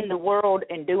in the world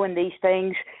and doing these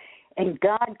things. And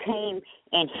God came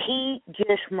and He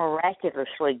just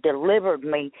miraculously delivered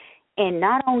me. And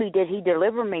not only did He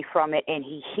deliver me from it and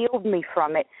He healed me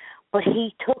from it, but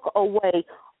He took away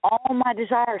all my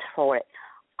desires for it.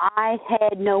 I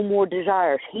had no more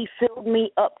desires. He filled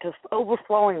me up to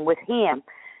overflowing with Him,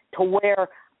 to where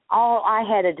all I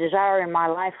had a desire in my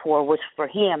life for was for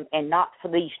Him and not for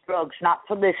these drugs, not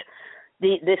for this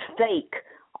fake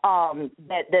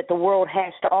that the world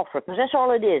has to offer. Because that's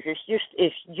all it is. It's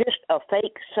just a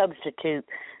fake substitute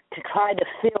to try to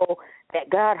fill that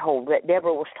God hole that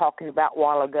Deborah was talking about a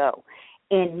while ago.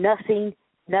 And nothing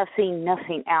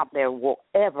out there will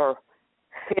ever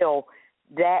fill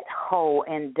that hole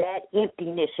and that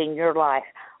emptiness in your life.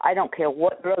 I don't care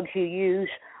what drugs you use.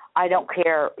 I don't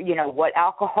care, what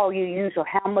alcohol you use or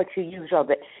how much you use of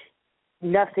it.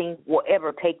 Nothing will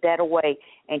ever take that away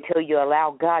until you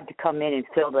allow God to come in and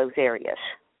fill those areas.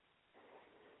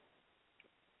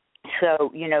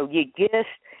 So, you just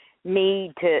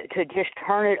need to just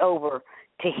turn it over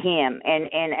to Him and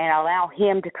allow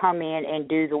Him to come in and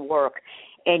do the work.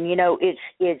 And,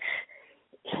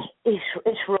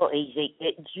 it's real easy.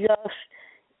 It just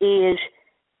is,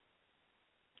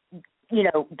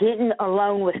 getting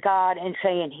alone with God and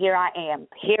saying, here I am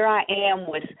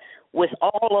with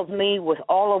all of me, with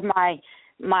all of my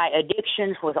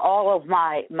addictions, with all of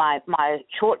my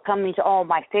shortcomings, all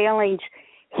my failings.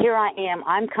 Here I am.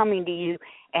 I'm coming to you,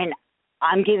 and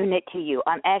I'm giving it to you.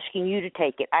 I'm asking you to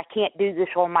take it. I can't do this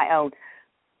on my own.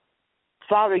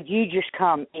 Father, you just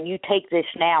come, and you take this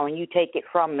now, and you take it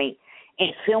from me,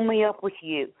 and fill me up with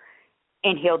you,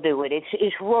 and He'll do it.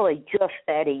 It's really just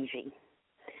that easy.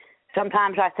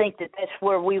 Sometimes I think that's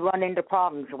where we run into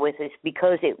problems with it,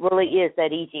 because it really is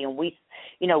that easy. And we,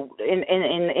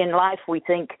 in life we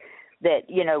think that,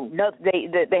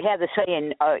 they have the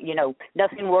saying,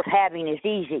 nothing worth having is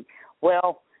easy.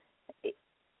 Well,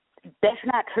 that's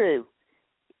not true,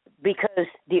 because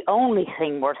the only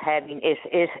thing worth having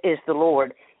is the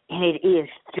Lord, and it is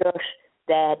just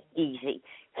that easy.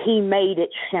 He made it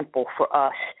simple for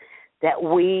us that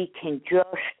we can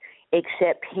just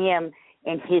accept Him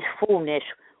in His fullness,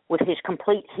 with His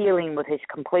complete healing, with His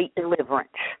complete deliverance.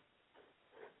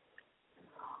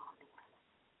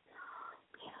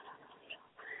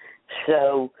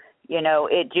 So,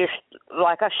 it just,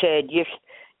 like I said, just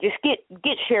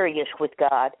get serious with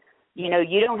God. You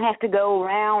don't have to go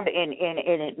around and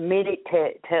admit it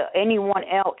to anyone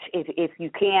else if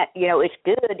you can't. It's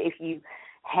good if you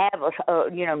have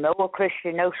know a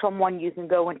Christian, know someone you can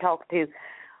go and talk to.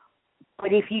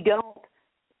 But if you don't,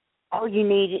 all you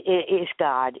need is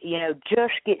God.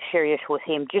 Just get serious with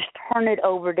Him. Just turn it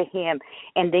over to Him,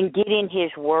 and then get in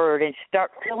His Word and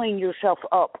start filling yourself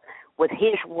up with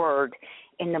His Word.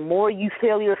 And the more you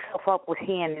fill yourself up with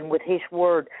Him and with His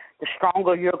Word, the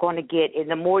stronger you're going to get, and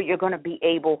the more you're going to be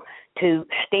able to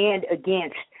stand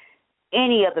against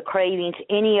any of the cravings,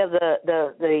 any of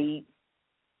the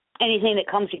anything that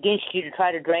comes against you to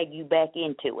try to drag you back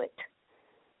into it.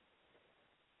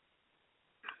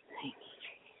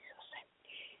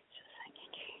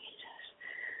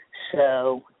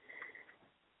 So,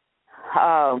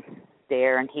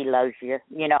 Darren, He loves you.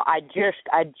 I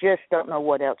just don't know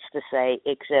what else to say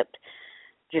except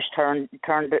just turn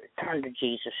to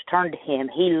Jesus. Turn to Him.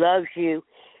 He loves you.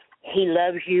 He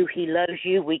loves you. He loves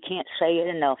you. We can't say it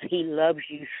enough. He loves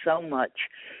you so much,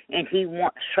 and he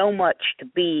wants so much to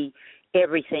be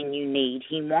everything you need.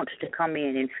 He wants to come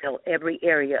in and fill every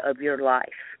area of your life.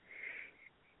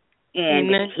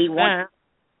 And he wants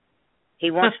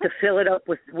to fill it up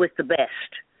with the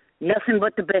best. Nothing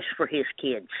but the best for his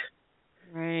kids.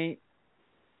 Right.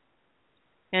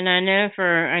 And I know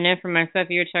for myself,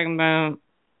 you were talking about,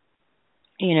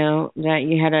 you know, that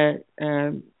you had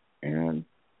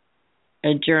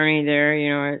a journey there, you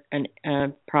know,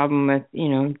 a problem with, you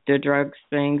know, the drugs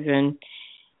things. And,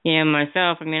 you know,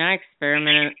 myself, I mean, I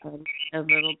experimented a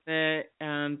little bit,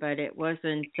 but it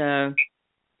wasn't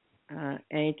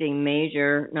anything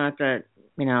major. Not that,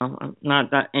 you know,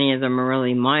 not that any of them are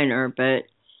really minor, but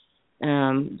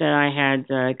that I had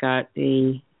got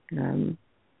the,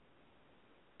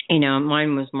 you know,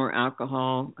 mine was more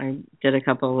alcohol. I did a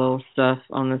couple of little stuff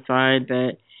on the side,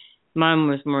 but mine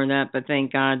was more that. But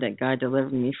thank God that God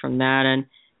delivered me from that. And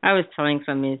I was telling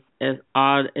somebody, as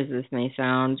odd as this may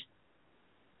sound,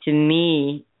 to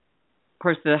me, of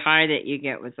course, the high that you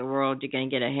get with the world, you're going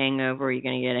to get a hangover, you're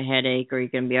going to get a headache, or you're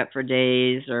going to be up for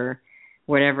days, or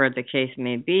whatever the case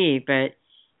may be. But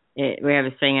we have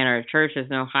a saying at our church: "There's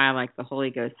no high like the Holy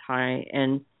Ghost high."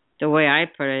 And the way I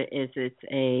put it is, it's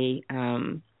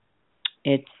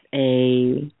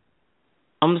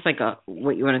almost like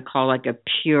what you want to call like a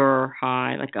pure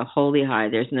high, like a holy high.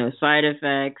 There's no side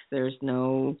effects. There's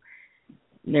no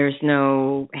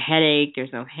headache.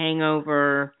 There's no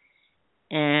hangover.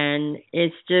 And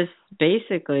it's just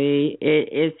basically,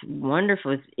 it's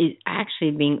wonderful. It's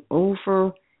actually being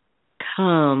overcome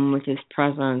with His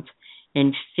presence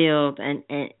and filled, and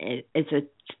it's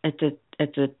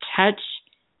a touch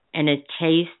and a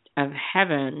taste of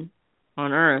heaven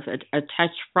on earth, a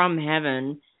touch from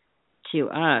heaven to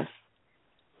us.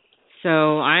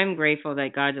 So I'm grateful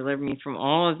that God delivered me from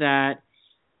all of that.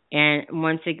 And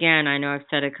once again, I know I've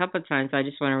said a couple of times, I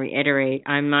just want to reiterate,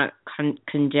 I'm not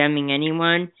condemning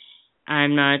anyone.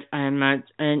 I'm not,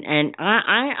 and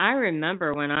I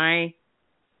remember when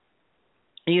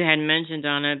you had mentioned,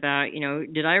 Donna, about, you know,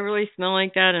 did I really smell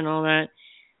like that and all that?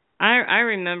 I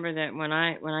remember that when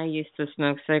I used to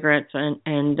smoke cigarettes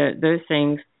and those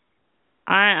things,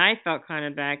 I felt kind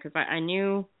of bad because I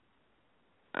knew,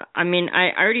 I mean, I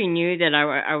already knew that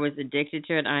I was addicted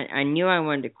to it. I knew I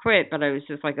wanted to quit, but I was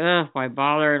just like, oh, why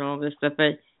bother and all this stuff.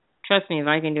 But trust me, if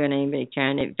I can do it, anybody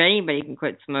can. If anybody can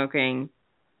quit smoking,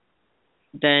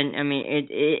 then, I mean,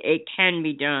 it can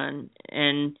be done.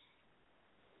 And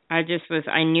I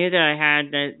knew that I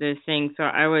had those things. So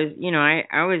I was, you know,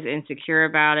 I was insecure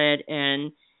about it.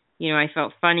 And, you know, I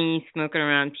felt funny smoking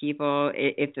around people.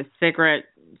 If the cigarette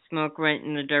smoke went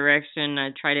in the direction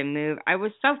I'd try to move, I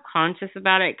was self-conscious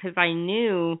about it because I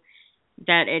knew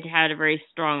that it had a very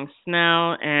strong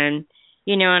smell. And,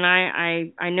 you know, and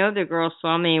I know the girl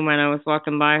saw me when I was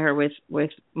walking by her with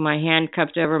my hand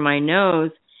cupped over my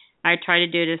nose. I tried to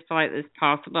do it as politely as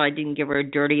possible. I didn't give her a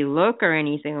dirty look or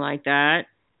anything like that.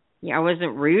 Yeah, I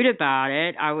wasn't rude about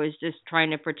it. I was just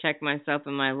trying to protect myself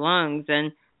and my lungs.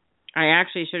 And I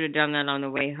actually should have done that on the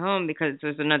way home because there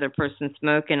was another person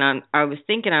smoking. I was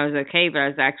thinking I was okay, but I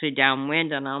was actually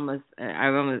downwind, and I almost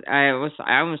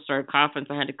started coughing,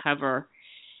 so I had to cover.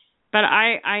 But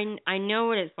I know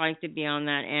what it's like to be on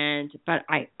that end, but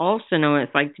I also know what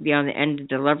it's like to be on the end of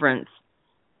deliverance.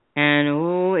 And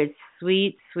oh, it's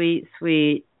sweet, sweet,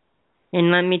 sweet.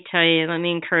 And let me tell you, let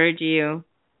me encourage you,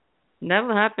 that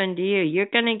will happen to you. You're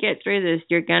gonna get through this.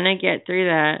 You're gonna get through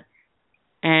that.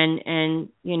 And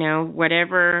you know,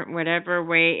 whatever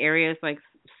way areas like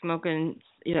smoking,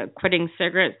 you know, quitting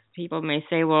cigarettes, people may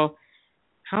say, well,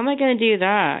 how am I going to do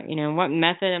that? You know, what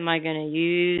method am I going to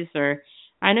use? Or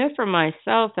I know for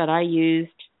myself that I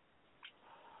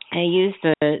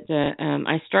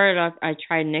started off, I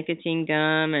tried nicotine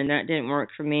gum and that didn't work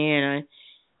for me. And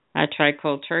I tried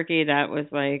cold turkey. That was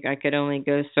like, I could only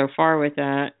go so far with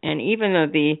that. And even though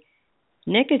the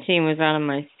nicotine was out of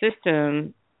my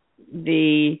system,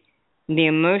 the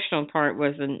emotional part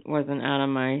wasn't out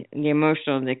of the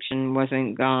emotional addiction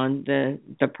wasn't gone,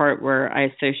 the part where I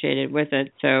associated with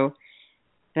it. So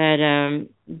but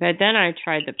then I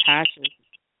tried the patches,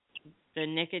 the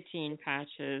nicotine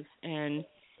patches, and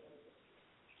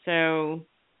so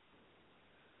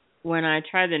when I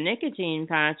tried the nicotine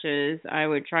patches, I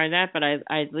would try that, but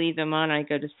I'd leave them on, I'd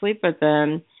go to sleep with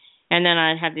them. And then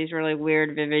I'd have these really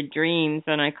weird, vivid dreams.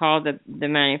 And I called the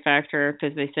manufacturer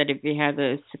because they said if you had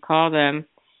those to call them.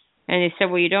 And they said,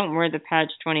 well, you don't wear the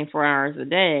patch 24 hours a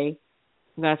day.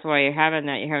 That's why you're having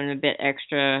that. You're having a bit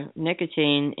extra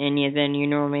nicotine in you than you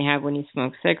normally have when you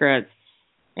smoke cigarettes.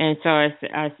 And so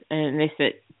and they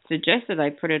said suggested I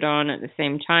put it on at the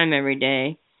same time every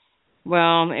day.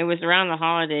 Well, it was around the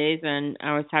holidays, and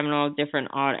I was having all different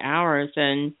odd hours,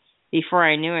 and before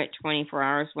I knew it, 24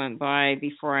 hours went by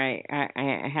before I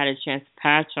had a chance to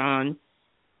patch on,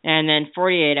 and then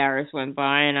 48 hours went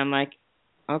by, and I'm like,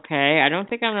 okay, I don't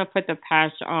think I'm going to put the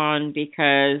patch on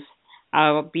because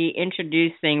I'll be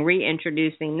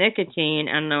reintroducing nicotine,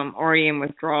 and I'm already in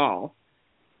withdrawal.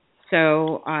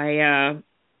 So I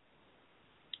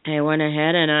went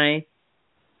ahead and I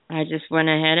just went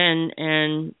ahead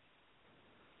and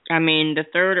I mean, the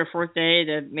third or fourth day,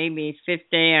 maybe fifth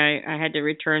day, I had to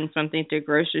return something to a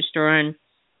grocery store, and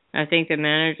I think the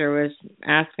manager was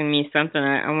asking me something.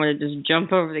 I wanted to just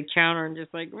jump over the counter and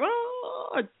just like,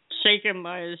 whoa, shake him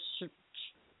by his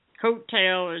coat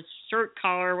tail, his shirt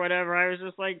collar, whatever. I was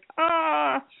just like,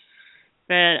 ah.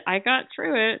 But I got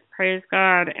through it, praise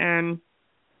God, and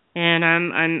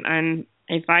I'm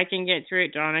if I can get through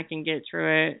it, Donna can get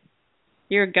through it.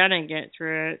 You're gonna get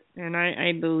through it, and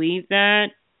I believe that.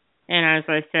 And as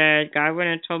I said, God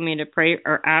wouldn't have told me to pray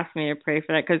or asked me to pray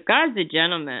for that, because God's a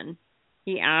gentleman.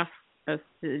 He asks us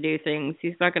to do things.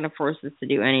 He's not going to force us to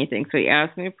do anything. So he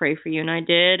asked me to pray for you, and I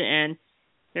did, and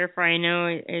therefore I know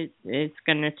it's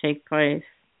going to take place.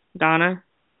 Donna?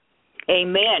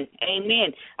 Amen.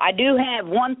 Amen. I do have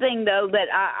one thing, though, that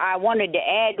I wanted to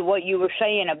add to what you were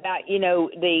saying about,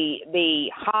 the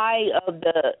high of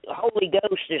the Holy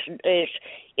Ghost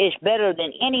is better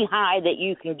than any high that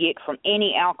you can get from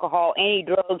any alcohol, any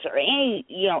drugs, or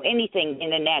anything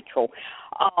in the natural.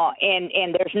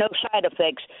 And there's no side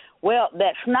effects. Well,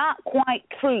 that's not quite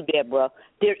true, Deborah.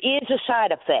 There is a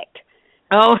side effect.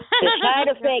 Oh. The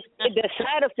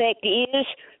side effect is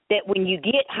that when you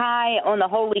get high on the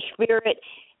Holy Spirit,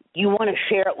 you want to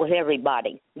share it with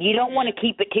everybody. You don't want to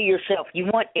keep it to yourself. You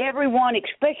want everyone,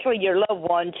 especially your loved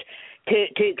ones, to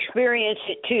experience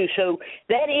it too. So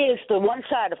that is the one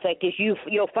side effect, is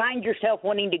you'll find yourself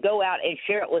wanting to go out and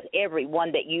share it with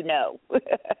everyone that you know.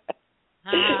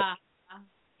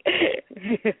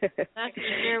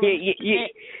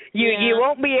 You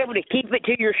won't be able to keep it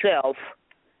to yourself.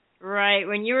 Right.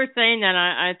 When you were saying that,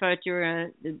 I thought you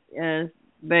were going to...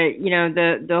 But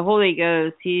the Holy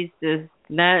Ghost, he's just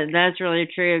that's really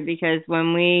true, because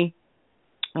when we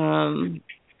just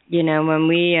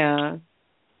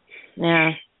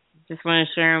want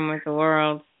to share them with the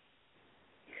world.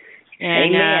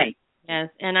 And, amen. Yes,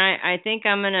 and I think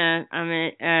I'm gonna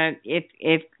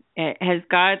if has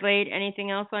God laid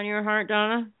anything else on your heart,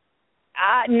 Donna?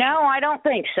 No, I don't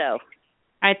think so.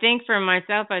 I think for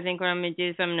myself, what I'm going to do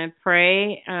is I'm going to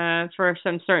pray for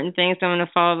some certain things. I'm going to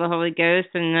follow the Holy Ghost,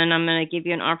 and then I'm going to give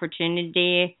you an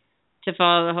opportunity to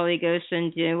follow the Holy Ghost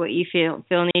and do what you feel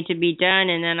need to be done.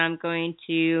 And then I'm going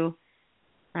to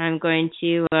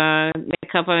make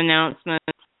a couple of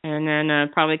announcements, and then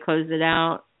probably close it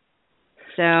out.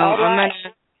 So right.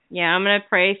 I'm going to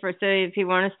pray for. So if you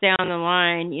want to stay on the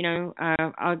line,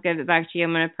 I'll give it back to you.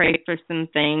 I'm going to pray for some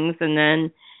things, and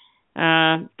then.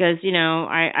 Because,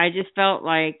 I just felt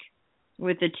like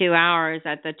with the 2 hours,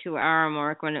 at the 2 hour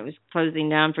mark, when it was closing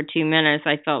down for 2 minutes,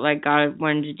 I felt like God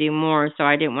wanted to do more, so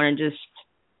I didn't want to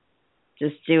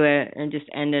just do it and just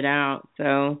end it out.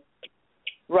 So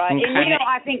right, and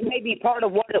I think maybe part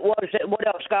of what it was, what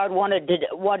else God wanted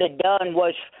done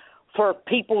was for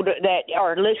people that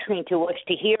are listening to us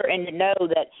to hear and to know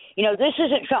that, this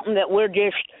isn't something that we're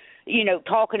just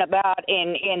talking about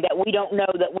and that we don't know,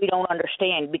 that we don't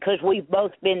understand, because we've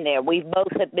both been there. We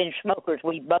both have been smokers.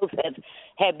 We both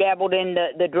have dabbled in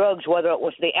the drugs, whether it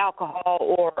was the alcohol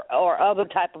or other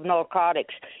type of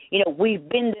narcotics. We've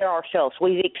been there ourselves.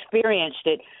 We've experienced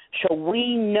it, so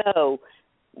we know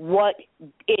what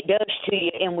it does to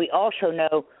you, and we also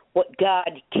know what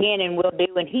God can and will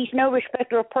do, and he's no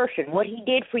respecter of person. What he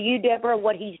did for you, Deborah,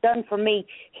 what he's done for me,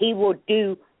 he will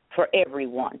do for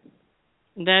everyone.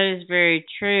 That is very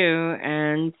true,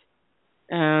 and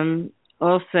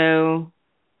also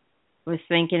was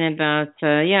thinking about,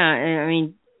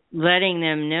 letting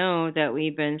them know that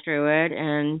we've been through it,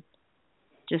 and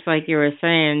just like you were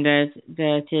saying, that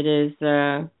it is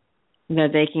that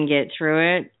they can get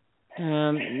through it,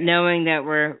 knowing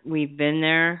that we've been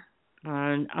there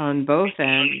on both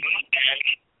ends.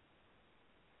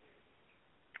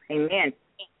 Amen.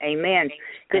 Amen.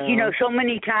 Because so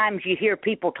many times you hear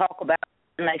people talk about it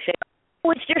and they say,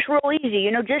 "Oh, it's just real easy,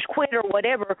 just quit or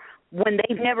whatever," when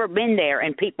they've never been there.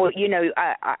 And people,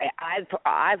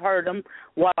 I've heard them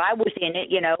while I was in it,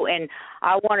 and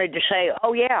I wanted to say,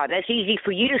 "Oh yeah, that's easy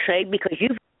for you to say because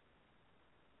you've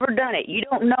never done it. You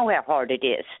don't know how hard it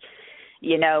is,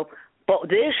 But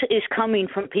this is coming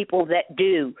from people that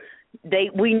do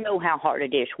we know how hard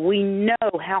it is. We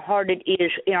know how hard it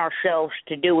is in ourselves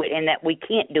to do it, and that we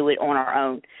can't do it on our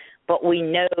own. But we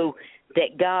know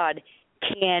that God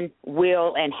can,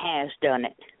 will, and has done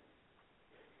it.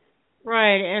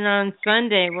 Right, and on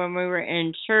Sunday when we were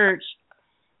in church,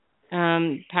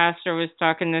 Pastor was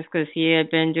talking this because he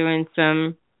had been doing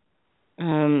some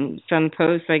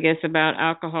posts, I guess, about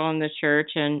alcohol in the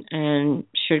church and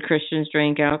should Christians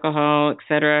drink alcohol,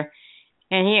 etc.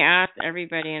 And he asked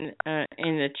everybody in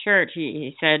the church.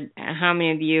 He said, "How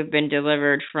many of you have been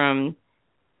delivered from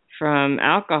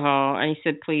alcohol?" And he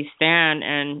said, "Please stand."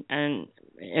 And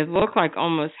it looked like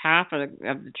almost half of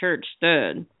the church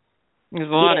stood. There's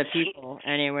a lot of people.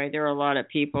 Anyway, there were a lot of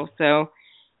people. So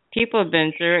people have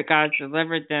been through it. God's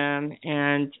delivered them,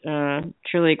 and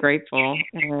truly grateful.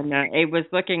 And it was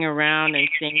looking around and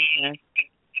seeing.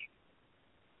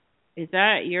 Is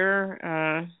that your?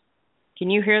 Can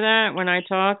you hear that when I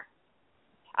talk?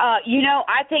 I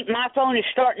think my phone is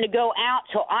starting to go out,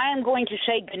 so I am going to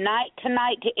say good night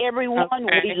tonight to everyone.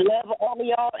 Okay. We love all of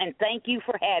y'all, and thank you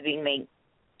for having me.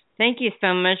 Thank you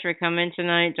so much for coming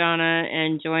tonight, Donna,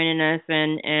 and joining us.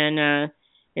 And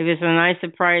it was a nice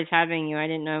surprise having you. I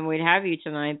didn't know we'd have you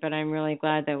tonight, but I'm really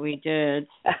glad that we did.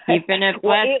 You've been a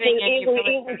blessing. It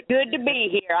was good to be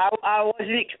here. I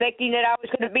wasn't expecting that I was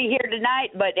going to be here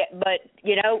tonight, but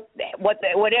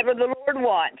whatever the Lord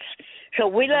wants. So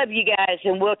we love you guys,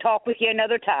 and we'll talk with you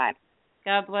another time.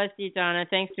 God bless you, Donna.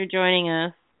 Thanks for joining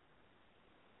us.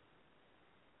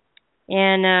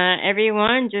 And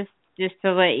everyone, just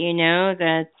to let you know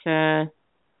that I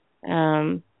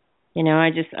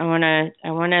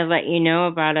want to let you know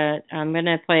about I'm going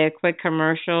to play a quick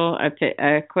commercial, a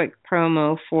quick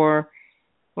promo for.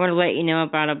 I want to let you know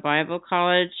about a Bible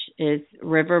college. It's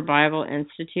River Bible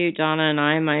Institute. Donna and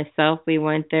I, myself, we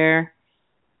went there,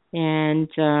 and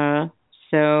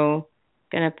so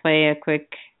going to play a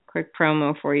quick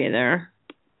promo for you there.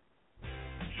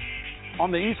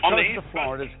 On the east coast of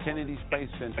Florida's Kennedy Space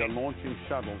Center, launching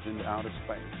shuttles into outer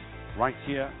space. Right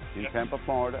here in Tampa,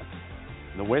 Florida,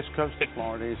 the west coast of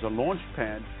Florida is a launch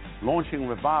pad launching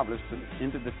revivalists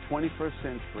into the 21st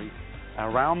century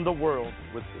around the world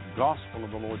with the gospel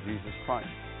of the Lord Jesus Christ.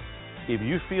 If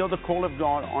you feel the call of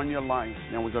God on your life,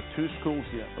 now we've got two schools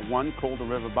here, the one called the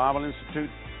River Bible Institute,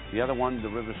 the other one, the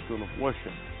River School of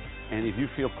Worship. And if you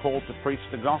feel called to preach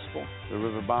the gospel, the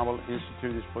River Bible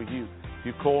Institute is for you. If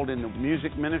you're called in the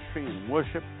music ministry and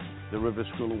worship, the River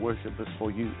School of Worship is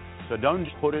for you. So don't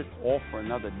put it off for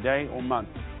another day or month.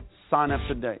 Sign up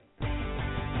today.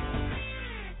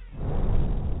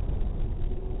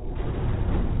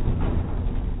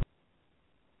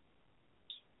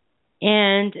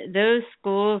 And those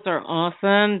schools are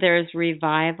awesome. There's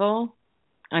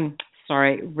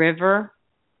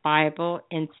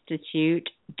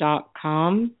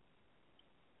RiverBibleInstitute.com,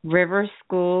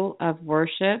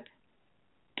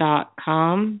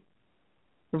 RiverSchoolOfWorship.com,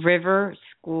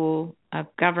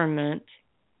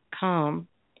 RiverSchoolOfGovernment.com.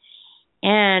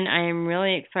 And I am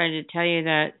really excited to tell you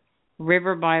that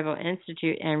River Bible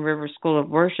Institute and River School of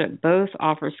Worship both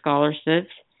offer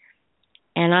scholarships.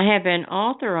 And I have been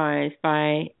authorized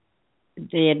by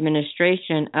the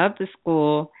administration of the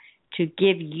school to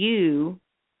give you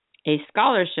a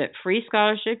scholarship, free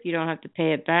scholarship. You don't have to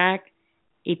pay it back.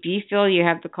 If you feel you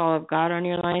have the call of God on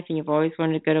your life and you've always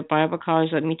wanted to go to Bible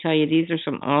college, let me tell you, these are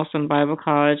some awesome Bible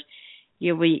college.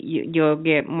 You'll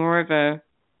get more of a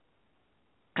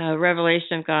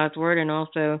revelation of God's Word, and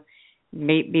also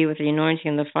be with the anointing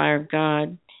and the fire of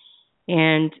God.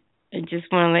 And I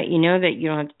just want to let you know that you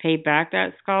don't have to pay back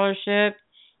that scholarship.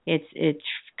 It's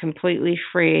completely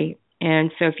free.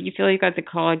 And so if you feel you got the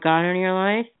call of God on your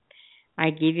life,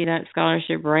 I give you that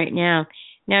scholarship right now.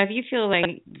 Now, if you feel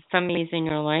like somebody's in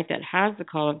your life that has the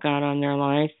call of God on their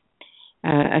life,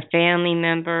 a family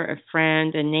member, a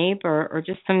friend, a neighbor, or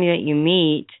just somebody that you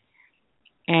meet,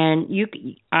 and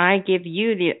I have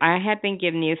been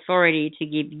given the authority to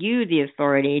give you the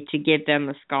authority to give them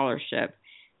a scholarship.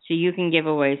 So you can give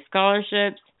away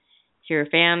scholarships to your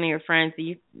family or friends that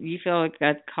you feel like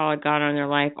that's the call of God on their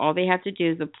life. All they have to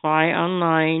do is apply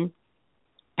online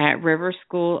at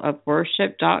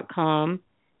RiverSchoolOfWorship.com,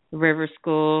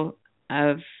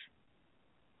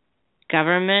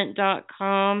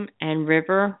 RiverSchoolOfGovernment.com, and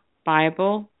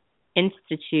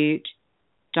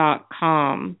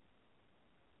RiverBibleInstitute.com.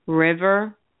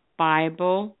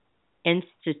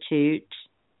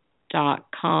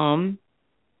 RiverBibleInstitute.com,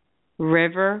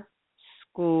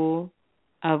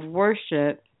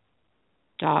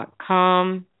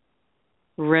 RiverSchoolOfWorship.com,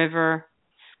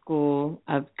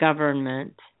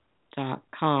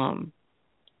 RiverSchoolOfGovernment.com.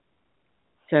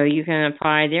 So you can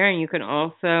apply there, and you can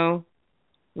also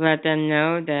let them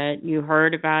know that you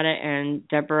heard about it, and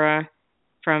Deborah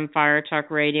from Fire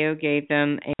Talk Radio gave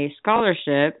them a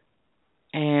scholarship.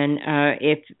 And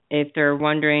if they're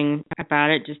wondering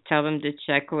about it, just tell them to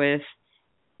check with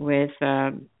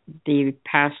the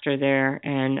pastor there,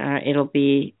 and it'll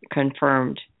be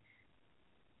confirmed.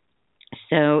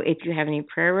 So if you have any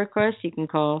prayer requests, you can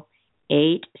call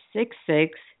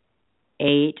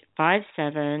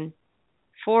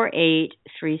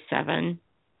 866-857-4837.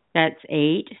 That's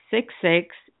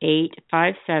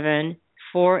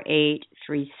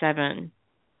 866-857-4837.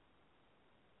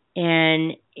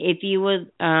 And if you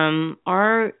would,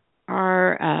 our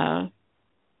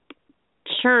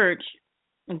church,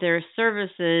 their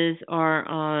services are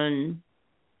on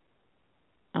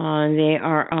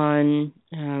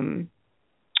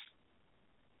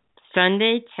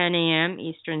Sunday, 10 a.m.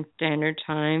 Eastern Standard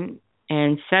Time,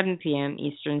 and 7 p.m.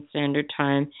 Eastern Standard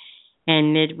Time,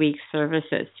 and midweek service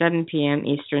at 7 p.m.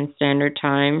 Eastern Standard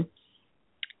Time.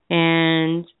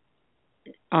 And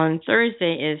on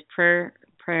Thursday is prayer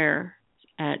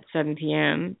at 7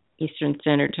 p.m. Eastern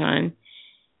Standard Time.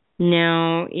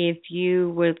 Now, if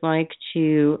you would like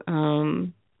to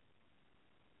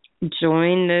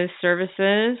join those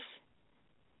services,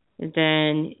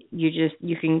 then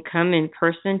you can come in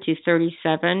person to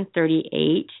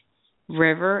 3738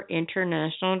 River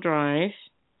International Drive,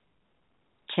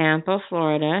 Tampa,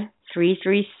 Florida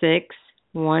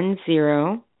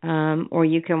 33610. Or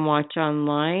you can watch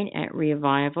online at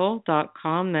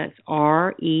revival.com. That's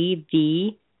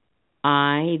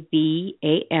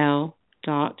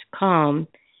REVIVAL.com.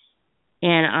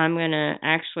 And I'm going to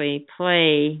actually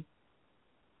play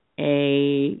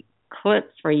a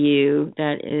clip for you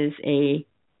that is a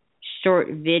short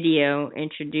video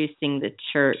introducing the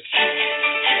church.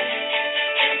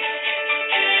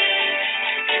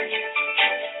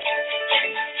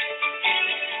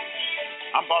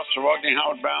 I'm Pastor Rodney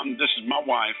Howard-Brown. This is my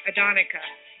wife, Adonica.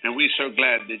 And we're so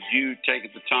glad that you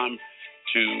take the time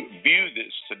to view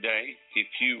this today. If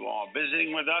you are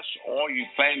visiting with us or you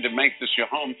plan to make this your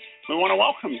home, we want to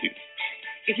welcome you.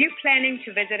 If you're planning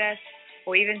to visit us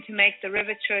or even to make the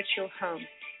River Church your home,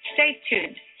 stay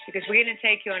tuned, because we're going to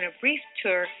take you on a brief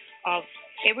tour of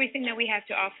everything that we have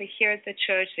to offer here at the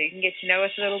church so you can get to know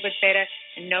us a little bit better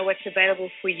and know what's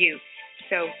available for you.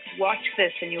 So watch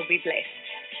this and you'll be blessed.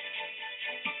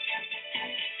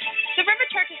 The River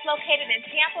Church is located in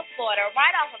Tampa, Florida,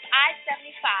 right off of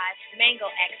I-75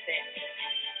 Mango exit.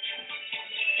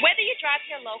 Whether you drive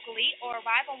here locally or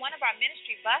arrive on one of our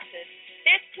ministry buses,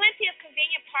 there's plenty of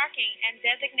convenient parking and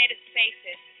designated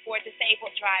spaces for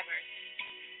disabled drivers.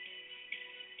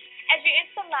 As you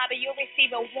enter the lobby, you'll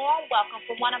receive a warm welcome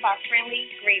from one of our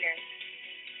friendly greeters.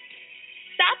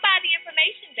 Stop by the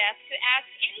information desk to ask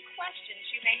any questions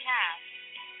you may have.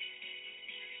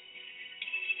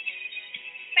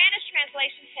 Spanish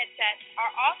translation headsets are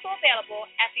also available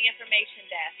at the information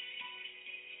desk.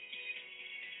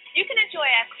 You can enjoy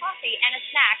a coffee and a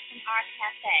snack from our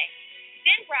cafe.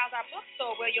 Then browse our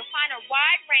bookstore where you'll find a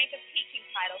wide range of teaching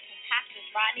titles from Pastors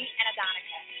Rodney and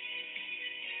Adonica.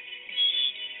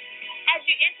 As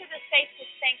you enter the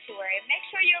spacious sanctuary, make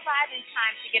sure you arrive in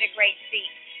time to get a great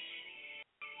seat.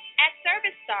 As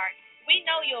service starts, we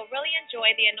know you'll really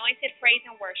enjoy the anointed praise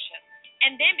and worship,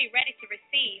 and then be ready to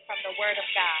receive from the Word of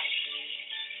God.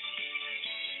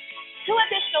 Two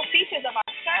additional features of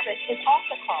our service is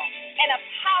altar call and a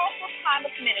powerful time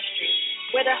of ministry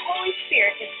where the Holy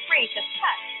Spirit is free to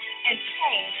touch and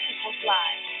change people's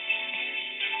lives.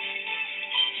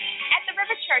 At the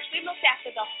River Church, we looked after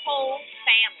the whole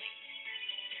family.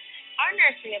 Our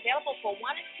nursery, available for 1-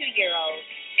 and 2-year-olds,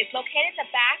 is located in the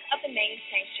back of the main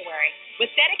sanctuary. With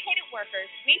dedicated workers,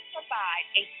 we provide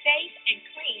a safe and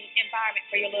clean environment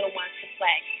for your little ones to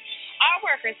play. Our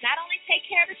workers not only take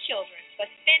care of the children, but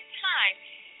spend time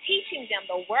teaching them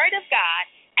the Word of God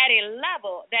at a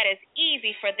level that is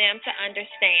easy for them to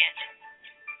understand.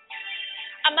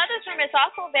 A mother's room is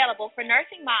also available for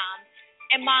nursing moms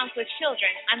and moms with children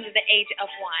under the age of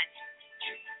 1.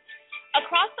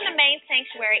 Across from the main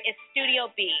sanctuary is Studio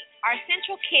B, our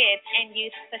central kids and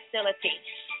youth facility.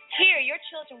 Here, your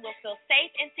children will feel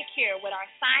safe and secure with our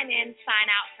sign-in,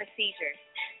 sign-out procedures.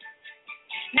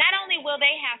 Not only will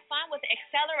they have fun with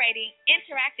accelerating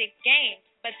interactive games,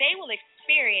 but they will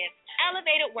experience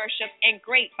elevated worship and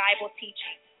great Bible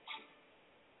teaching.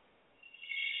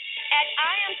 At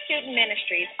I Am Student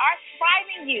Ministries, our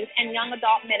thriving youth and young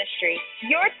adult ministry,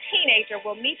 your teenager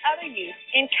will meet other youth,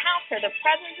 encounter the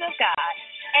presence of God,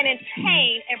 and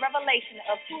obtain a revelation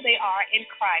of who they are in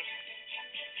Christ.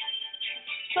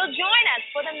 So join us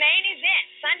for the main event,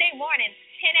 Sunday morning,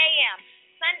 10 a.m.,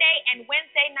 Sunday and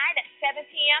Wednesday night at 7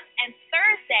 p.m. and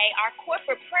Thursday, our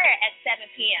corporate prayer at 7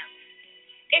 p.m.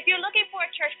 If you're looking for a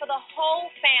church for the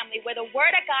whole family where the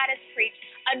Word of God is preached,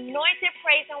 anointed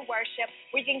praise and worship,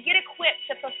 where you can get equipped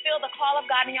to fulfill the call of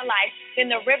God in your life, then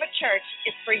the River Church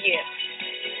is for you.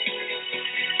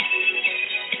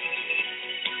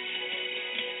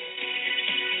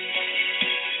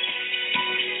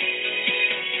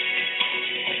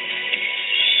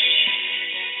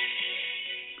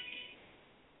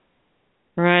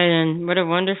 Right, and what a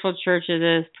wonderful church it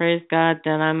is. Praise God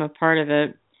that I'm a part of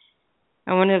it.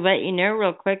 I want to let you know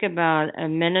real quick about a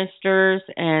ministers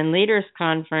and leaders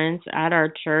conference at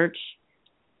our church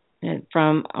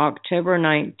from October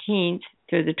 19th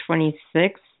through the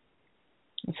 26th.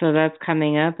 So that's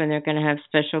coming up, and they're going to have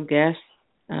special guests,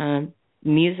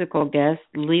 musical guest,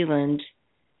 Leland.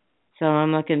 So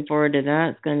I'm looking forward to that.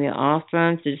 It's going to be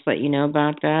awesome. So just let you know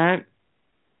about that.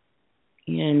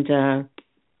 And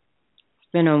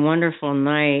it's been a wonderful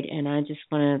night, and I just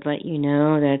want to let you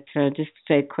know that just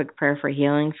say a quick prayer for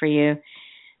healing for you.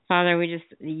 Father,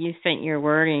 you sent your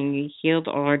word and you healed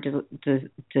all our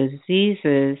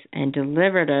diseases and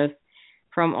delivered us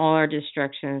from all our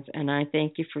destructions. And I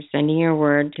thank you for sending your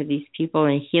word to these people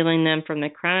and healing them from the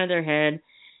crown of their head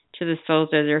to the soles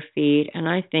of their feet. And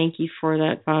I thank you for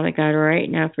that, Father God, right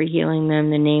now for healing them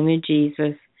in the name of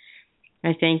Jesus.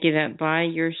 I thank you that by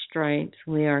your stripes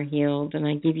we are healed. And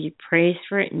I give you praise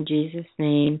for it in Jesus'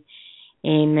 name.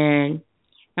 Amen.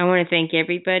 I want to thank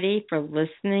everybody for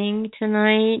listening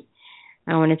tonight.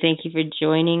 I want to thank you for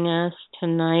joining us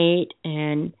tonight.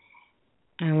 And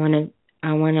I want to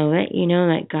let you know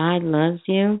that God loves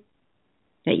you,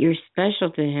 that you're special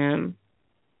to him.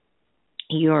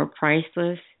 You are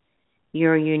priceless.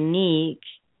 You're unique.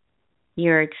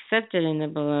 You're accepted in the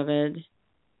beloved.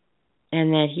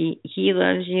 And that he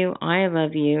loves you. I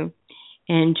love you.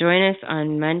 And join us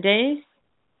on Mondays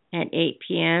at 8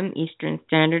 p.m. Eastern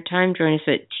Standard Time. Join us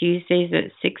at Tuesdays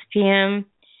at 6 p.m.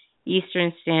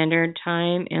 Eastern Standard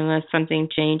Time, unless something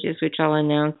changes, which I'll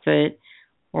announce it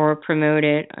or promote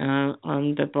it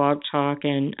on the Blog Talk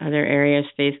and other areas,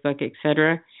 Facebook,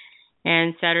 etc.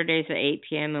 And Saturdays at 8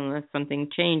 p.m. unless something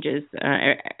changes.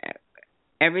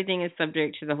 Everything is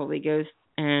subject to the Holy Ghost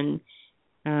and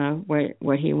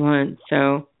what he wants.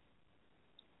 So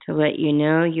to let you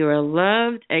know, you are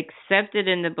loved, accepted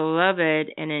in the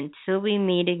beloved, and until we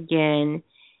meet again,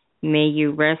 may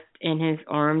you rest in his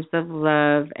arms of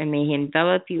love, and may he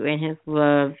envelop you in his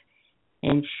love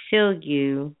and fill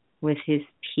you with his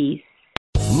peace.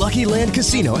 Lucky Land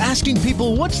Casino, asking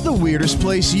people, what's the weirdest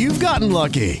place you've gotten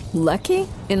lucky? Lucky?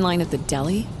 In line at the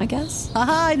deli, I guess?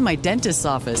 Aha, in my dentist's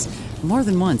office. More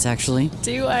than once, actually.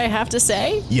 Do I have to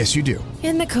say? Yes, you do.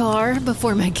 In the car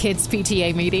before my kids'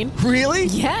 PTA meeting. Really?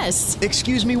 Yes.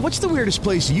 Excuse me, what's the weirdest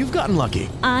place you've gotten lucky?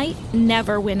 I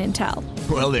never win and tell.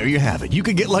 Well, there you have it. You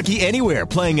can get lucky anywhere,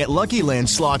 playing at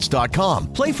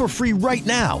LuckyLandSlots.com. Play for free right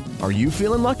now. Are you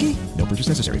feeling lucky? No purchase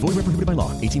necessary. Void where prohibited by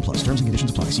law. 18+. Terms and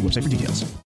conditions apply. See website for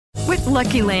details. With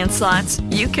Lucky Land Slots,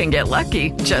 you can get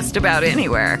lucky just about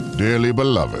anywhere. Dearly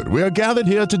beloved, we are gathered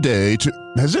here today to...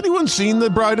 Has anyone seen the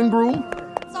bride and groom?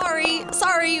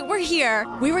 Sorry, we're here.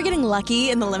 We were getting lucky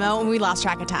in the limo and we lost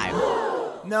track of time.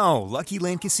 No, Lucky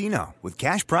Land Casino, with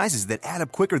cash prizes that add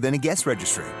up quicker than a guest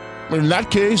registry. In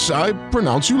that case, I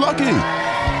pronounce you lucky.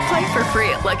 Play for free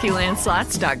at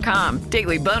LuckyLandSlots.com.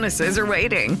 Daily bonuses are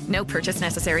waiting. No purchase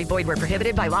necessary. Void where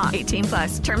prohibited by law.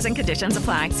 18+. Terms and conditions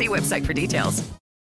apply. See website for details.